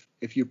if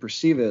you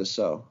perceive it as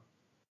so.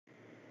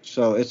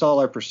 So it's all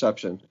our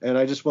perception, and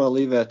I just want to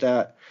leave it at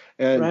that.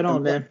 Right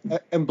on, man.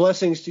 And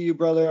blessings to you,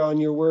 brother, on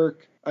your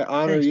work. I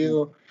honor Thanks,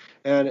 you,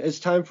 man. And it's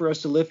time for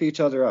us to lift each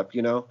other up.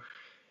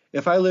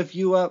 If I lift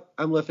you up,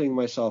 I'm lifting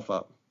myself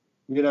up.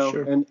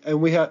 Sure. And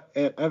we have,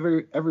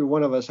 every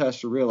one of us has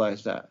to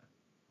realize that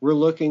we're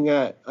looking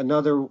at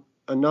another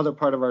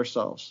part of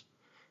ourselves,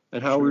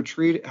 and how we're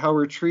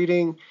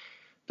treating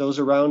those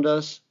around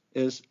us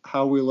is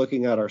how we're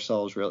looking at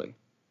ourselves, really.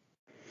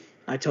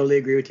 I totally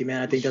agree with you,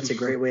 man. I think that's a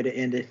great way to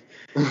end it.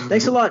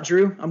 Thanks a lot,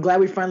 Drew. I'm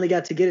glad we finally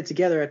got to get it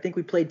together. I think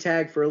we played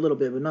tag for a little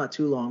bit, but not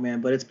too long,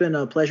 man. But it's been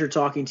a pleasure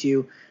talking to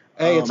you.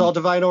 Hey, it's all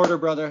divine order,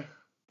 brother.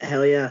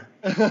 Hell yeah.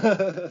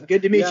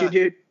 Good to meet you,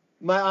 dude.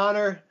 My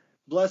honor.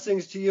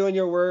 Blessings to you and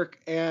your work.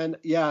 And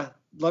yeah,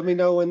 let me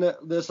know when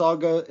this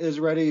all is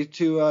ready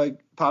to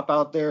pop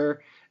out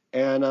there.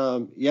 And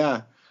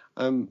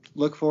I'm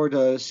look forward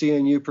to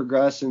seeing you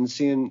progress and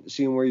seeing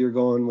where you're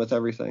going with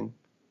everything.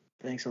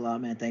 Thanks a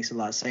lot, man. Thanks a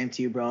lot. Same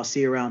to you, bro. I'll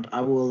see you around. I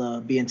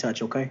will be in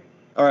touch, okay?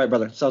 All right,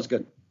 brother. Sounds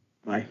good.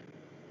 Bye.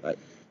 Bye.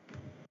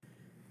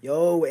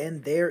 Yo,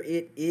 and there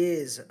it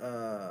is.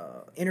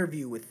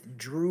 Interview with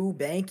Drew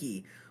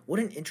Bankey. What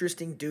an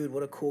interesting dude.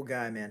 What a cool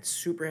guy, man.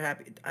 Super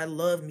happy. I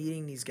love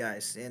meeting these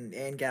guys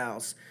and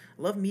gals.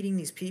 I love meeting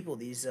these people,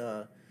 these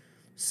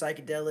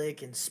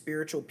psychedelic and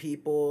spiritual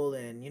people.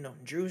 And,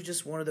 Drew's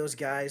just one of those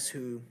guys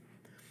who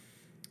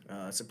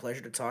it's a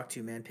pleasure to talk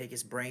to, man. Pick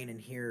his brain and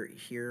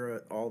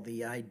hear all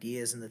the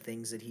ideas and the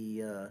things that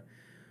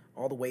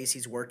all the ways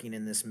he's working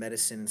in this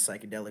medicine and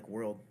psychedelic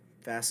world.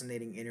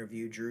 Fascinating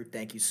interview, Drew.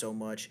 Thank you so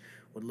much.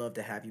 Would love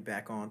to have you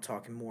back on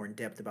talking more in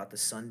depth about the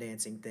sun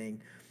dancing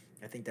thing.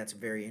 I think that's a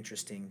very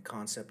interesting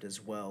concept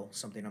as well.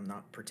 Something I'm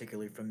not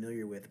particularly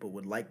familiar with, but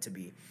would like to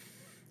be.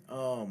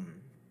 Yeah,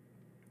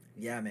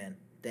 man.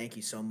 Thank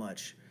you so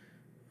much.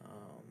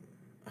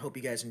 I hope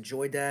you guys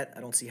enjoyed that. I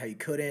don't see how you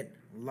couldn't.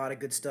 A lot of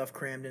good stuff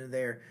crammed into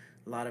there.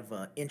 A lot of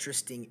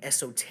interesting,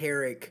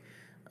 esoteric,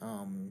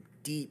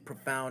 deep,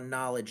 profound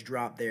knowledge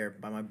dropped there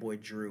by my boy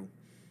Drew.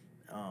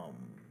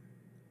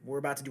 We're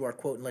about to do our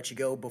quote and let you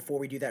go. Before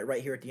we do that,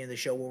 right here at the end of the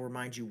show, we'll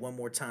remind you one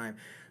more time.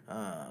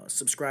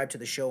 Subscribe to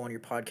the show on your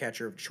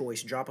podcatcher of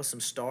choice. Drop us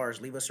some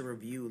stars. Leave us a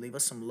review. Leave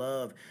us some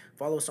love.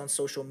 Follow us on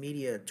social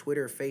media,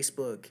 Twitter,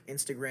 Facebook,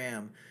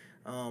 Instagram.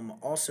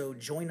 Also,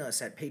 join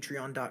us at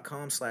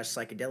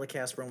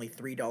patreon.com/psychedelicast for only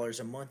 $3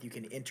 a month. You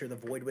can enter the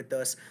void with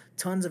us.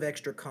 Tons of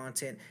extra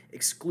content,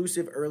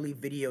 exclusive early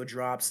video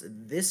drops.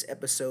 This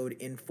episode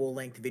in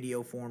full-length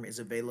video form is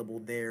available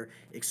there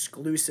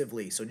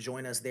exclusively. So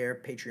join us there,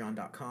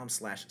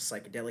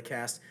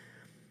 patreon.com/psychedelicast.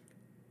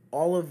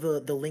 All of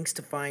the links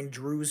to find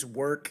Drew's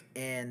work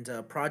and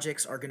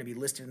projects are going to be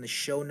listed in the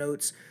show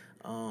notes.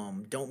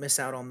 Don't miss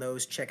out on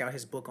those. Check out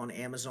his book on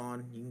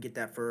Amazon. You can get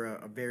that for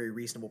a very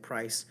reasonable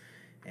price.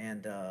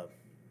 And I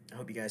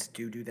hope you guys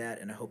do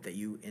that, and I hope that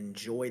you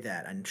enjoy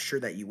that. I'm sure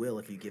that you will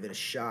if you give it a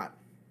shot.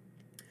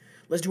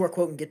 Let's do our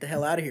quote and get the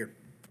hell out of here.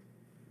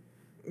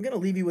 I'm going to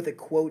leave you with a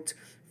quote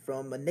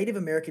from a Native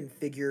American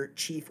figure,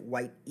 Chief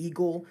White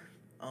Eagle.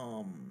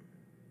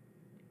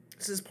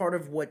 This is part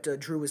of what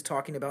Drew was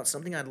talking about,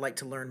 something I'd like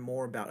to learn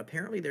more about.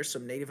 Apparently, there's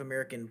some Native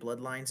American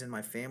bloodlines in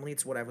my family.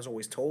 It's what I was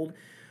always told.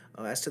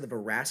 As to the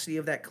veracity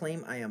of that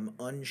claim, I am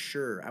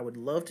unsure. I would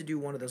love to do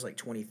one of those like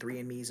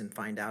 23andMe's and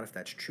find out if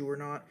that's true or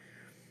not.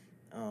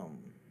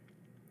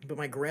 But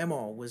my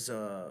grandma was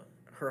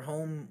her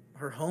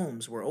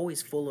homes were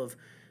always full of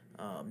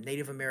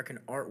Native American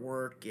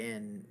artwork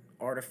and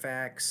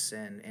artifacts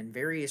and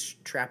various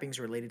trappings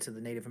related to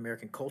the Native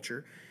American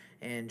culture.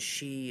 And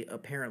she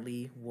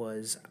apparently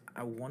was,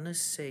 I want to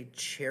say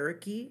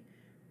Cherokee,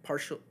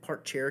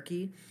 part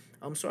Cherokee.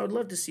 So I would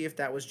love to see if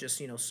that was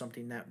just,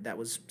 something that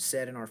was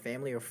said in our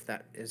family or if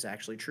that is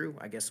actually true.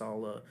 I guess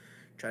I'll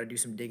try to do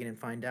some digging and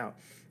find out.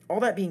 All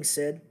that being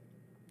said,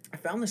 I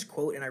found this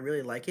quote and I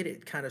really like it.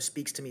 It kind of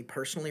speaks to me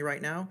personally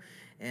right now.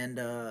 And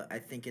I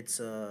think it's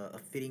a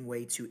fitting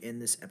way to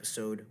end this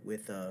episode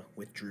with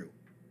Drew.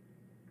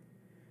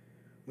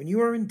 When you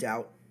are in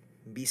doubt,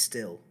 be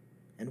still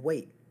and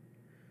wait.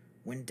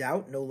 When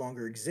doubt no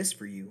longer exists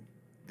for you,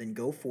 then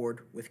go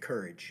forward with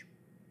courage.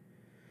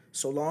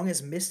 So long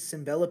as mists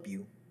envelop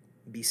you,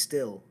 be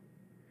still.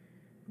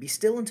 Be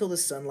still until the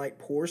sunlight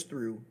pours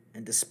through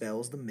and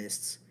dispels the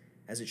mists,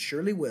 as it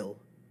surely will.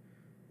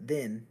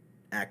 Then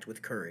act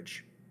with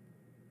courage.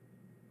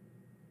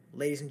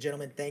 Ladies and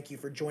gentlemen, thank you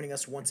for joining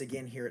us once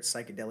again here at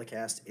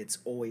Psychedelicast. It's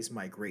always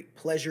my great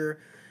pleasure.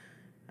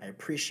 I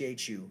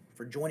appreciate you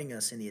for joining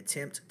us in the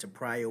attempt to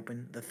pry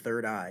open the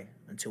third eye.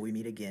 Until we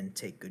meet again,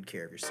 take good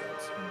care of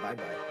yourselves. Bye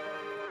bye.